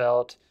Prevention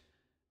Belt,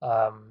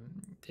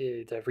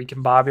 the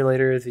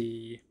Recombobulator,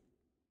 the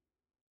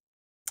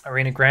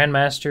Arena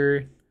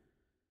Grandmaster.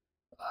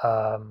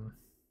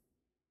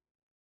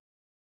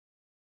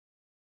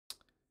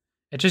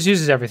 It just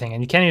uses everything,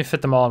 and you can't even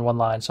fit them all in one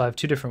line, so I have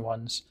 2 different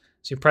ones.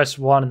 So you press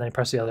one and then you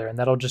press the other, and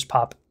that'll just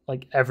pop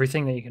like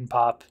everything that you can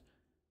pop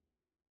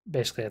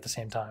basically at the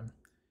same time.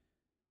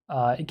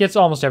 It gets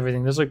almost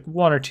everything. There's like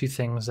one or two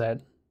things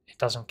that it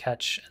doesn't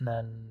catch, and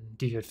then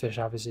deviate fish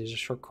obviously is a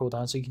short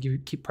cooldown, so you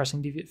can keep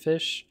pressing deviate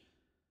fish.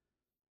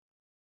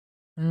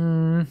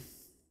 Mind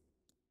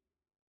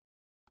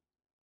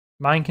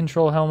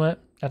control helmet,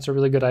 that's a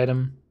really good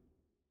item.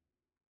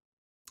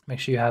 Make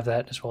sure you have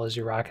that as well as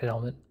your rocket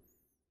helmet.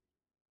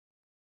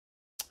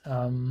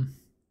 Oh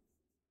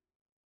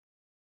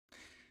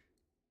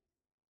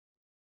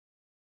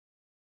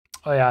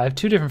yeah, I have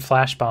two different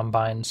flash bomb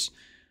binds.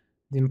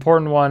 The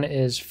important one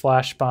is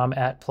flash bomb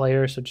at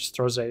player, so it just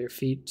throws it at your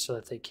feet so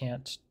that they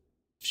can't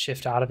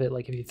shift out of it,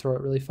 like if you throw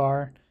it really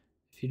far,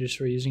 if you just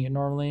were using it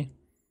normally.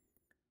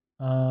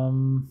 I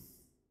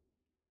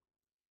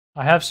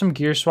have some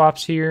gear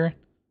swaps here,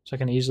 so I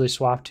can easily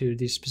swap to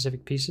these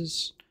specific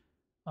pieces.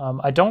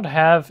 I don't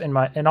have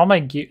in all my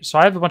gear, so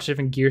I have a bunch of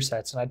different gear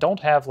sets, and I don't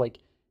have like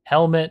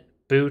helmet,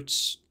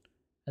 boots,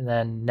 and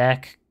then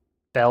neck,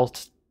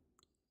 belt,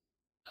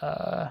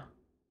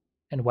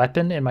 and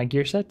weapon in my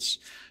gear sets.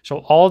 So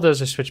all of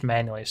those are switched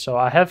manually. So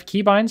I have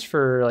keybinds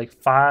for like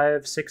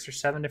 5, 6, or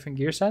 7 different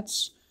gear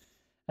sets.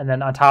 And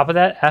then on top of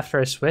that, after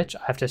I switch,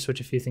 I have to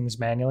switch a few things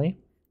manually.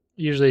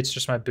 Usually it's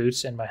just my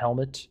boots and my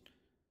helmet.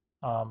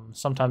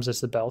 Sometimes it's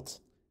the belt.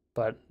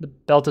 But the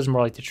belt is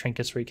more like the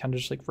trinkets where you kind of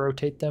just like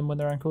rotate them when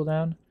they're on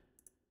cooldown.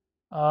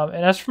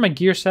 And as for my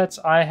gear sets,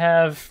 I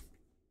have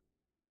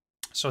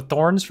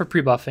thorns for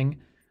pre-buffing.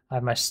 I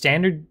have my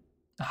standard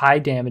high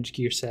damage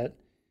gear set.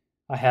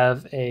 I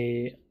have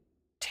a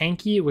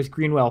tanky with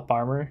green whelp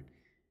armor,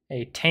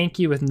 a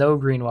tanky with no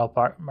green whelp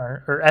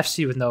armor, or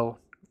FC with no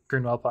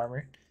green whelp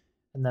armor.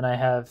 And then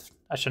I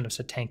shouldn't have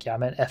said tanky, I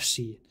meant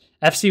FC.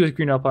 FC with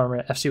green whelp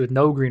armor, FC with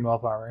no green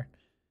whelp armor.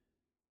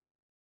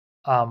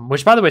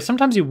 Which, by the way,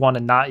 sometimes you want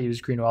to not use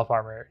green whelp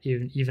armor,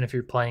 even if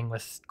you're playing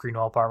with green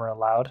whelp armor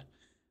allowed.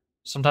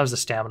 Sometimes the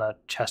stamina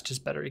chest is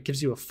better. It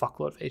gives you a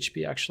fuckload of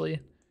HP, actually.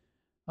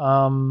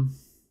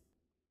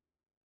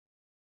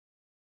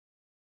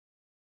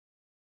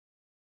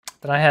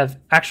 Then I have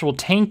actual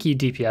tanky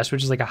DPS,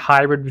 which is like a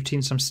hybrid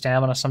between some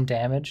stamina, some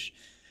damage.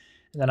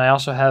 And then I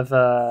also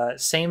have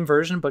same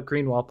version, but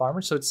green whelp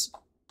armor. So it's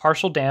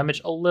partial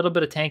damage, a little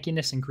bit of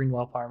tankiness, and green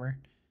whelp armor.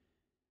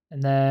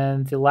 And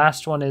then the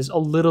last one is a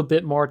little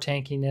bit more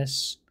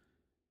tankiness,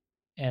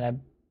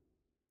 and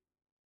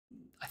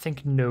I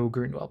think no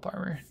green whelp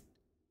armor.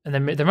 And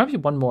then there might be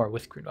one more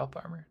with green whelp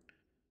armor.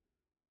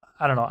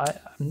 I don't know.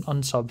 I'm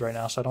unsubbed right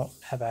now, so I don't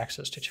have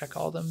access to check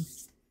all of them.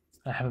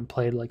 I haven't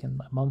played like in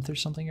a month or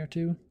something or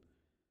two.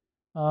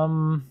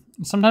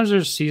 Sometimes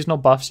there's seasonal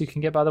buffs you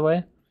can get, by the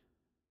way.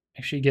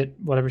 Make sure you get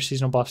whatever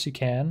seasonal buffs you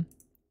can.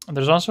 And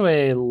there's also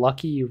a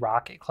lucky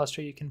rocket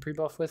cluster you can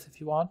pre-buff with if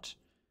you want.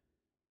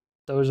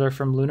 Those are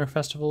from Lunar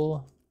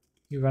Festival.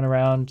 You run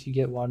around, you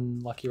get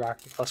one lucky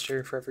rocket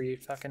cluster for every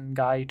fucking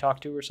guy you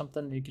talk to or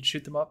something. You can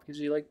shoot them up, gives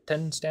you like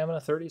 10 stamina,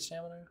 30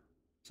 stamina,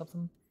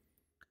 something.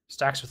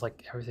 Stacks with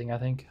like everything, I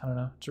think. I don't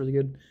know. It's really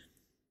good.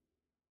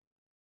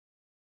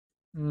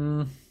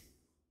 All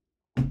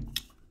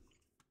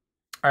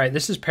right,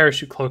 this is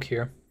Parachute Cloak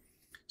here.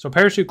 So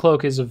Parachute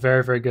Cloak is a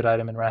very, very good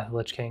item in Wrath of the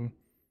Lich King. It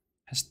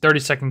has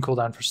 30-second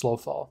cooldown for slow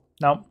fall.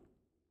 Now,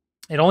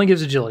 it only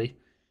gives agility,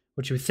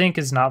 which you would think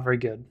is not very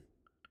good.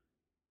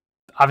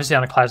 Obviously,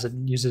 on a class that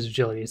uses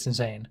agility, it's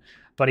insane.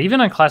 But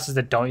even on classes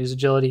that don't use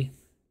agility,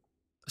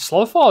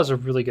 slow fall is a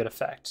really good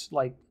effect.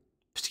 Like,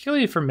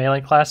 particularly for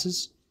melee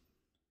classes,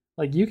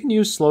 like you can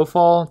use slow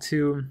fall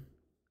to.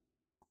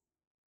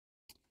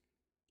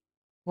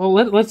 Well,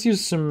 let's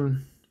use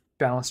some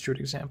balanced druid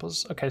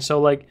examples. Okay,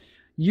 so like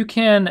you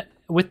can,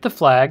 with the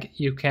flag,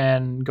 you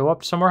can go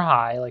up somewhere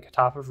high, like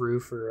atop of a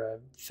roof or a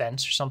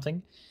fence or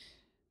something,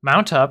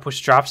 mount up,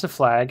 which drops the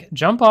flag,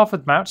 jump off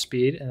with mount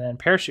speed, and then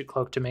parachute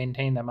cloak to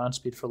maintain that mount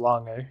speed for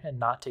longer and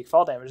not take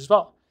fall damage as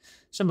well.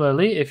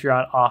 Similarly, if you're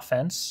on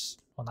offense,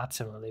 well, not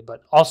similarly,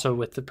 but also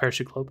with the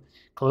parachute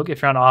cloak,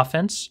 if you're on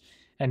offense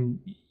and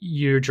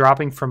you're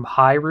dropping from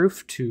high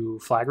roof to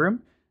flag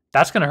room,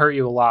 that's going to hurt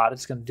you a lot.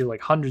 It's going to do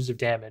like hundreds of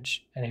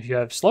damage. And if you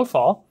have slow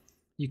fall,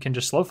 you can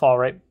just slow fall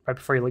right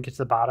before you get to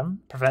the bottom,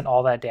 prevent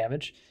all that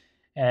damage.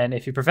 And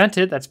if you prevent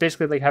it, that's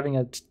basically like having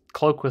a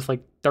cloak with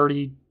like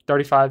 30,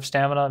 35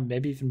 stamina,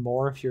 maybe even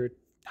more if you're a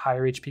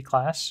higher HP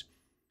class.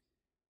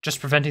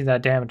 Just preventing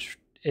that damage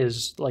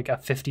is like a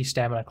 50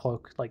 stamina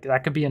cloak. Like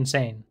that could be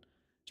insane,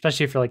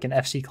 especially if you're like an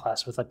FC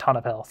class with a ton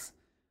of health.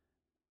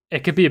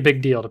 It could be a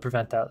big deal to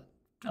prevent that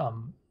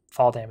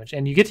fall damage.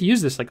 And you get to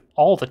use this like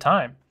all the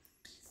time.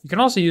 You can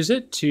also use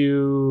it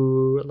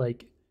to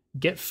like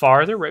get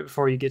farther right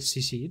before you get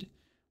CC'd.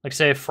 Like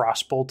say if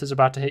Frostbolt is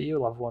about to hit you,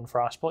 level 1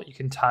 Frostbolt, you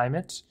can time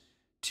it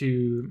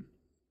to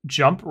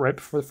jump right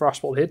before the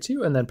Frostbolt hits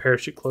you, and then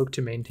Parachute Cloak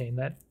to maintain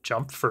that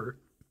jump for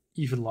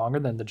even longer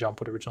than the jump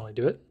would originally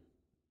do it.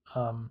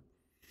 Did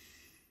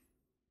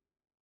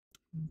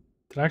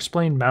I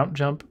explain mount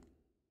jump?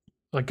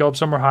 Like go up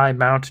somewhere high,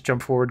 mount,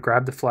 jump forward,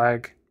 grab the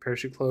flag,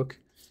 Parachute Cloak.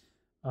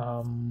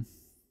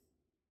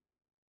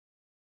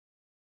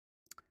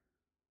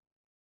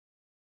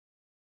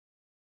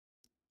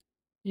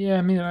 Yeah,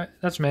 I mean,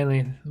 that's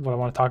mainly what I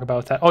want to talk about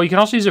with that. Oh, you can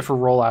also use it for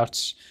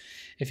rollouts.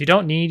 If you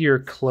don't need your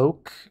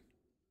cloak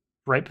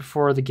right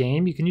before the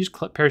game, you can use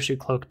parachute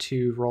cloak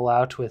to roll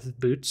out with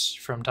boots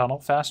from tunnel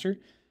faster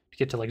to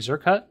get to like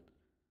Zerk Hut.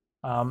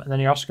 And then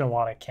you're also going to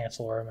want to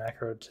cancel or a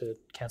macro to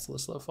cancel the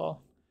slow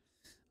fall.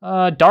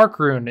 Dark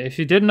Rune. If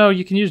you didn't know,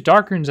 you can use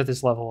Dark Runes at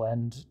this level,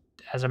 and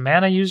as a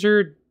mana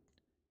user,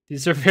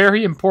 these are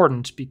very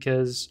important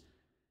because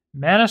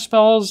mana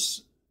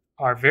spells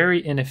are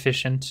very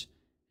inefficient,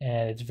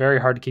 and it's very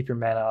hard to keep your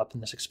mana up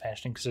in this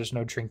expansion because there's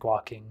no drink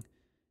walking,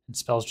 and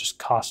spells just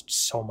cost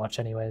so much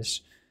anyways.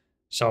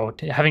 So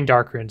having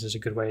Dark Runes is a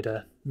good way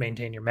to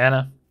maintain your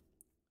mana.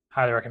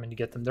 Highly recommend you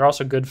get them. They're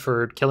also good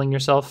for killing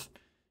yourself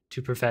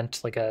to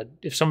prevent like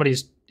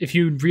if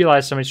you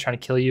realize somebody's trying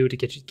to kill you to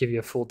give you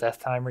a full death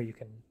timer, you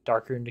can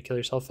Dark Rune to kill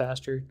yourself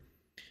faster.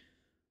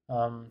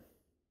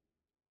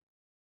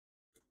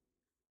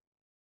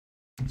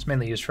 It's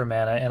mainly used for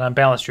mana, and on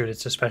Balanced Druid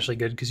it's especially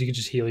good because you can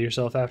just heal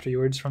yourself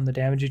afterwards from the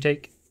damage you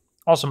take.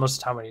 Also, most of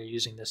the time when you're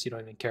using this, you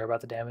don't even care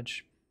about the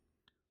damage.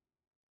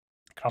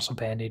 You can also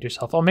band-aid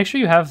yourself. Oh, make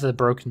sure you have the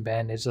broken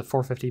band-aids, the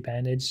 450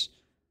 band-aids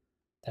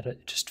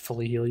that just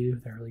fully heal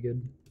you. They're really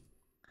good.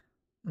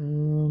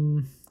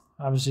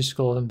 Obviously,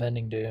 Skull of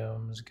Impending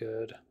Doom is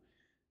good.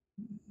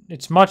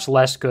 It's much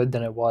less good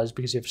than it was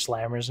because you have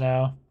Slammers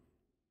now.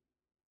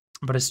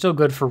 But it's still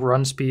good for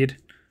run speed.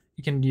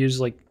 You can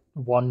use like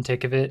one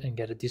tick of it and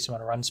get a decent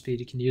amount of run speed.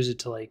 You can use it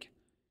to like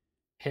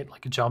hit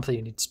like a jump that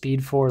you need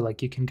speed for.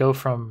 Like you can go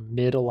from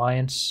mid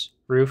alliance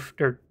roof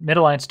or mid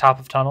alliance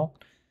top of tunnel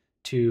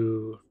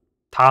to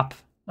top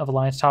of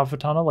alliance top of a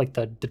tunnel, like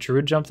the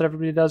druid jump that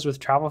everybody does with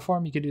travel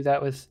form. You could do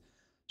that with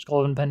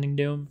Skull of Impending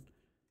Doom.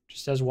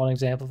 Just as one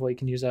example of what you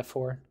can use that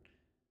for.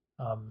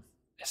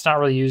 It's not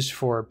really used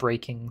for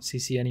breaking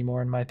CC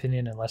anymore, in my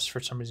opinion, unless for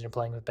some reason you're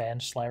playing with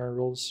banned Slimer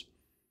rules.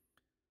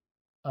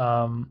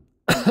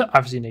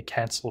 Obviously, you need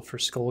cancel for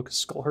Skull because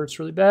Skull hurts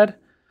really bad.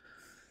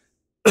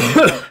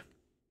 Have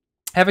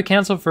a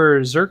cancel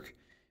for Zerk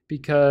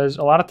because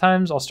a lot of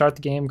times I'll start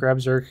the game, grab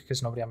Zerk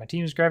because nobody on my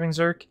team is grabbing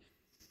Zerk,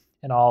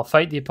 and I'll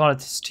fight the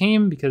opponent's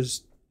team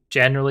because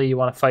generally you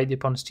want to fight the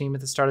opponent's team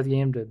at the start of the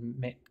game to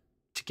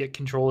get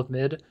control of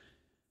mid.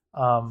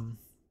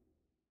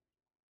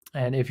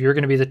 And if you're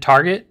going to be the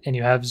target and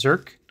you have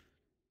Zerk,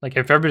 like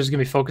if everybody's going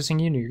to be focusing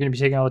you and you're going to be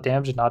taking all the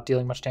damage and not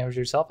dealing much damage to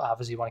yourself,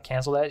 obviously you want to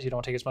cancel that so you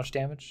don't take as much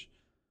damage.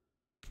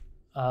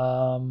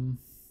 So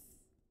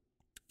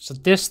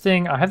this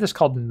thing, I have this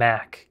called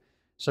Mac.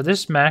 So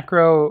this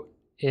macro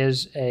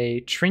is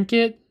a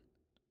trinket,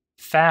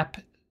 FAP,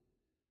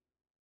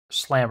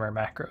 slammer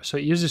macro. So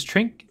it uses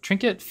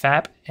trinket,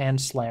 FAP,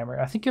 and slammer.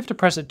 I think you have to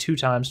press it 2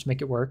 times to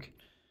make it work.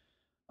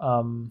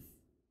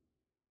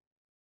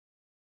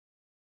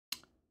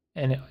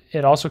 And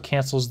it also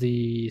cancels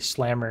the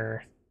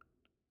slammer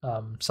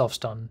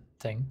self-stun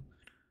thing.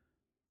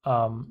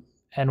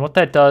 And what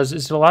that does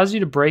is it allows you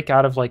to break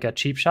out of like a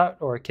cheap shot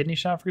or a kidney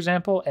shot, for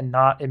example, and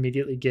not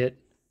immediately get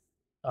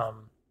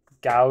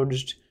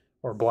gouged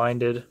or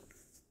blinded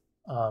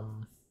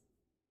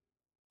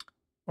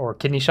or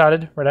kidney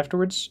shotted right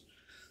afterwards.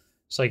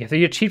 So like if they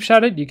get cheap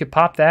shotted, you could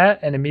pop that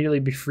and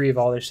immediately be free of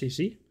all their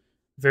CC.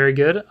 Very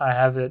good. I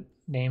have it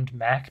named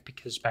Mac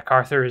because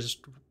MacArthur is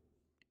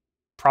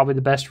probably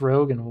the best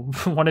rogue and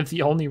one of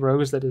the only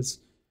rogues that is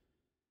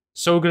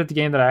so good at the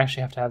game that I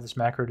actually have to have this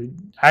macro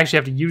I actually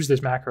have to use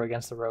this macro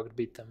against the rogue to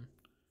beat them.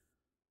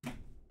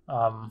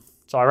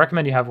 So I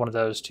recommend you have one of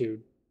those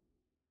too.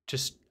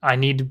 Just I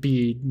need to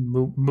be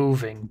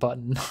moving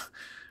button,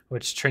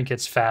 which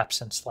trinkets,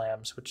 faps, and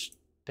slams, which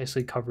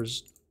basically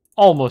covers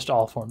almost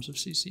all forms of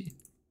CC.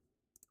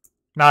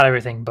 Not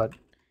everything, but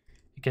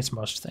it gets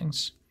most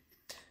things.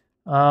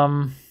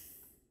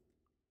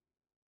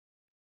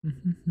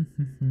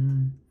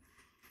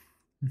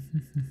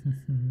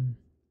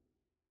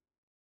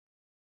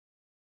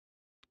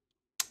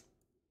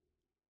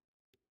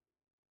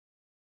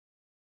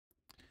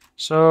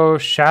 So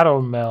Shadow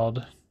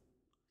Meld.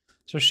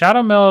 So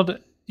Shadow Meld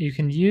you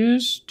can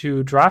use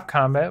to drop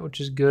combat,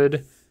 which is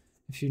good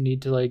if you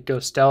need to like go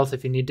stealth,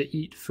 if you need to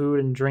eat food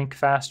and drink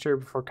faster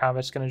before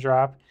combat's going to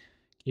drop.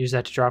 Use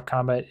that to drop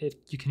combat.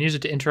 You can use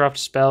it to interrupt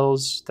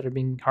spells that are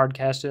being hard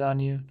casted on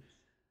you.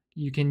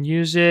 You can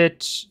use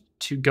it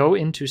to go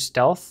into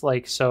stealth.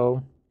 Like,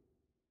 so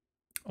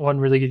one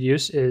really good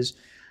use is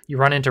you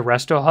run into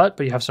Resto Hut,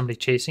 but you have somebody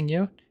chasing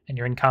you and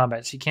you're in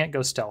combat. So you can't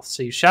go stealth.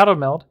 So you Shadow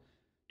Meld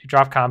to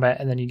drop combat,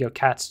 and then you go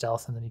cat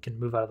stealth, and then you can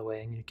move out of the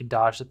way and you can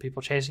dodge the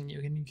people chasing you,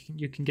 and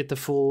you can get the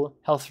full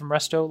health from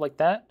Resto like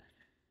that.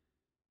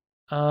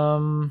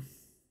 Down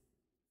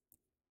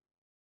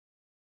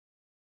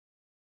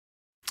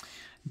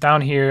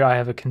here, I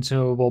have a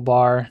consumable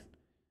bar.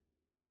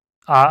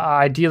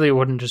 Ideally, it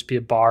wouldn't just be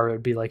a bar. It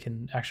would be like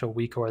an actual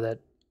WeCore that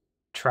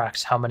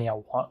tracks how many I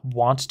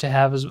want to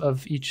have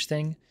of each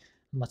thing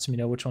and lets me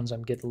know which ones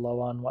I'm getting low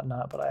on and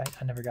whatnot, but I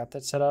never got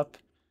that set up.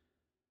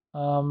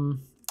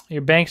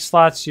 Your bank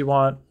slots, you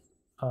want...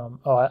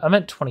 I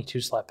meant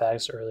 22 slot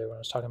bags earlier when I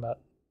was talking about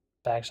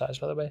bag size,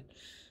 by the way.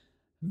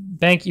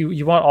 Bank,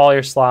 you want all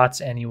your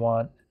slots, and you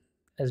want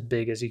as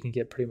big as you can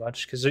get pretty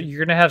much, because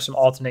you're gonna have some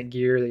alternate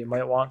gear that you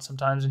might want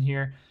sometimes in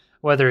here,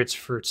 whether it's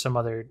for some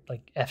other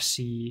like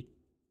FC,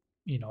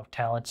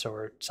 talents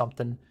or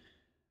something,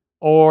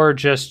 or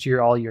just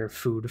all your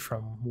food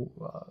from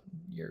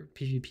your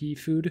PvP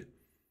food.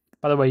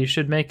 By the way, you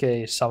should make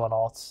a summon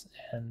alt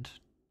and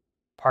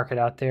park it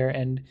out there.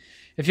 And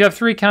if you have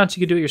 3 accounts,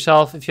 you can do it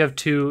yourself. If you have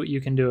 2, you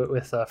can do it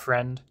with a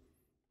friend.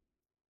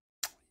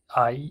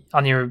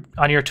 On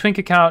your twink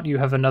account, you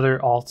have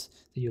another alt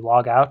that you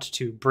log out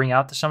to bring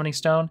out the summoning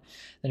stone.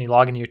 Then you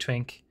log into your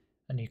twink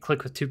and you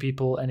click with 2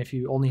 people. And if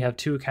you only have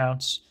 2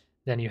 accounts,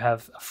 then you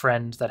have a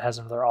friend that has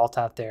another alt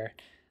out there.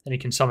 Then you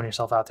can summon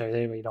yourself out there.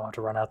 That way you don't have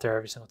to run out there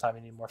every single time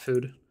you need more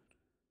food.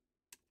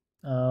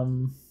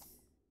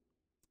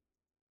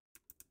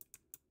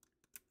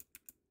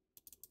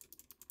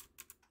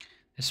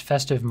 This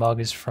festive mug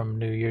is from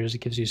New Year's. It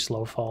gives you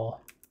slow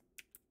fall.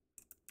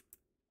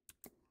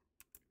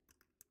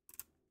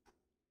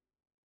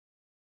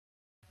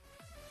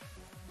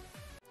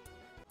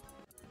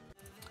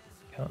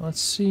 Okay,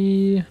 let's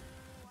see. Let's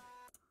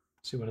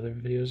see what other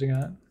videos I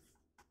got.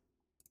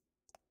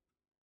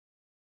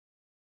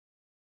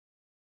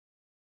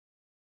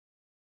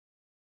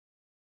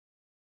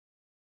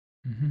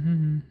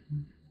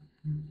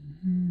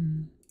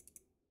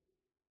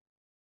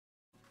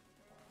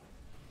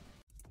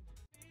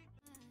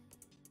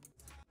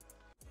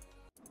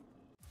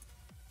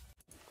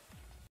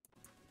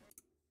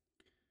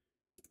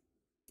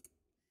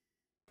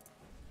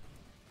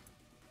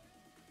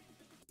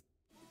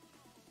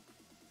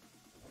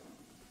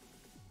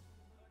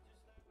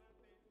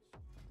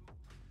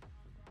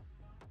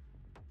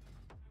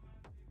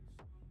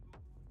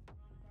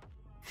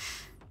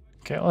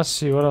 Okay, let's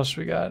see what else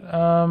we got.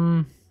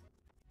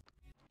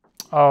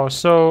 Oh,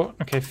 so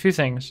okay, a few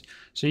things.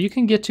 So you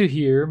can get to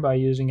here by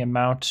using a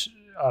mount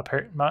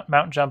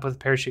jump with a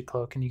parachute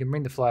cloak, and you can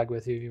bring the flag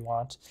with you if you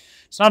want.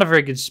 It's not a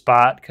very good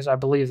spot because I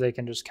believe they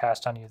can just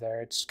cast on you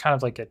there. It's kind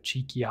of like a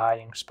cheeky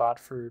hiding spot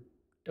for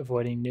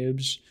avoiding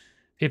noobs.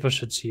 People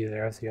should see you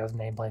there if you have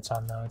nameplates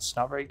on, though. It's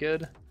not very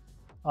good.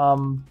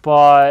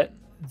 But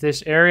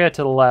this area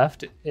to the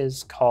left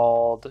is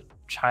called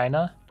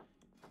China,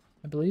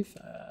 I believe.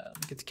 Let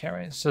me get the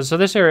camera. So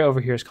this area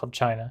over here is called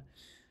China.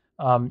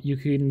 You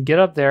can get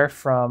up there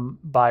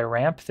by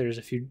ramp. There's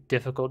a few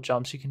difficult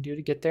jumps you can do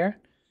to get there.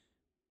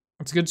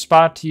 It's a good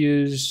spot to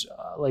use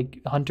like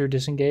Hunter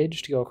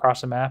Disengage to go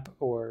across the map,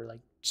 or like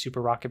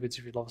Super Rocket Boots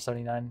if you're level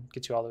 79,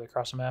 gets you all the way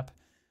across the map.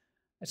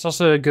 It's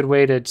also a good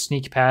way to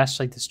sneak past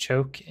like this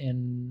choke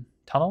in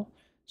tunnel.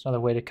 It's another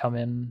way to come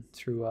in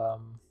through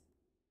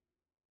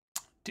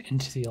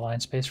into the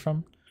alliance space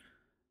from.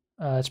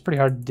 It's pretty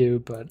hard to do,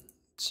 but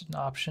it's an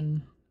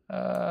option.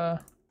 Oh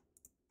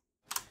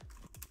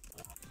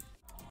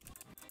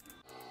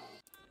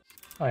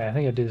yeah, I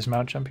think I do this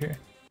mount jump here.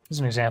 This is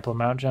an example of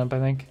mount jump, I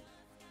think.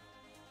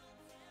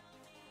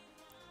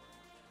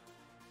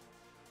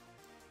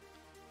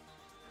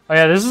 Oh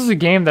yeah, this is a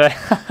game that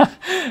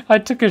I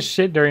took a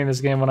shit during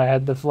this game when I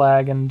had the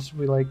flag, and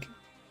we I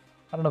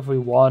don't know if we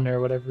won or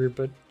whatever,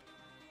 but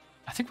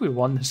I think we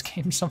won this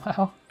game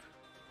somehow.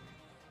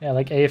 Yeah,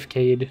 like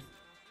AFK'd.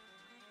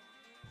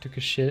 Took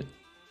a shit.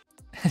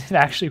 It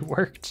actually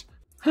worked.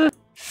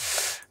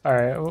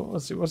 Alright,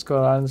 let's see what's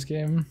going on in this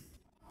game.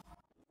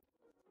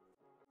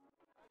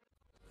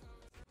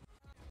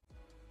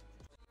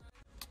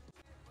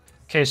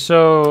 Okay,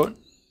 so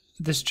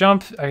this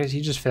jump, I guess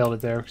he just failed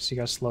it there because he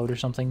got slowed or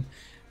something.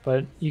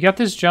 But you got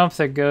this jump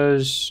that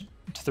goes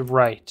to the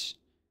right.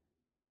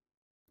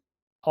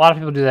 A lot of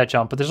people do that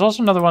jump, but there's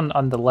also another one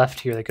on the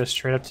left here that goes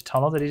straight up to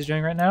tunnel that he's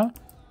doing right now.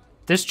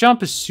 This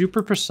jump is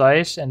super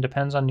precise and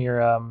depends on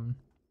your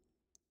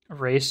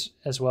race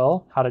as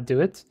well, how to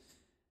do it.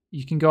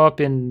 You can go up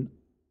in,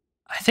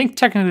 I think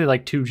technically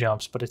like 2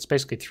 jumps, but it's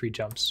basically 3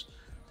 jumps.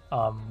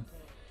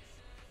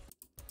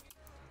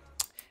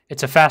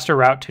 It's a faster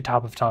route to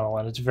top of tunnel,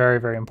 and it's very,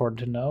 very important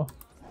to know.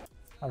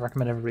 I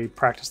recommend everybody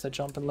practice that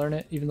jump and learn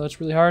it, even though it's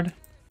really hard.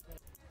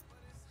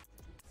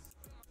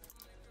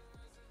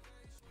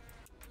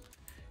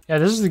 Yeah,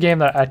 this is the game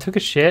that I took a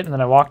shit, and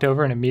then I walked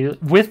over and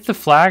immediately, with the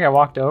flag, I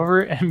walked over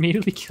and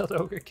immediately killed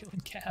Ogre,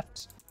 killing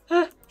Caps.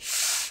 That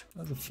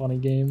was a funny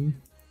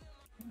game.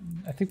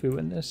 I think we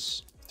win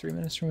this. 3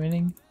 minutes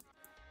remaining.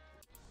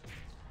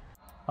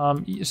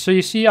 So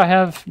you see I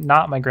have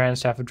not my Grand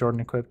Staff of Jordan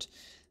equipped.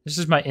 This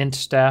is my Int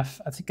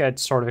Staff. I think I'd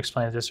sort of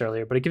explained this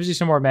earlier, but it gives you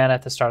some more mana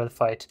at the start of the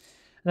fight.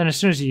 And then as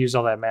soon as you use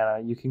all that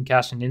mana, you can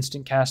cast an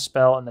instant cast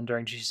spell, and then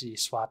during GC,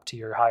 swap to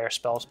your higher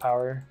spells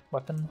power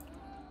weapon.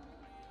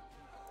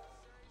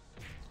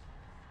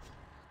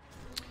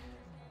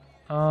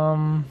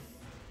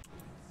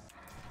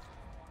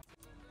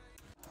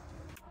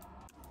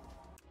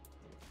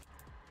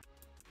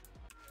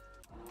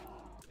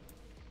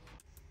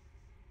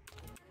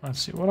 Let's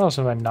see, what else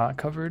have I not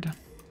covered?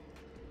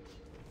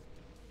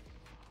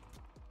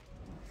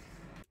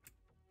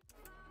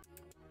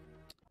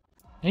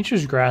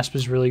 Nature's Grasp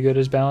is really good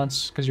as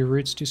balance because your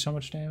roots do so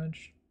much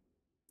damage.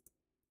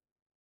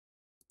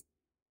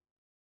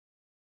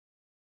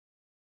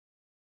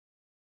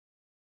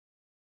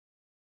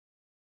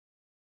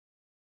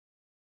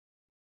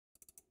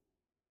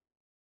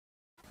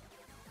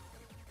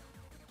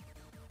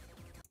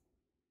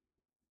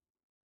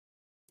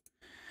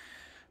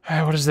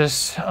 Alright, what is this?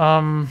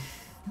 So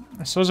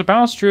as a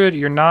balanced druid,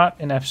 you're not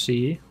an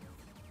FC,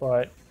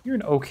 but you're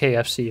an okay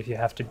FC if you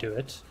have to do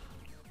it.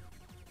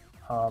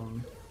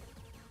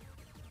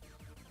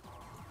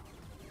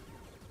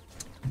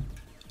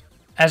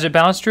 As a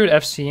balanced druid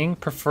FCing,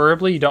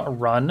 preferably you don't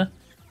run.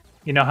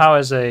 You know how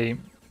as a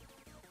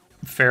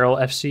feral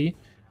FC,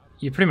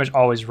 you pretty much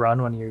always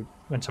run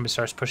when somebody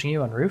starts pushing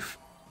you on roof.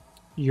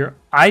 Your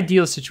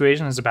ideal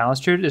situation as a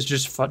balanced druid is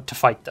just to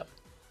fight them.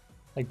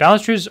 Like,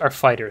 balanced druids are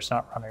fighters,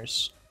 not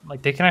runners.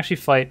 Like, they can actually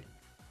fight,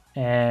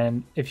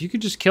 and if you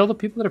could just kill the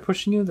people that are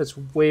pushing you, that's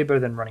way better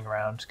than running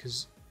around,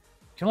 because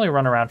you can only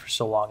run around for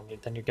so long,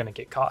 and then you're going to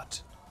get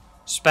caught.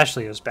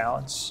 Especially as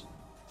balance.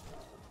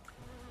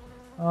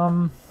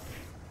 Yeah,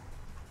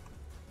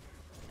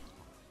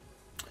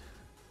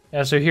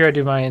 so here I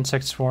do my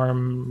Insect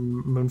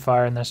Swarm,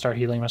 Moonfire, and then I start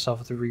healing myself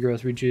with the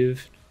Regrowth,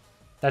 Rejuve.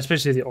 That's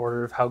basically the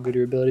order of how good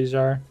your abilities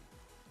are.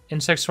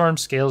 Insect Swarm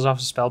scales off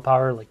of spell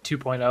power, like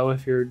 2.0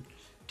 if you're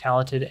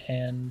talented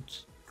and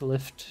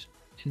glyphed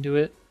into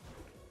it.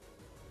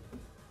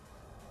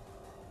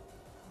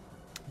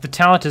 The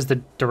talent is the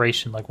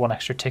duration, like 1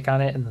 extra tick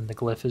on it, and then the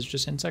glyph is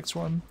just Insect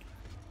Swarm.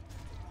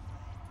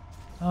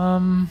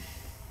 I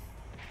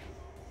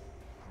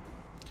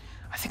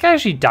think I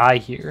actually die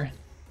here.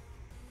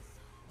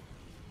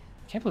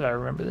 Can't believe I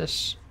remember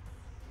this.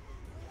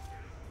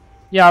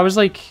 Yeah, I was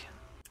like...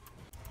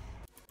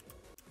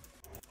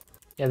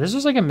 Yeah, this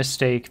was like a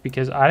mistake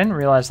because I didn't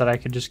realize that I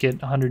could just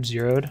get 100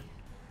 zeroed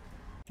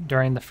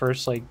during the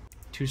first like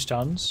 2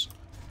 stuns.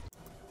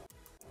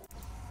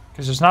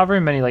 Because there's not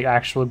very many like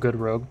actual good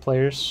rogue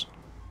players.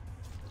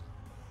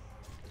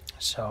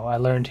 So I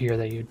learned here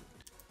that you'd...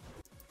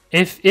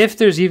 If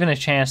there's even a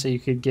chance that you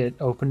could get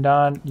opened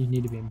on, you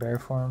need to be in bear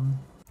form.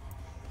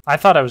 I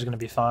thought I was going to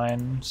be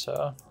fine,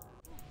 so...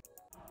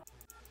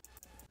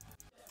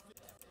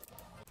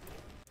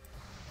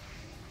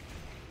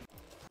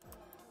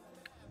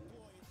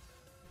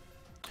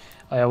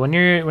 when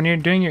you're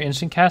doing your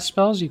instant cast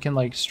spells, you can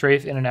like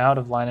strafe in and out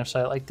of line of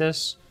sight like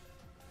this.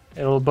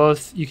 You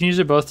can use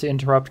it both to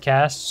interrupt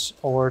casts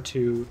or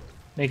to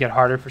make it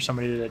harder for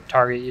somebody to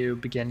target you,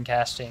 begin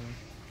casting,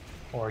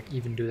 or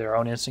even do their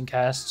own instant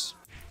casts.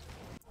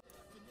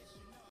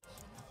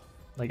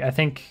 Like I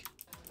think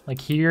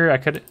like here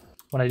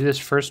when I do this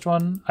first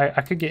one,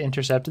 I could get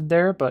intercepted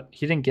there, but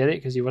he didn't get it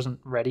because he wasn't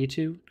ready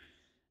to.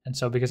 And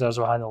so because I was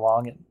behind the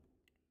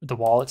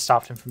wall, it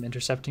stopped him from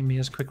intercepting me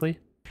as quickly.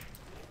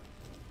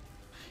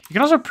 You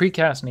can also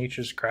precast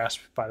Nature's Grasp,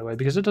 by the way,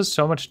 because it does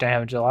so much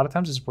damage. A lot of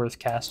times it's worth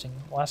casting.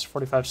 It lasts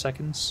 45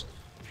 seconds.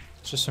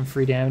 It's just some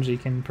free damage that you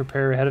can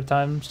prepare ahead of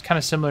time. It's kind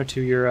of similar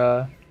to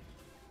your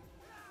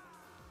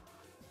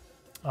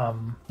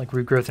like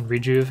Regrowth and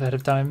Rejuve ahead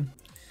of time.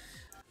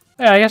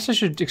 Yeah, I guess I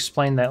should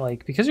explain that,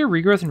 like, because your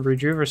Regrowth and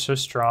Rejuve are so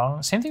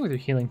strong, same thing with your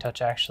Healing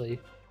Touch,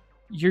 actually.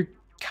 You're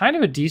kind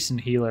of a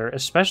decent healer,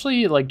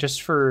 especially, like,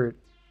 just for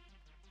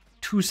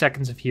 2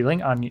 seconds of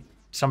healing on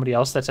somebody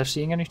else that's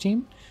FCing on your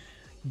team.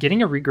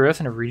 Getting a Regrowth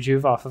and a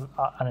Rejuve off of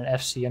on an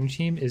FC on your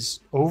team is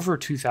over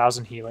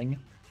 2,000 healing,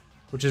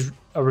 which is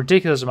a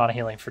ridiculous amount of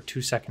healing for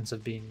 2 seconds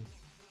of being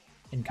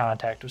in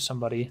contact with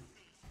somebody.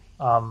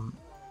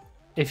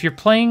 If you're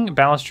playing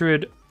Balanced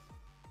Druid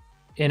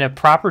in a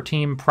proper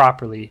team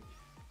properly,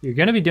 you're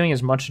going to be doing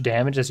as much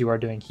damage as you are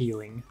doing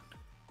healing.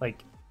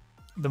 Like,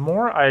 the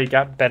more I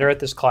got better at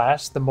this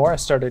class, the more I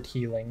started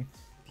healing,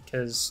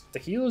 because the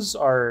heals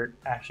are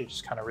actually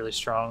just kind of really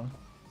strong.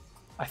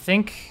 I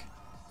think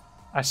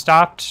I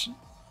stopped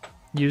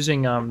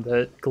using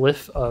the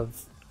glyph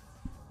of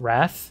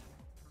Wrath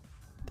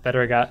the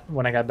better I got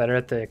when I got better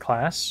at the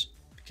class,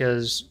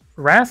 because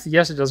Wrath,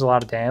 yes, it does a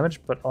lot of damage,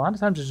 but a lot of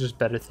times there's just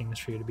better things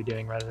for you to be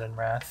doing rather than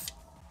Wrath.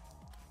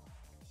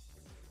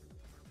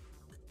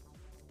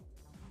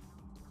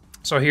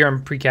 So here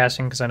I'm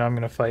precasting because I know I'm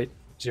going to fight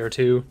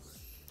 0-2.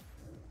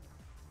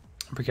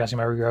 I'm precasting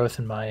my Regrowth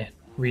and my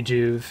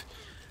Rejuve.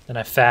 Then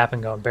I fap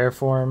and go in bear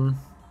form.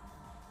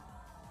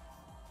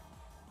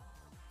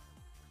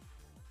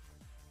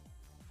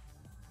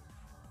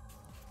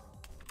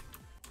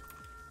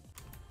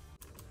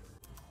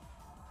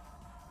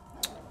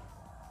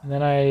 And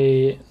then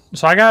I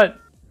got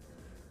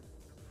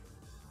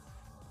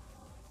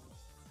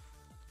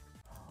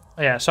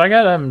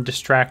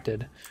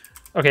distracted.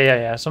 Okay,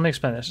 yeah. So let me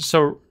explain this.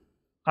 So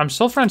I'm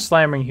still front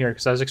slamming here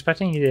because I was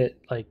expecting you to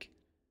like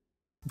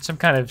some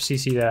kind of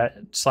CC that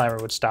Slammer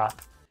would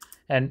stop.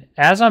 And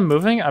as I'm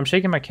moving, I'm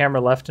shaking my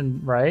camera left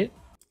and right,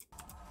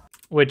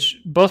 which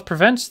both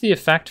prevents the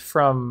effect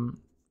from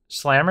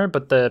Slammer,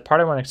 but the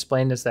part I want to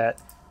explain is that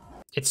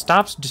it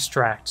stops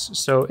distracts.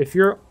 So if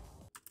you're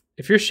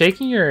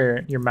shaking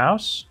your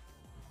mouse,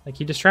 like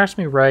he distracts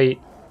me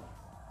right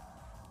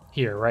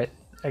here, right?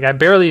 Like I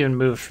barely even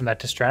moved from that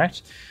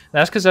distract. And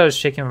that's because I was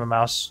shaking my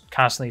mouse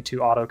constantly to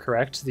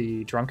autocorrect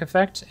the drunk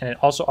effect, and it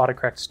also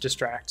autocorrects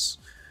distracts.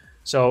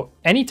 So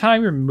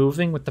anytime you're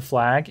moving with the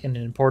flag in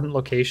an important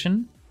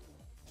location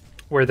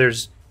where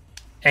there's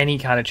any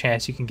kind of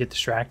chance you can get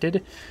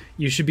distracted,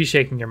 you should be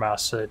shaking your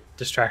mouse so that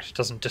distraction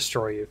doesn't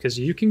destroy you. Because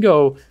you can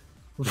go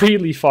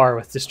really far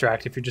with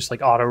distract if you're just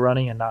like auto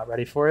running and not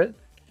ready for it.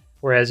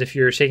 Whereas if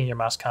you're shaking your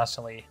mouse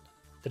constantly,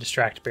 the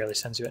distract barely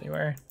sends you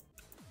anywhere.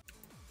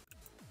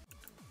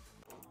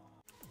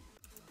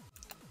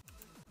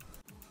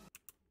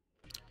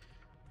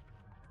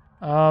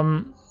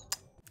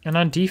 And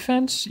on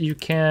defense, you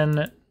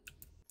can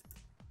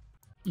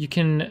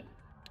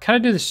kind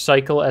of do the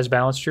cycle as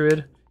balanced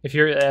druid. If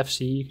you're at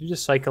FC, you can do the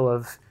cycle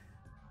of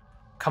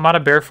come out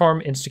of bear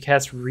form,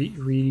 insta-cast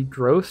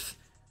regrowth,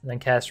 and then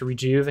cast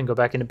rejuve and go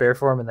back into bear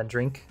form and then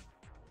drink.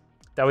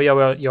 That way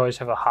you always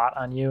have a hot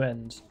on you,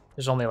 and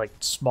there's only like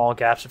small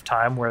gaps of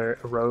time where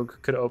a rogue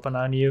could open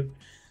on you,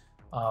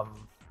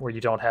 where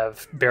you don't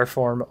have bear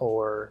form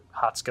or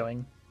hots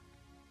going.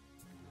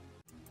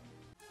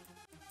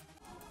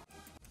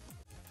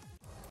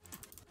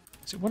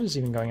 So what is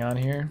even going on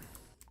here?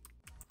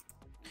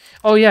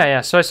 Oh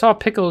yeah. So I saw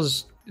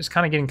Pickles is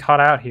kind of getting caught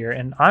out here,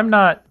 and I'm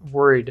not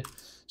worried.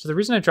 So the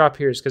reason I drop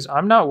here is because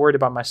I'm not worried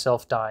about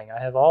myself dying.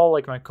 I have all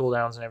like my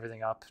cooldowns and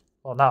everything up.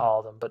 Well, not all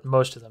of them, but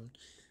most of them.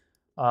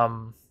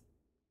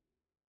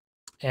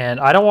 And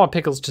I don't want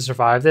Pickles to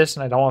survive this,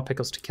 and I don't want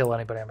Pickles to kill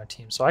anybody on my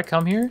team. So I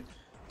come here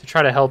to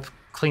try to help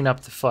clean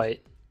up the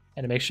fight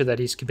and to make sure that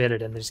he's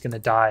committed and that he's going to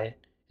die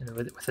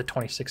with a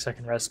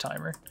 26-second res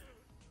timer.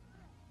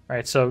 All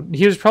right, so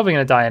he was probably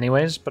going to die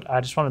anyways, but I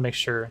just want to make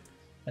sure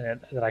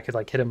that I could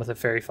like hit him with a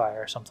fairy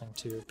fire or something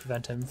to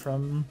prevent him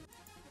from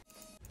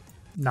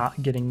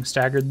not getting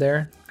staggered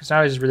there. Because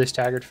now he's really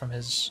staggered from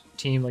his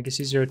team.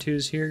 Legacy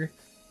 02's here,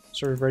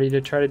 sort of ready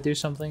to try to do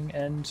something,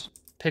 and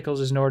Pickles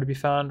is nowhere to be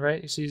found,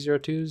 right? You see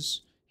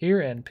 02's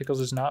here, and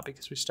Pickles is not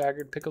because we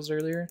staggered Pickles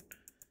earlier.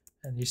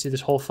 And you see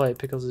this whole fight,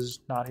 Pickles is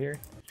not here.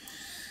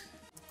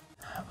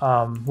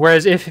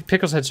 Whereas if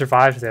Pickles had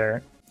survived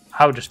there,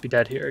 I would just be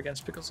dead here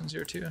against Pickles and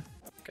 02. Okay,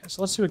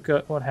 so let's see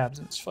what happens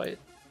in this fight.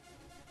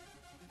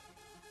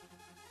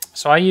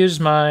 So I use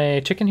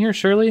my chicken here,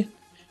 Shirley.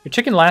 Your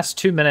chicken lasts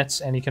 2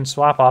 minutes, and you can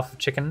swap off of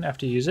chicken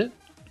after you use it.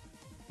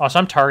 Oh, so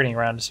I'm targeting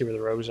around to see where the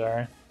rogues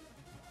are.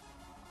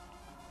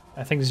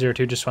 I think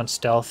 02 just went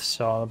stealth,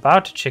 so I'm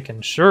about to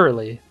chicken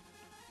Shirley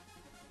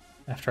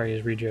after I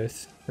use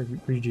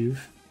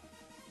rejuve.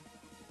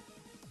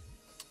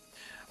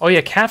 Oh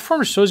yeah, cat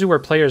form shows you where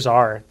players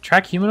are.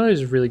 Track humanoid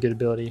is a really good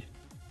ability.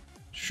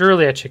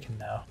 Surely I chicken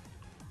now.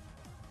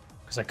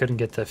 Because I couldn't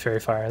get the fairy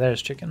fire.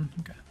 There's chicken.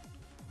 Okay.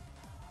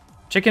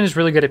 Chicken is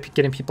really good at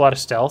getting people out of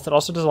stealth. It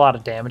also does a lot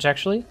of damage,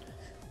 actually.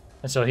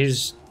 And so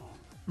he's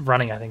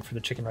running, I think, for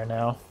the chicken right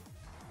now.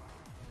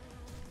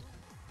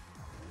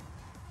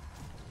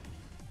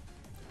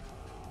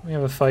 We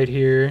have a fight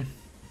here.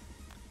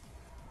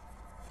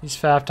 He's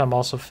fapped. I'm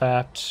also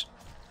fapped.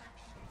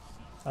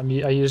 I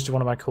used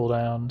one of my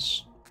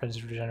cooldowns.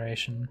 Frenzy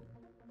regeneration.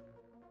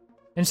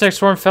 Insect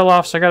swarm fell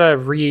off, so I gotta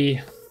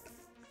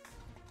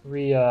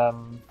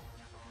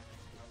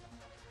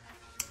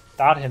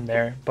dot him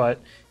there, but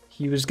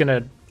he was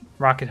gonna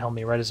rocket helm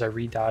me right as I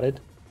redotted.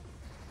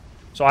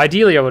 So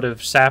ideally I would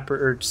have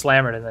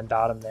slammered and then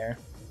dot him there.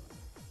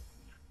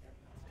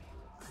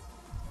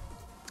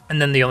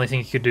 And then the only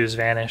thing he could do is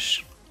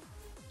vanish.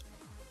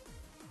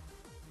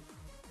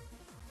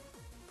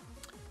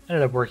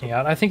 Ended up working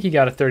out. I think he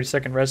got a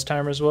 30-second res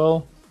timer as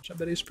well, which I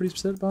bet he's pretty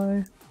upset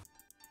by.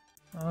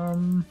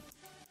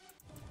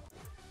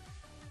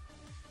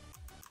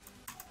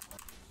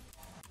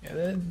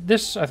 Yeah,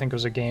 this I think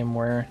was a game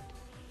where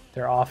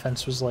their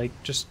offense was like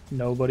just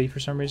nobody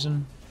for some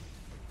reason.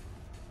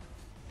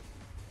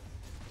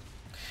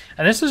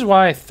 And this is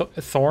why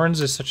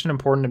Thorns is such an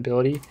important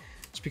ability.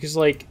 It's because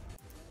like,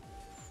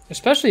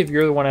 especially if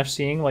you're the one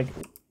FCing, like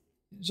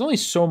there's only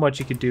so much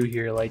you could do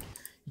here. Like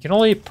you can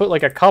only put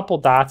like a couple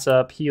dots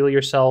up, heal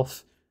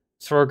yourself,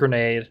 throw a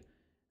grenade,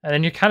 and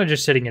then you're kind of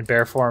just sitting in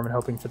bear form and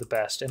hoping for the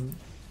best. And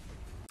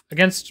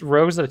against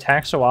rogues that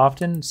attack so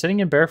often, sitting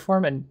in bear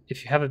form, and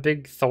if you have a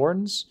big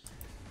Thorns,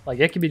 like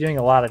it could be doing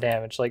a lot of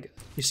damage. Like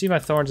you see my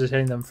Thorns is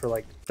hitting them for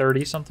like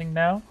 30 something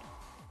now.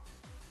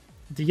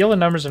 The yellow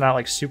numbers are not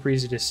like super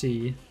easy to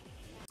see,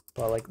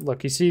 but like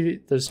look, you see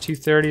those 2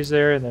 30s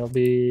there, and there'll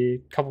be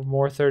a couple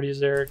more 30s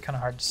there. Kind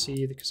of hard to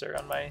see because they're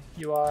on my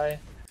UI.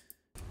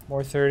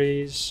 More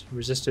 30s,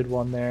 resisted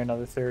one there,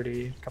 another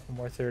 30, a couple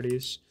more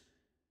 30s.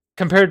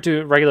 Compared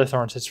to regular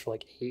Thorns, hits for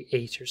like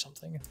 8 or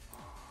something. It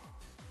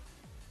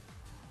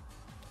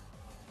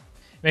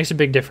makes a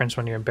big difference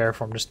when you're in bear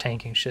form, just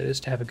tanking shit,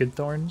 is to have a good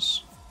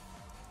Thorns.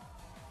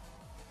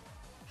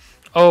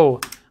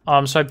 Oh,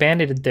 so I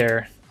band-aided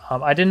there.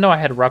 I didn't know I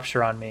had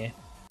Rupture on me.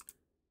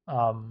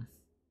 I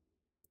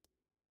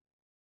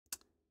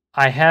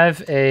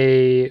have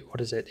a, what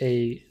is it?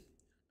 A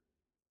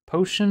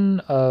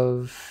potion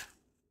of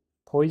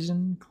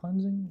poison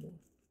cleansing?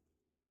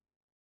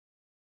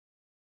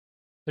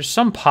 There's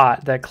some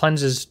pot that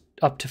cleanses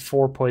up to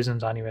 4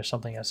 poisons on you or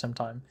something at some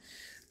time.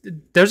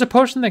 There's a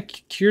potion that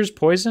cures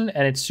poison,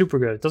 and it's super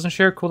good. It doesn't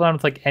share a cooldown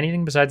with like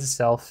anything besides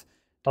itself.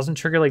 Doesn't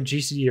trigger like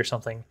GCD or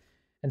something.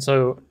 And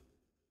so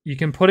you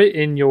can put it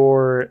in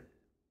your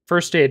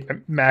first aid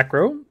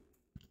macro,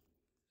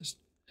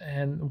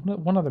 and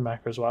one other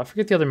macro as well. I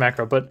forget the other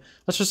macro, but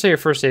let's just say your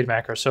first aid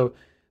macro. So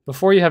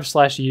before you have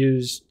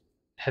 /use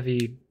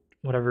heavy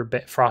whatever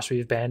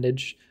frostweave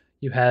bandage,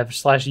 you have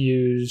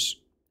 /use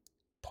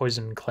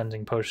poison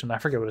cleansing potion. I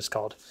forget what it's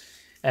called.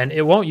 And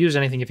it won't use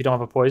anything if you don't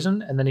have a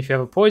poison. And then if you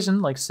have a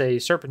poison, like say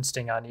serpent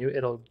sting on you,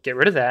 it'll get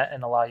rid of that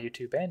and allow you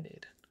to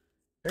band-aid.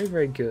 Very,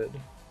 very good.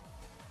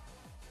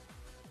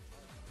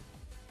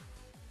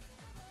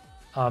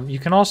 You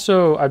can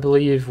also, I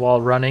believe, while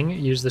running,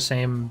 use the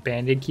same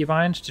band-aid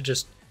keybind to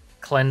just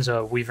cleanse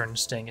a wyvern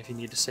sting if you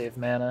need to save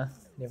mana.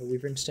 You have a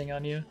wyvern sting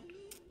on you.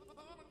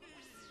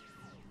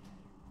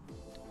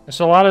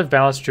 So a lot of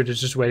balanced druid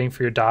is just waiting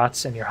for your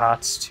dots and your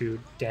hots to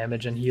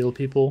damage and heal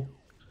people.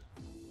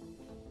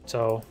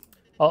 So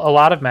a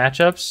lot of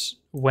matchups,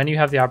 when you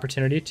have the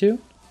opportunity to,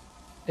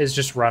 is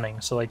just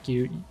running. So like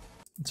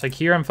it's like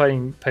here I'm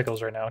fighting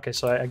Pickles right now. Okay,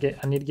 so I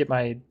need to get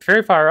my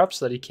Fairy Fire up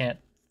so that he can't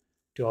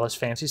do all this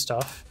fancy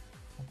stuff,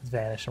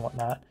 vanish and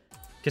whatnot.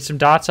 Get some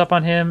dots up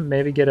on him,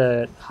 maybe get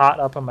a hot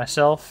up on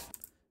myself.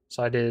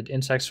 So I did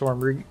Insect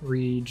Swarm,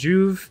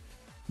 Rejuve,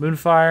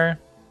 Moonfire.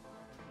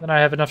 Then I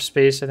have enough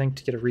space, I think,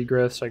 to get a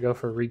regrowth, so I go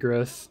for a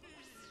regrowth.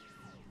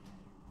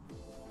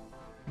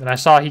 Then I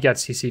saw he got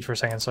CC'd for a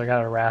second, so I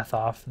got a Wrath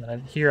off. And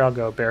then here I'll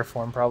go Bear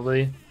Form,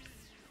 probably.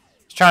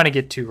 Just trying to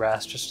get 2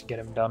 Wraths just to get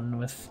him done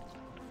with.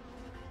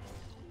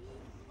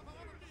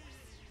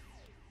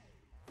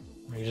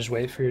 You just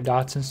wait for your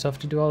dots and stuff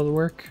to do all the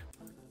work.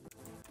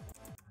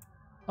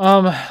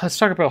 Let's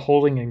talk about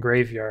holding in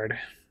Graveyard.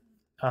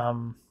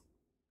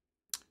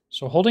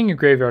 So holding your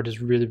Graveyard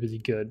is really, really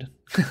good.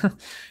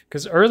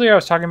 Because earlier I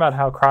was talking about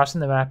how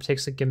crossing the map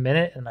takes like a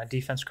minute and my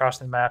defense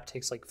crossing the map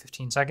takes like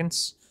 15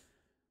 seconds.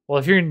 Well,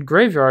 if you're in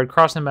Graveyard,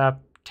 crossing the map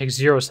takes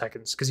 0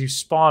 seconds because you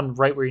spawn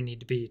right where you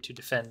need to be to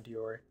defend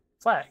your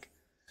flag.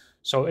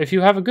 So if you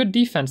have a good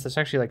defense that's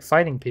actually like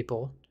fighting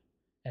people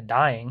and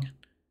dying,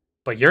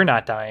 but you're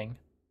not dying,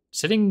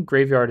 sitting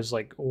Graveyard is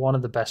like one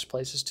of the best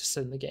places to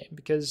sit in the game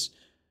because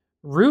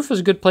Roof is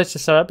a good place to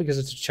set up because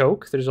it's a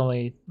choke. There's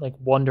only like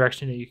one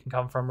direction that you can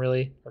come from,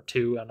 really, or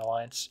 2 on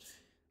Alliance.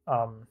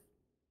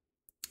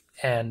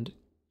 And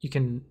you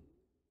can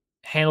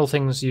handle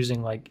things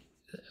using like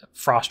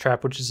Frost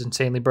Trap, which is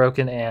insanely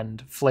broken,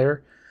 and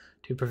Flare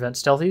to prevent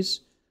stealthies.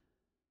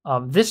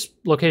 This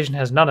location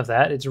has none of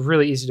that. It's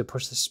really easy to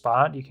push the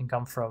spot. You can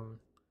come from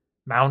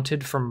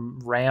mounted from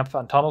ramp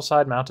on tunnel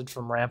side, mounted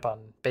from ramp on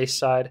base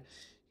side.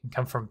 You can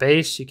come from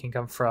base. You can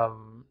come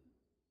from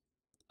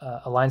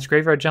Alliance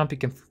Graveyard Jump. You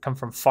can come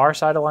from far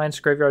side Alliance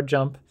Graveyard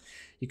Jump.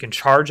 You can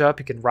charge up.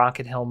 You can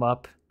Rocket Helm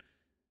up.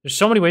 There's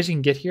so many ways you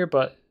can get here,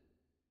 but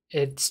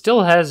it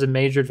still has a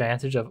major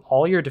advantage of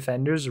all your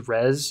defenders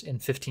res in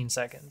 15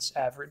 seconds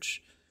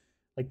average.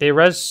 Like they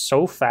res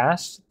so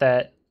fast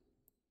that,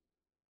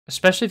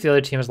 especially if the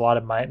other team has a lot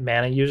of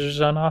mana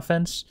users on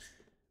offense,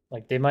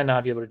 like they might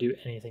not be able to do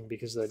anything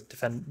because the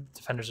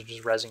defenders are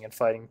just resing and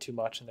fighting too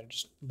much and they're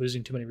just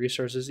losing too many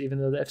resources, even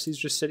though the FC is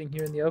just sitting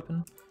here in the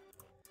open.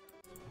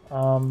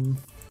 And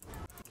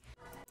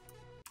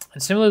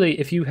similarly,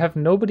 if you have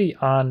nobody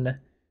on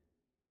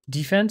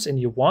defense and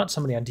you want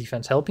somebody on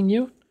defense helping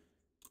you,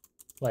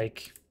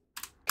 like,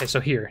 okay, so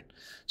here.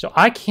 So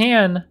I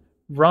can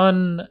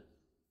run,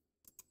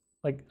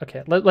 like,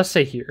 okay, let's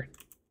say here.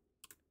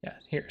 Yeah,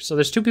 here. So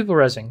there's 2 people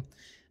resing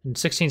and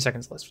 16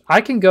 seconds left.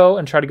 I can go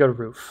and try to go to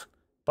Roof,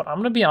 but I'm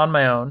going to be on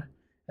my own,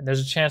 and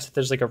there's a chance that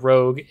there's like a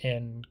rogue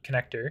in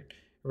Connector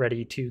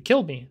ready to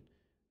kill me.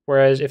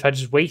 Whereas if I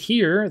just wait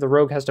here, the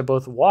rogue has to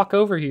both walk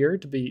over here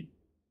to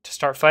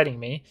start fighting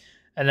me,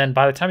 and then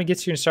by the time he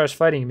gets here and starts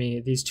fighting me,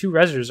 these 2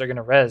 resers are going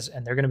to res,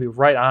 and they're going to be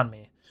right on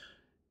me,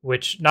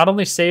 which not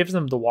only saves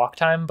them the walk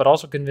time, but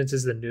also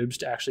convinces the noobs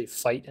to actually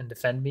fight and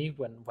defend me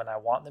when I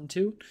want them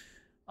to.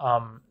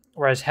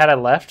 Whereas had I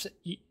left,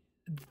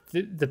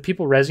 the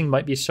people resing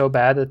might be so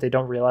bad that they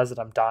don't realize that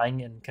I'm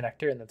dying in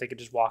Connector and that they could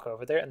just walk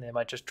over there and they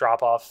might just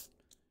drop off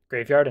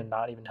Graveyard and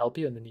not even help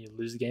you, and then you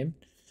lose the game.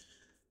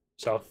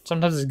 So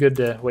sometimes it's good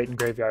to wait in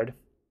Graveyard,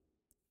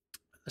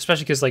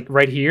 especially because like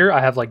right here I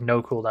have like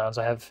no cooldowns.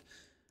 I have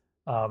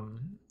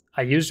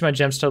I used my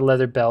gemstone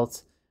leather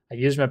belt, I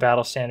used my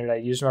battle standard, I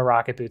used my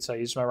rocket boots, I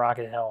used my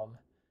rocket helm,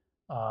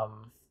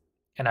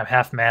 and I'm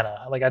half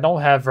mana. Like I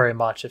don't have very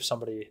much if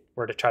somebody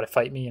were to try to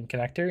fight me in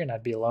Connector and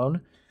I'd be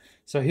alone.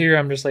 So here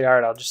I'm just like, all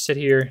right, I'll just sit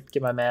here,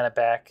 get my mana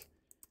back,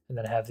 and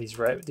then have these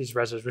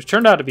resers, which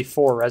turned out to be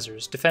 4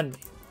 resers, defend me.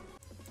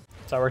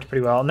 So that worked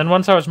pretty well. And then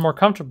once I was more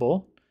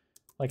comfortable,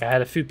 like I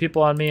had a few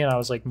people on me and I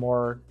was like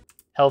more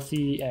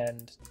healthy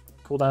and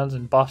cooldowns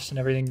and buffs and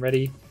everything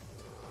ready,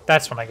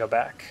 that's when I go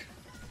back.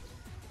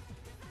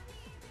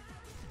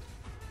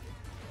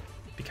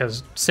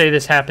 Because say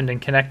this happened in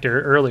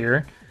Connector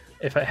earlier,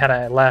 had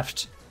I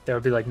left, there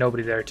would be like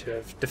nobody there to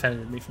have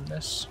defended me from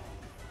this.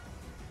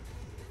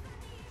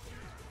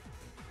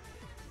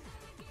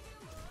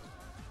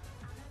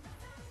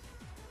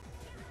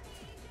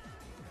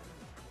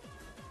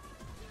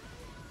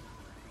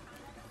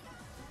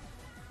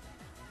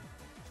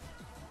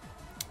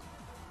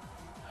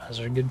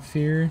 Hazard good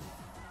fear.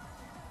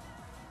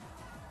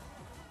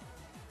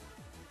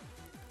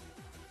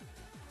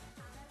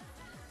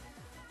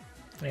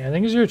 Yeah, I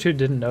think 0-2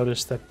 didn't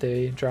notice that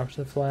they dropped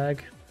the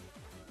flag.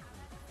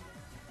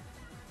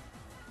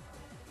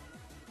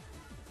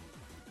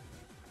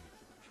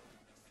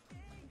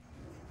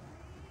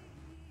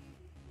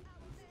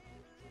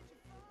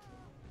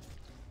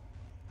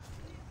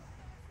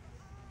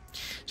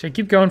 So I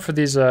keep going for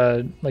these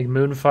like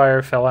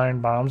Moonfire, Fell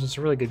Iron Bombs. It's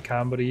a really good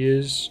combo to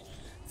use.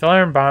 Fell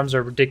Iron Bombs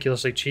are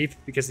ridiculously cheap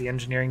because the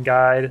engineering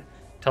guide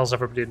tells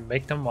everybody to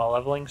make them while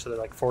leveling, so they're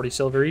like 40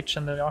 silver each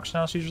in the auction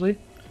house usually,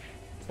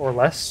 or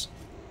less.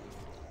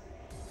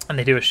 And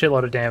they do a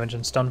shitload of damage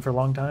and stun for a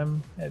long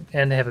time,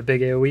 and they have a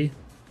big AoE.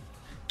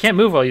 Can't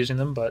move while using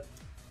them, but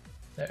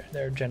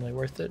they're generally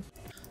worth it.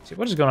 Let's see,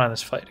 what is going on in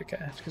this fight? Okay,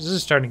 because this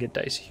is starting to get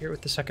dicey here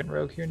with the second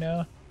rogue here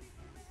now.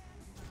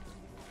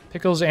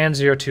 Pickles and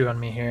 0-2 on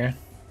me here.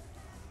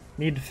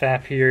 Need to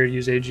FAP here,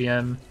 use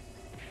AGM.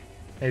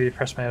 Maybe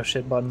press my oh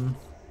shit button.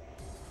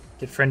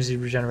 Get Frenzy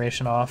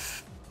Regeneration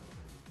off.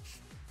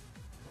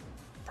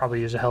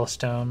 Probably use a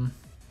Hellstone.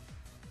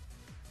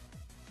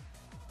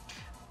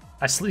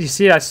 You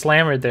see I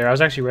slammered there. I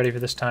was actually ready for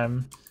this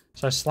time.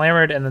 So I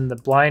slammered and then the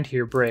blind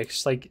here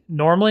breaks. Like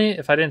normally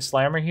if I didn't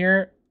slammer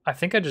here, I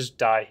think I just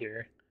die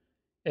here.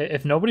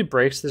 If nobody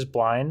breaks this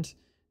blind,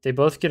 they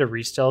both get a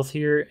re-stealth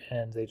here,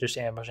 and they just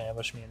ambush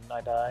me, and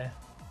I die.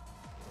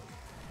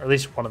 Or at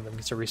least one of them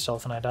gets a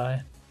re-stealth and I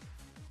die.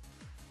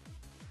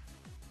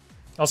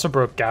 Also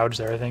broke Gouge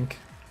there, I think.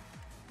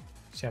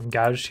 See, I'm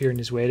gouged here and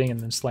he's waiting, and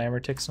then Slammer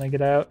ticks and I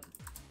get out.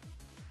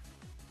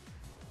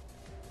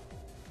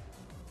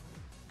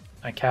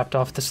 I capped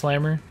off the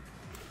Slammer.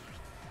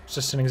 It's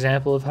just an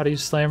example of how to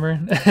use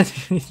Slammer.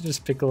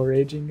 Just Pickle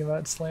raging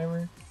about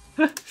Slammer.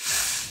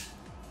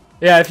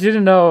 Yeah, if you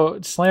didn't know,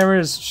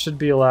 Slammers should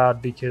be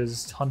allowed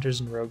because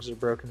Hunters and Rogues are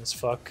broken as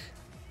fuck.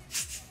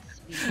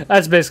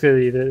 That's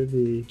basically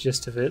the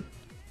gist of it.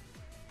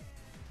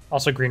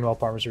 Also, Green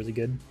Whelp Armor is really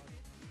good.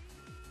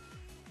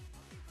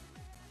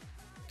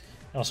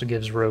 It also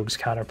gives Rogues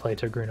counterplay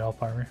to Green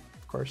Whelp Armor,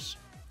 of course.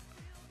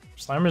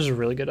 Slammer is a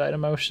really good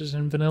item, I wish, is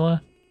in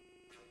vanilla.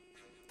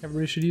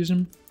 Everybody should use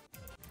them.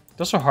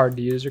 They're also hard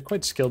to use. They're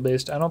quite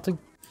skill-based. I don't think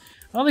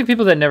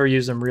people that never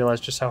use them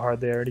realize just how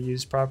hard they are to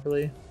use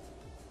properly.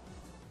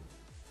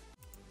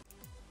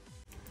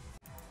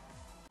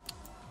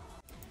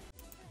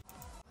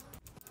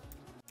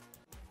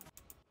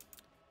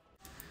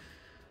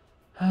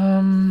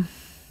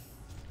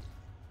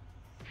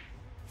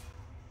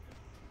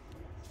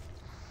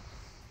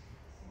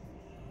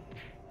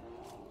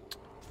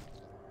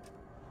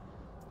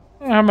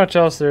 How much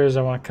else there is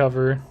I want to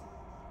cover.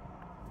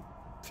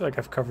 I feel like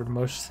I've covered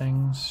most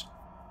things.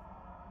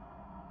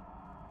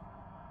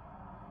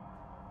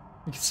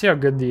 You can see how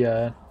good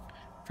the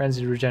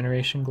Frenzied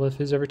Regeneration glyph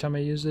is every time I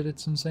use it.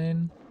 It's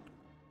insane.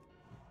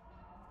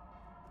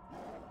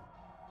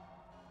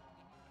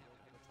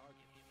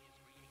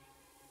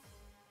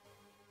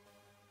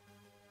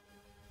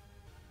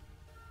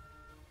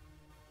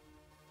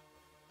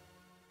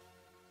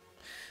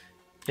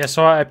 Yeah,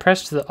 so I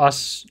pressed the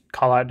us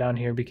call out down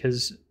here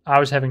because I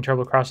was having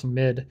trouble crossing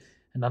mid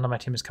and none of my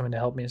team is coming to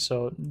help me.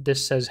 So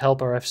this says help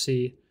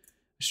RFC,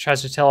 which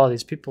tries to tell all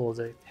these people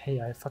that,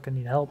 hey, I fucking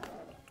need help.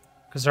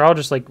 Because they're all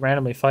just like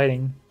randomly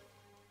fighting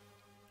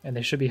and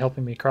they should be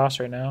helping me cross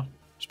right now.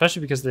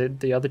 Especially because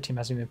the other team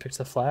hasn't even picked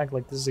the flag.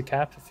 Like, this is a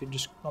cap if you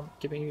just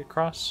give me a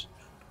cross.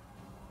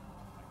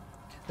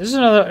 This is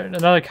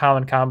another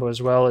common combo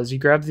as well, is you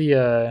grab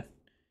the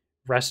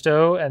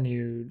Resto and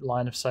you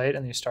line of sight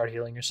and you start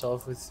healing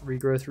yourself with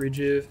regrowth,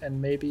 rejuve,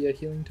 and maybe a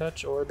healing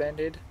touch or a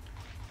band-aid.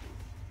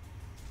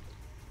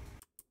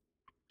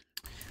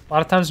 A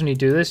lot of times when you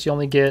do this, you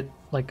only get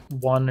like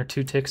 1 or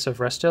 2 ticks of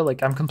Resto.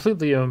 Like, I'm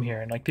completely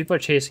here and like people are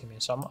chasing me,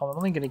 so I'm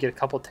only going to get a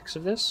couple ticks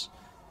of this.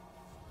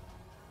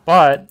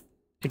 But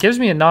it gives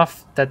me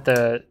enough that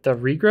the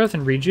regrowth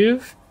and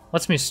rejuve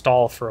lets me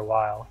stall for a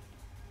while.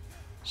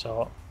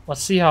 So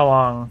let's see how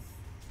long.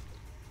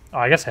 Oh,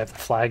 I guess I have the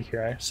flag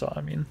here, so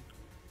I mean,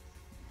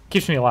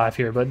 keeps me alive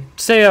here. But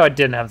say I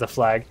didn't have the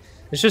flag,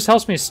 it just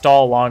helps me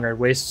stall longer. It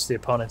wastes the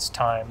opponent's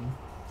time.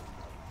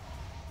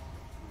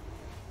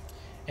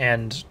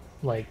 And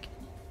like,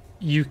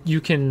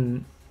 you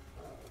can,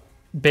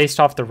 based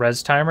off the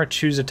res timer,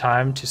 choose a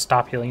time to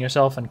stop healing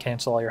yourself and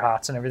cancel all your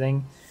hots and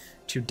everything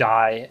to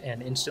die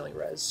and instantly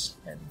res.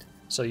 And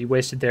so you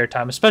wasted their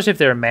time, especially if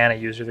they're a mana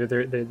user.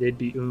 They'd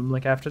be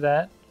like after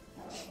that.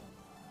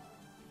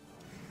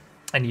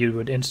 And you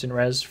would instant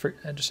res, for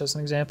just as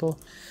an example.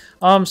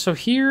 So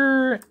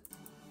here,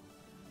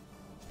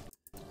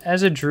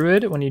 as a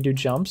druid, when you do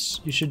jumps,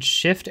 you should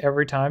shift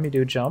every time you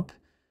do a jump,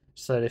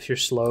 so that if you're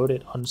slowed,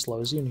 it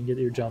unslows you and you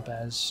get your jump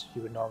as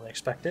you would normally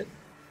expect it.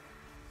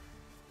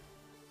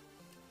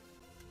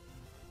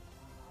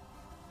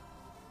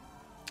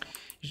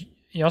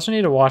 You also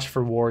need to watch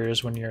for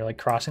warriors when you're like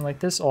crossing like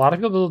this. A lot of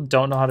people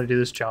don't know how to do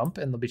this jump,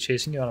 and they'll be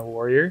chasing you on a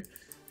warrior.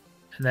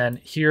 And then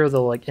here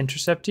they'll like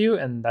intercept you,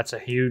 and that's a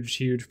huge,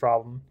 huge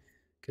problem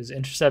because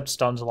intercept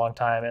stuns a long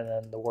time, and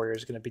then the warrior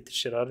is going to beat the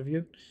shit out of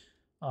you.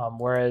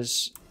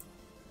 Whereas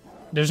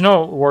there's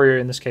no warrior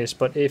in this case,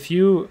 but if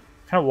you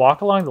kind of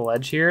walk along the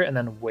ledge here and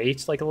then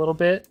wait like a little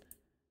bit,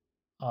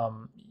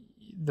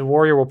 the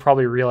warrior will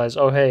probably realize,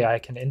 oh, hey, I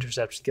can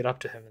intercept to get up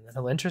to him. And then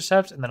he'll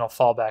intercept, and then he'll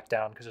fall back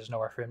down because there's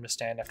nowhere for him to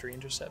stand after he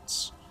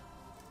intercepts.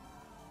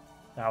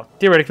 Now,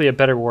 theoretically, a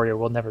better warrior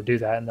will never do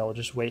that, and they'll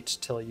just wait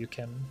till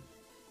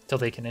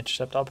they can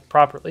intercept up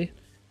properly.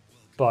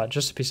 But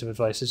just a piece of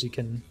advice is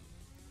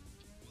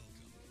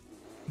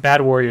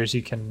bad warriors,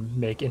 you can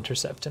make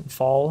intercept and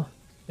fall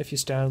if you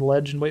stand on the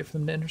ledge and wait for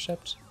them to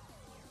intercept.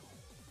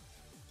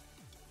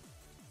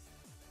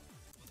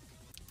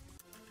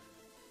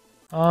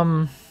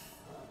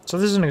 So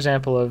this is an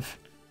example of,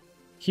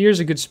 here's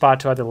a good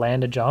spot to either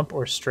land a jump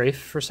or strafe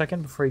for a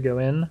second before you go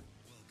in.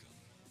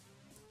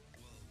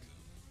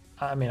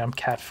 I mean, I'm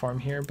cat form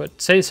here,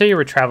 but say you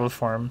were travel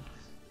form.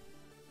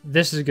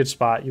 This is a good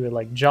spot. You would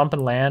like jump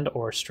and land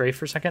or strafe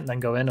for a second, and then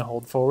go in and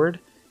hold forward.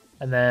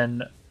 And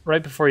then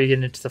right before you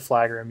get into the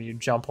flag room, you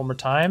jump one more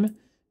time.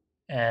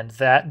 And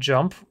that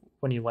jump,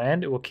 when you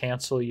land, it will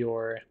cancel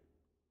your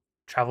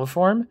travel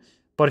form.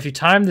 But if you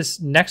time this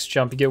next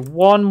jump, you get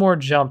one more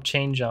jump,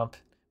 chain jump.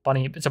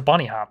 It's a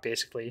bunny hop,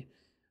 basically,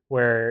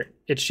 where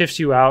it shifts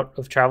you out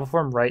of travel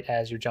form right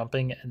as you're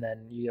jumping, and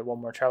then you get one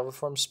more travel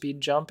form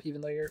speed jump, even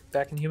though you're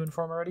back in human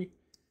form already.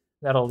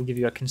 That'll give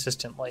you a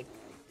consistent, like,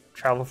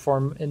 travel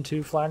form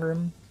into flag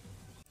room.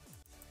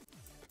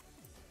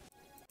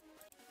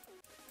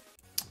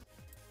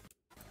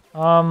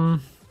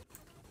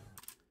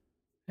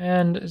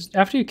 And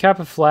after you cap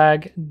a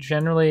flag,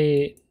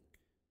 generally,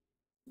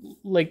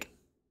 like,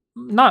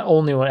 not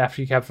only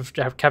after you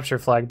capture a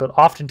flag, but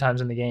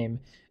oftentimes in the game,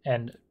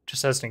 and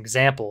just as an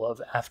example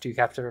of after you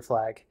capture a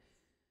flag,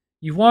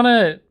 you want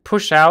to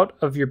push out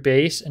of your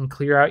base and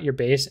clear out your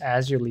base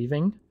as you're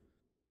leaving.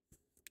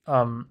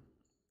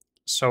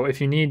 So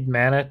if you need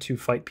mana to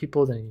fight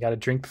people, then you got to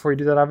drink before you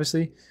do that,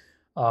 obviously.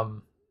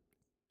 And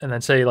then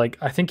say, like,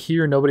 I think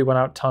here nobody went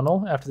out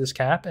tunnel after this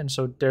cap, and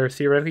so there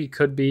theoretically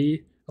could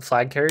be a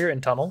flag carrier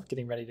in tunnel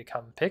getting ready to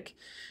come pick.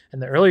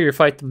 And the earlier you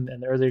fight them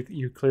and the earlier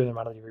you clear them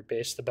out of your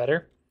base, the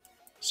better.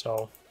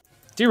 So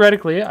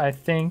theoretically, I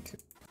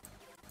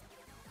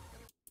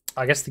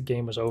guess the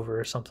game was over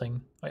or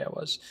something. Oh yeah, it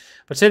was.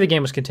 But say the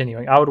game was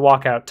continuing, I would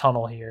walk out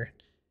tunnel here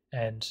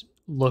and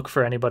look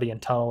for anybody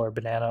in tunnel or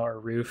banana or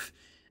roof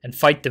and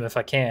fight them if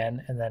I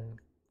can, and then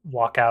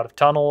walk out of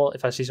tunnel.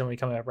 If I see somebody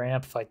coming up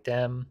ramp, fight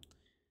them.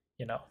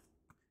 You know,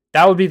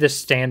 that would be the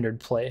standard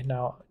play.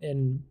 Now,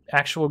 in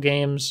actual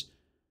games,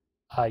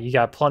 you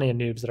got plenty of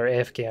noobs that are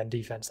AFK on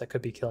defense that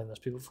could be killing those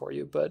people for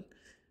you. But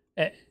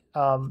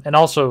and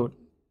also,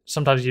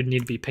 sometimes you'd need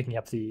to be picking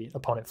up the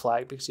opponent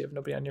flag because you have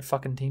nobody on your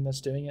fucking team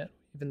that's doing it.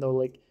 Even though,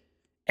 like,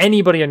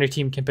 anybody on your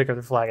team can pick up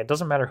the flag. It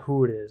doesn't matter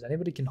who it is.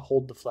 Anybody can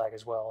hold the flag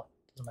as well.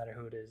 It doesn't matter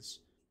who it is.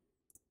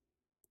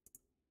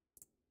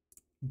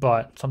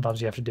 But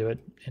sometimes you have to do it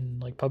in,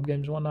 like, pub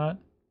games and whatnot.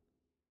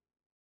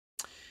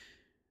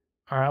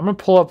 All right, I'm going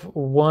to pull up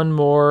one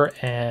more,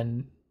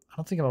 and I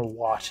don't think I'm going to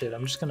watch it.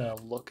 I'm just going to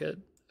look at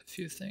a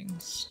few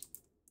things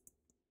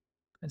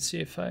and see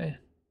if I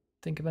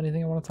think of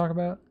anything I want to talk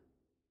about.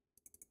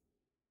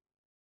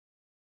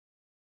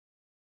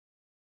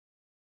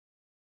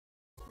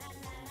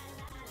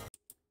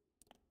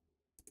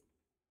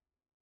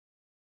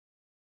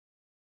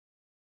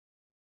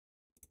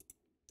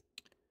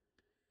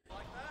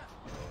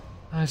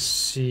 Let's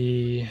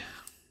see.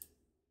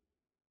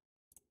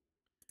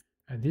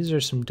 All right, these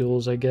are some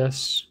duels, I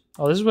guess.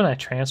 Oh, this is when I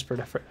transferred.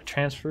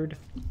 God,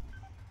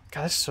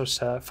 that's so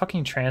sad. I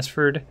fucking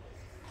transferred.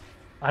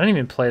 I didn't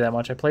even play that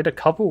much. I played a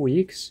couple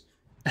weeks,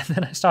 and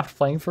then I stopped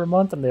playing for a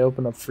month, and they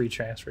opened up free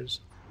transfers.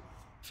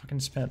 I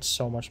fucking spent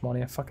so much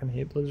money. I fucking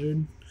hate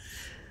Blizzard.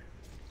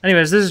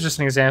 Anyways, this is just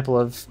an example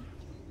of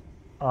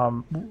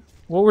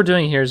what we're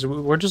doing here is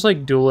we're just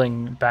like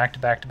dueling back to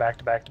back to back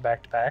to back to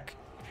back to back,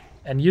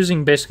 and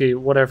using basically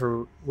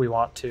whatever we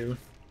want to.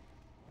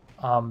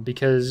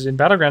 Because in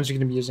Battlegrounds you're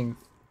going to be using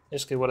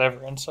basically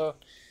whatever, and so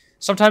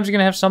sometimes you're going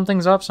to have some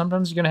things up,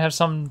 sometimes you're going to have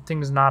some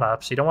things not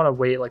up, so you don't want to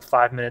wait like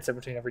 5 minutes in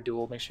between every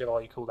duel. Make sure you have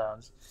all your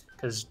cooldowns,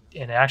 because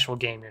in an actual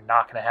game you're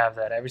not going to have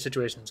that. Every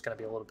situation is going to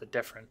be a little bit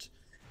different,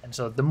 and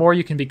so the more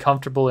you can be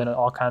comfortable in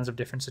all kinds of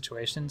different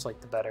situations,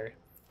 like, the better.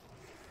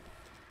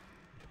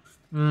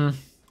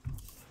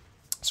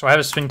 So I have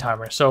a swing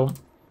timer. So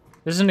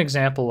this is an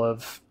example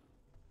of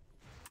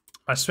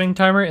my swing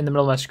timer in the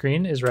middle of my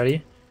screen is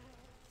ready.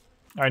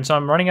 All right, so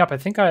I'm running up. I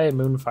think I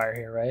Moonfire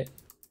here, right?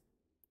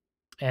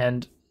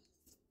 And,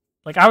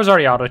 like, I was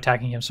already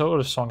auto-attacking him, so it would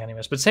have swung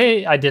anyways. But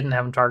say I didn't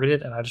have him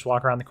targeted, and I just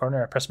walk around the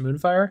corner, I press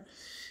Moonfire.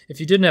 If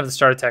you didn't have the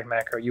start attack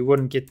macro, you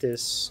wouldn't get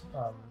this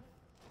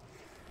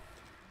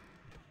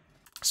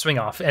swing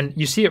off. And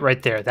you see it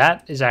right there.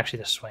 That is actually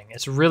the swing.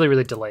 It's really,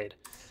 really delayed.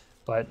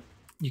 But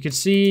you can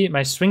see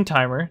my swing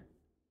timer.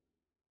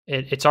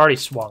 It's already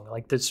swung.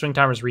 Like, the swing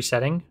timer is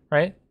resetting,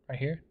 right? Right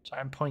here. Sorry,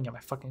 I'm pointing at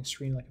my fucking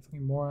screen like a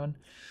fucking moron.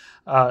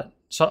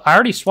 So I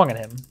already swung at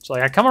him. So,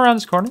 like, I come around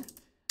this corner,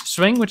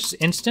 swing, which is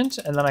instant,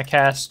 and then I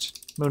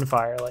cast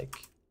Moonfire, like,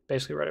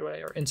 basically right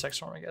away, or Insect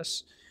Storm, I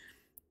guess.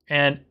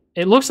 And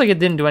it looks like it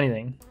didn't do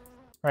anything.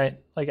 right?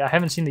 Like, I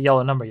haven't seen the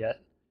yellow number yet.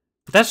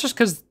 But that's just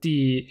because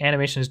the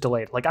animation is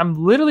delayed. Like,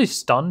 I'm literally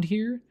stunned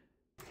here,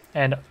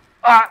 and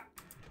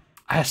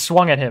I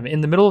swung at him.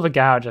 In the middle of a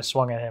gouge, I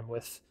swung at him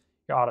with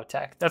your auto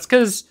attack. That's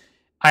because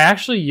I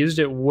actually used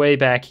it way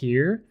back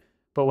here,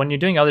 but when you're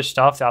doing other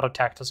stuff, the auto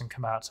attack doesn't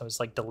come out, so it's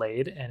like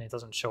delayed, and it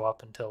doesn't show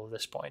up until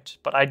this point.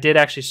 But I did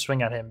actually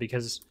swing at him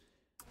because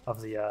of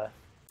the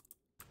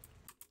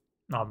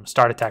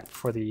start attack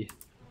before the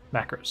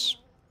macros.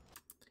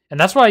 And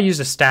that's why I use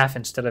a staff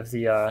instead of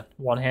the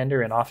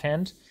one-hander and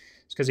offhand.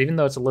 It's because even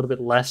though it's a little bit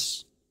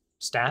less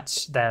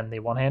stats than the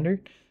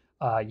one-hander,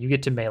 you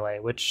get to melee,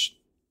 which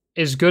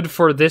is good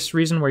for this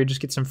reason where you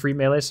just get some free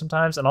melee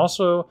sometimes. And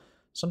also,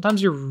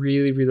 sometimes you're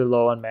really, really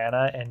low on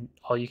mana and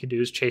all you can do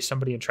is chase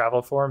somebody in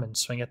travel form and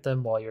swing at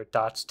them while your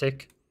dots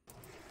tick.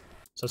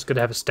 So it's good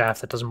to have a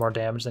staff that does more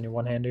damage than your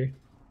one-hander.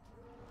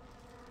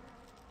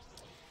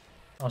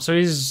 Oh, so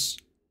he's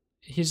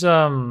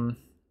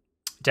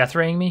death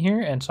raying me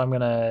here, and so I'm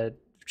gonna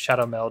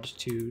shadow meld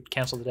to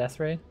cancel the death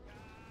ray.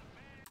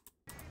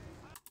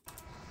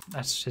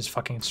 That's his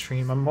fucking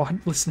stream I'm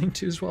listening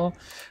to as well.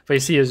 But you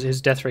see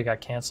his death ray got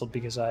canceled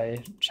because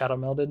I shadow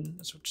melded.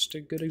 That's just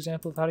a good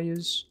example of how to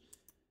use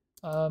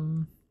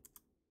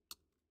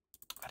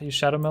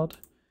shadow meld.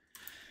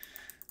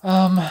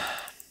 Let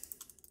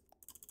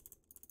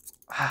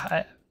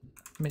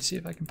me see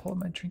if I can pull up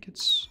my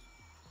trinkets.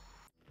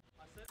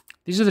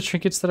 These are the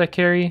trinkets that I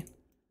carry.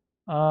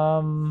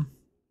 I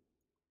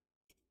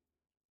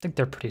think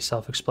they're pretty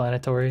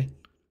self-explanatory.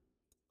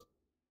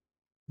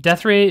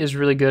 Death Ray is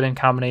really good in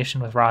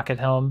combination with Rocket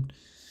Helm,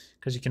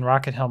 because you can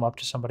Rocket Helm up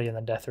to somebody and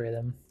then Death Ray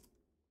them.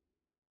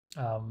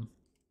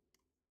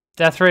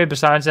 Death Ray,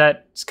 besides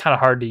that, it's kind of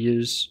hard to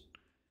use.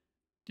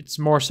 It's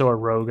more so a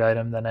rogue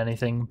item than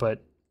anything,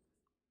 but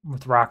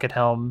with Rocket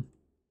Helm,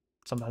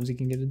 sometimes you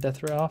can get a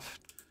Death Ray off.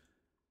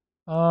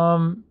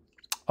 Oh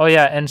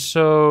yeah, and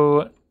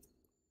so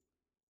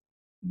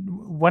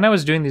when I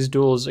was doing these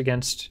duels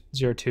against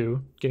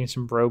 0-2, getting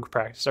some rogue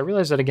practice, I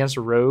realized that against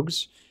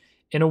rogues,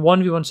 in a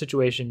 1v1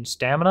 situation,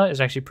 stamina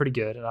is actually pretty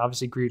good, and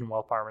obviously greed and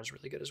whelp armor is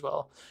really good as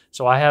well.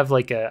 So I have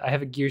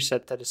a gear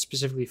set that is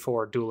specifically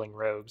for dueling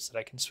rogues that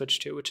I can switch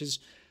to, which is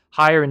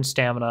higher in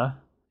stamina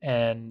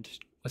and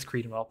with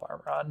greed and whelp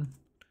armor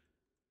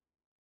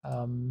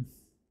on.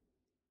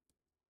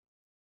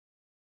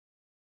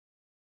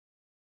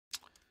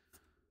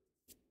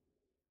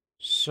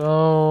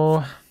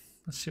 So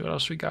let's see what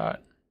else we got.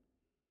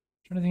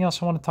 Is there anything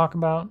else I want to talk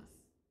about?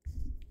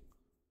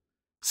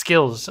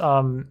 Skills.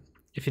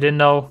 If you didn't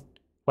know,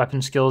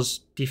 weapon skills,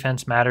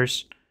 defense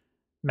matters.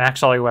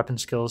 Max all your weapon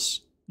skills.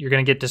 You're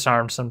going to get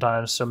disarmed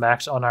sometimes, so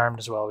max unarmed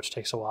as well, which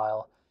takes a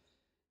while.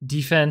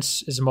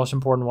 Defense is the most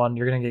important one.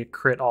 You're going to get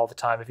crit all the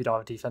time if you don't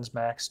have defense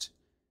maxed.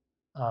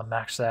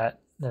 Max that.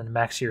 Then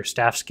max your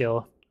staff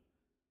skill.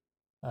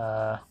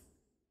 Yeah,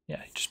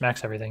 just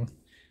max everything.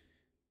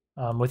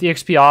 With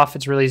EXP off,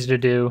 it's really easy to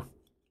do.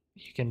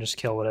 You can just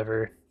kill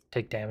whatever,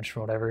 take damage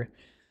from whatever.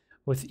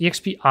 With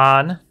EXP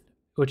on,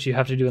 which you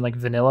have to do in like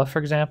vanilla, for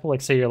example,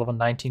 like say you're level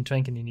 19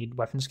 twink and you need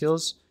weapon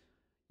skills,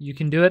 you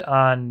can do it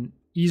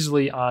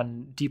easily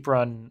on deep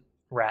run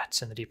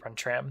rats in the deep run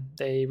tram.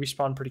 They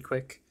respawn pretty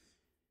quick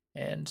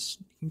and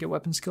you can get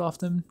weapon skill off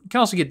them. You can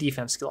also get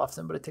defense skill off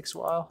them, but it takes a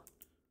while.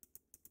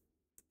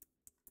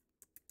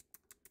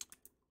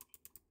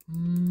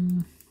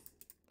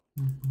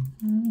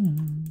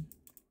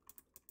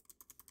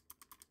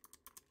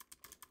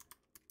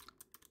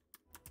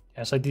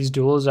 Yeah, it's like these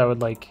duels I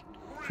would like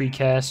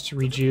precast,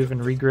 rejuve,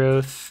 and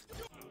regrowth.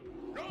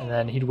 And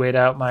then he'd wait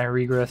out my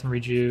regrowth and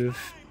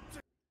rejuve.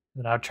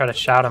 Then I would try to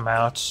shout him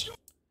out.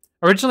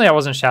 Originally I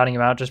wasn't shouting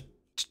him out, just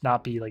to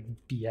not be like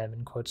BM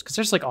in quotes, because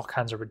there's like all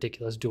kinds of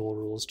ridiculous duel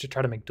rules to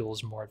try to make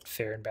duels more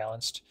fair and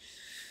balanced.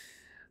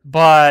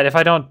 But if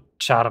I don't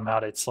shout him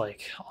out, it's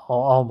like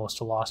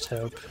almost a lost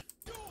hope.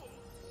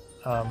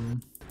 So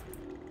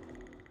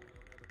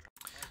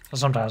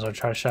sometimes I would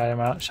try to shout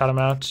him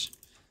out.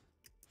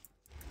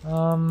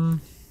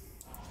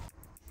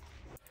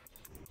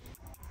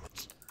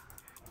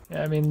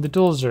 Yeah, I mean, the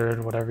duels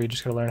are whatever, you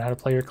just gotta learn how to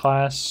play your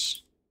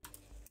class.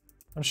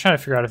 I'm just trying to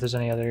figure out if there's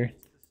any other...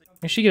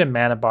 Make sure you get a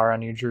mana bar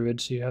on your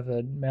druid so you have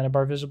a mana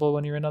bar visible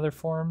when you're in other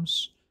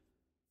forms.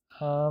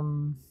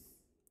 I'd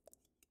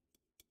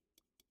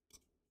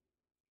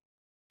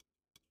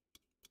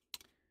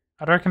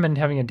recommend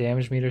having a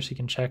damage meter so you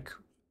can check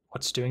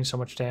what's doing so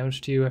much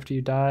damage to you after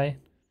you die.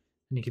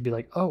 And you could be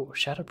like, oh,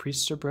 Shadow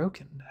Priests are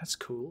broken. That's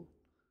cool.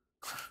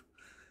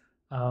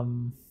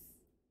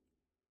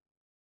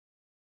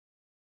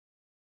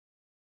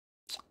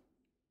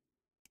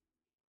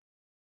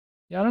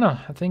 Yeah, I don't know.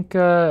 I think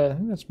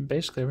that's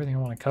basically everything I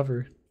want to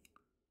cover.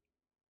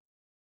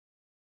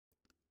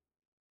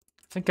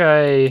 I think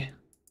I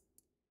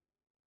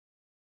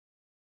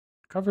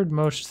covered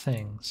most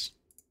things.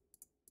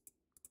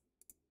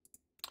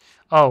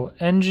 Oh,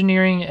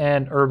 engineering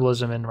and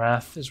herbalism in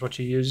Wrath is what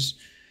you use.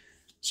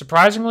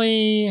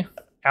 Surprisingly,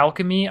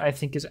 alchemy I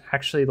think is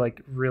actually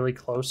like really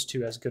close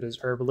to as good as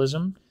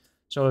herbalism.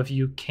 So if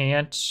you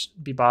can't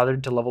be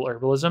bothered to level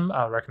herbalism,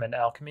 I would recommend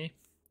alchemy.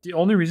 The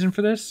only reason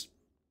for this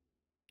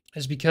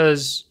is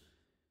because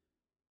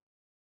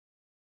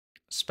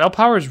spell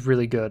power is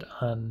really good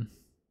on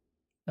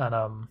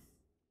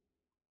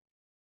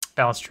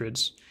balanced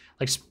druids.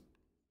 Like, did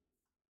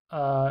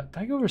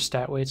I go over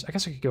stat weights? I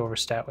guess I could go over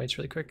stat weights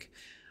really quick.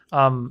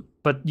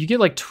 But you get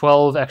like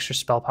 12 extra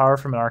spell power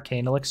from an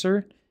arcane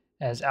elixir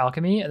as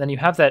alchemy, and then you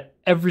have that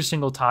every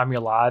single time you're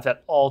alive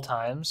at all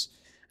times.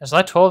 And so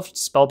that 12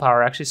 spell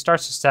power actually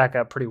starts to stack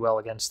up pretty well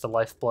against the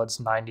Lifeblood's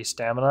 90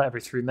 stamina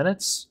every 3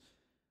 minutes.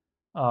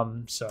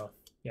 So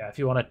yeah, if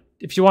you want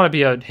to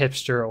be a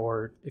hipster,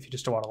 or if you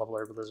just don't want to level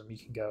herbalism, you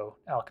can go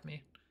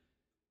alchemy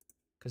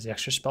because the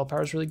extra spell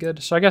power is really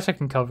good. So I guess I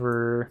can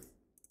cover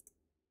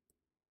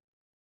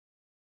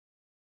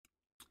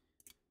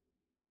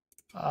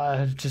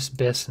just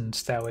bis and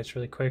stat weights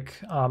really quick.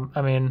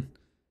 I mean,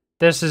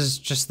 this is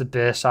just the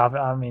bis.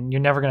 I mean,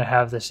 you're never gonna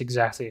have this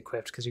exactly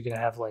equipped because you're gonna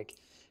have like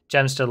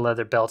gemstone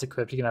leather belt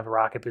equipped. You can have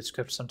rocket boots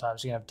equipped.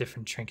 Sometimes you can have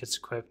different trinkets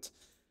equipped.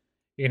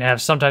 You're gonna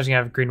have sometimes you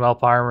can have green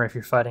whelp armor if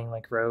you're fighting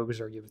like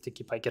rogues, or you think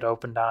you might get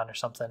opened on or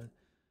something.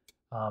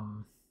 I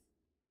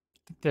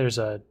think is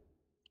there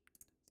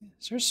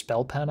a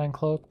spell pen on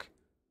cloak?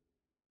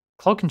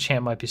 Cloak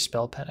enchant might be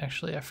spell pen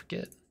actually. I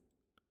forget.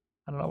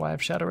 I don't know why I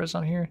have shadow res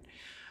on here.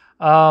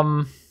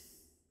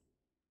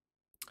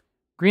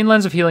 Green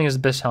lens of healing is the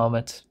best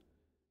helmet.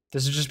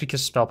 This is just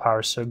because spell power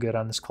is so good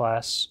on this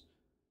class.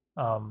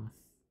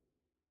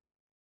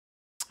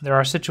 There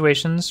are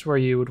situations where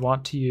you would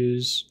want to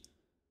use,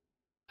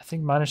 I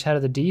think, Miner's Hat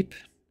of the Deep.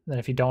 Then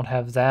if you don't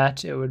have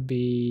that, it would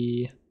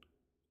be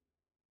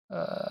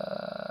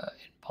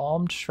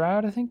Embalmed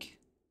Shroud, I think.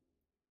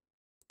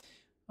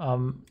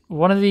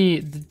 One of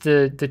the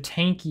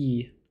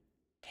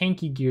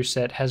tanky gear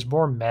set has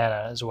more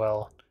mana as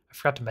well. I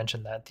forgot to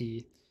mention that.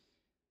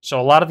 So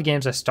a lot of the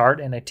games I start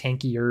in a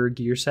tankier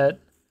gear set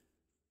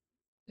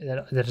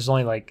that is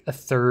only like a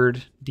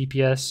third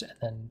DPS and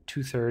then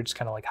 2/3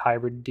 kind of like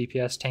hybrid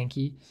DPS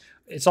tanky.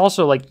 It's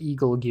also like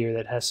eagle gear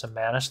that has some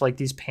mana. So like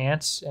these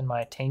pants in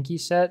my tanky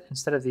set,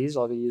 instead of these,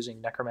 I'll be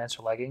using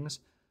Necromancer leggings.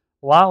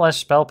 A lot less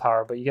spell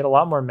power, but you get a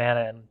lot more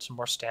mana and some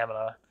more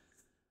stamina.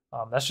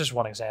 That's just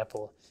one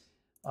example.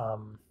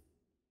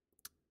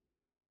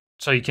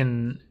 So you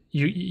can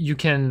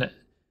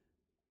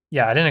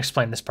yeah, I didn't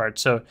explain this part.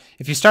 So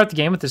if you start the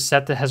game with a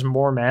set that has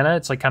more mana,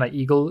 it's like kind of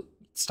eagle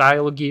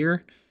style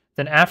gear.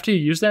 Then after you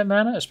use that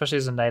mana, especially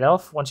as a night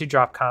elf, once you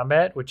drop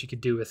combat, which you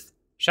could do with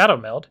Shadow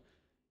Meld,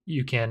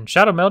 you can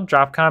Shadow Meld,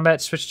 drop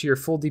combat, switch to your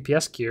full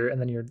DPS gear, and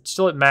then you're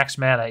still at max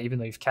mana, even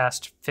though you've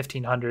cast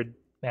 1,500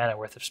 mana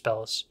worth of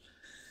spells.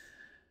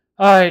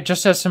 All right,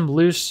 just as some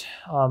loose,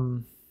 what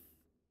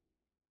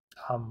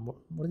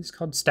are these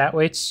called? Stat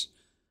weights.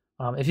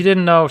 If you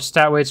didn't know,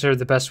 stat weights are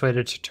the best way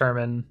to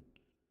determine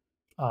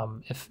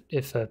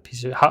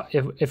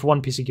if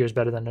one piece of gear is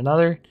better than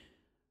another.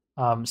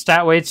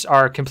 Stat weights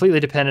are completely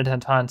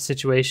dependent on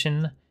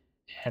situation,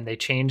 and they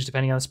change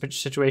depending on the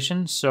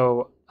situation.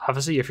 So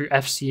obviously, if you're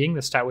FCing,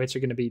 the stat weights are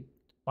going to be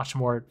much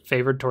more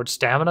favored towards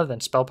stamina than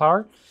spell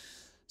power.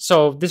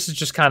 So this is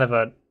just kind of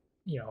a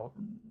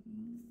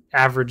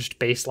averaged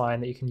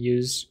baseline that you can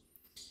use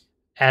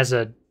as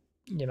a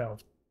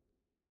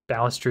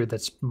balanced druid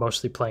that's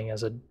mostly playing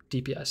as a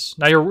DPS.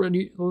 Now, let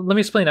me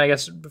explain, I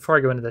guess, before I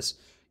go into this.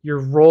 Your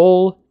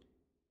role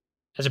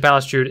as a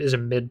balanced druid is a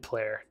mid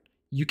player.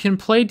 You can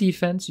play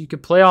defense, you can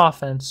play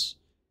offense,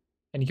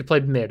 and you can play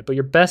mid, but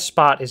your best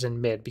spot is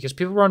in mid because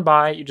people run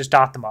by, you just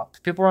dot them up.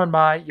 People run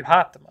by, you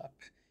hot them up.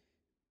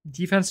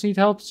 Defense need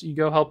help, you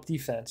go help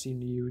defense.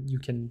 You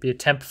can be a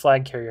temp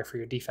flag carrier for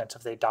your defense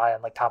if they die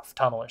on like top of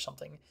tunnel or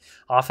something.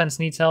 Offense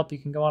needs help, you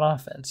can go on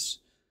offense.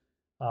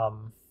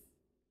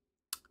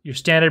 Your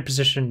standard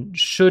position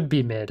should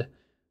be mid,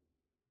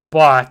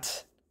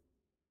 but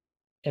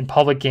in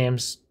public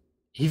games,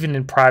 even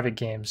in private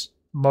games,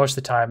 most of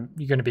the time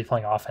you're going to be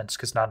playing offense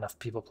because not enough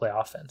people play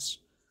offense.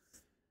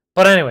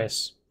 But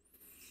anyways,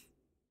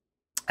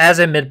 as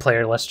a mid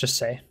player, let's just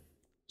say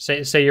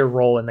your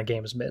role in the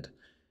game is mid.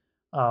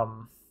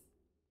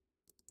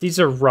 These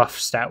are rough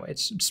stat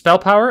weights. Spell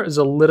power is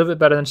a little bit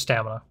better than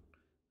stamina.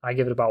 I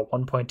give it about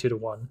 1.2 to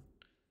 1.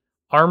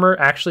 Armor,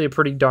 actually a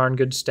pretty darn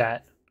good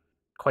stat.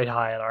 Quite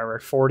high on armor.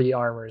 40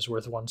 armor is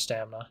worth 1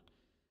 stamina.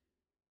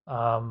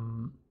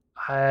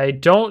 I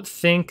don't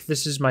think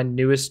this is my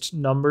newest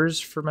numbers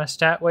for my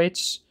stat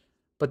weights,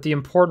 but the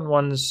important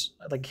ones,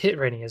 like hit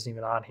rating isn't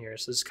even on here,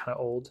 so this is kind of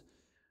old.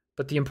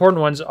 But the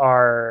important ones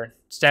are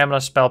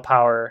stamina, spell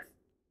power,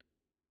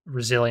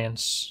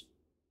 resilience,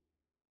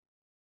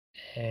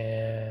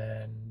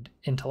 and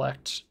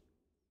intellect.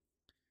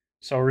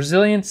 So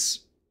resilience,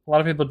 a lot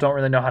of people don't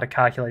really know how to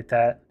calculate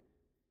that.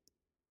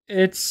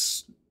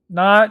 It's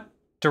not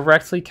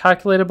directly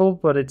calculatable,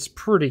 but it's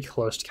pretty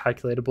close to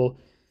calculatable.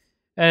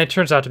 And it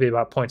turns out to be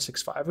about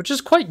 0.65, which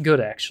is quite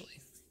good, actually.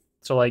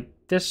 So, like,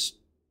 this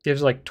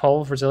gives, like,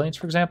 12 resilience,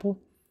 for example.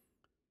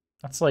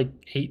 That's, like,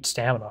 8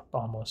 stamina,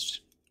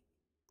 almost.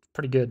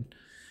 Pretty good.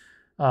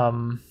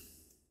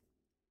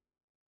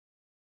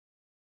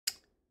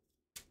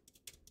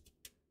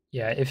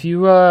 Yeah, if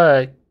you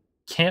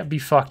can't be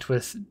fucked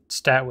with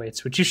stat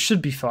weights, which you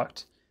should be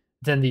fucked,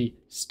 then the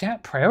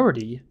stat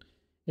priority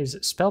is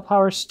spell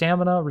power,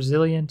 stamina,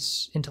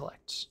 resilience,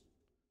 intellect.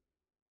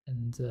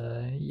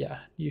 And yeah,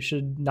 you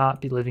should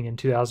not be living in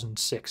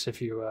 2006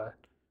 if you are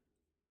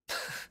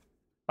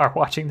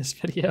watching this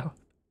video.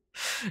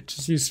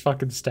 Just use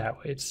fucking stat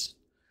weights.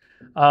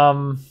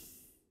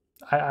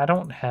 I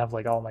don't have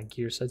like all my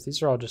gear sets.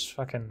 These are all just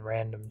fucking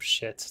random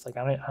shit. Like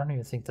I don't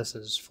even think this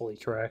is fully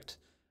correct.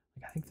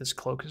 Like I think this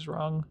cloak is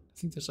wrong. I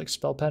think there's like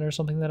spell pen or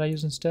something that I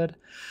use instead.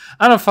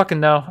 I don't fucking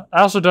know.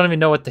 I also don't even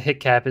know what the hit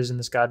cap is in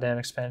this goddamn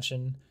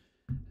expansion,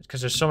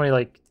 because there's so many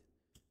like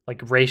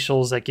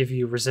racials that give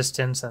you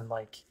resistance, and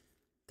like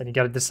then you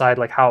got to decide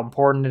like how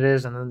important it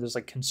is, and then there's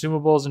like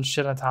consumables and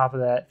shit on top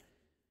of that.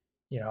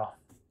 You know,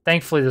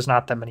 thankfully there's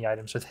not that many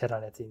items with hit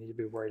on it that you need to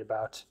be worried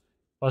about.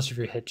 Most of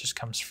your hit just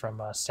comes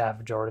from Staff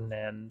of Jordan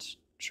and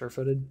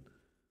Surefooted.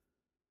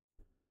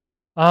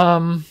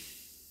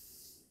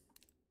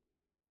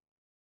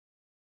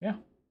 Yeah,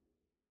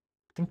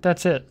 I think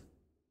that's it.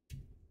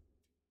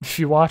 If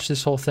you watch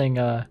this whole thing,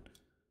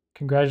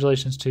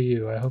 congratulations to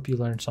you. I hope you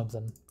learned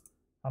something.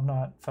 I'm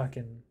not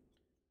fucking...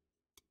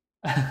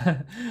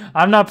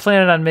 I'm not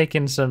planning on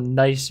making some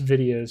nice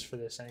videos for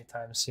this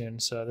anytime soon,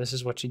 so this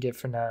is what you get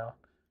for now.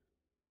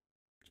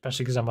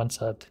 Especially because I'm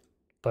unsubbed.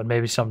 But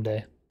maybe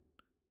someday.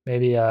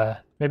 Maybe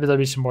there'll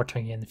be some more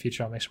twinking in the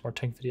future. I'll make some more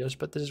twink videos,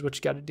 but this is what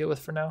you got to deal with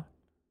for now.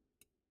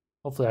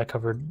 Hopefully I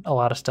covered a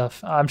lot of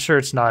stuff. I'm sure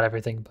it's not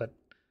everything, but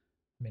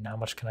I mean, how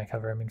much can I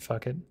cover? I mean,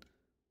 fuck it.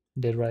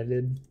 Did what I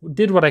did.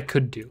 Did what I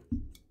could do. All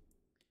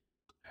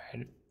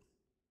right.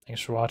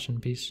 Thanks for watching.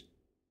 Peace.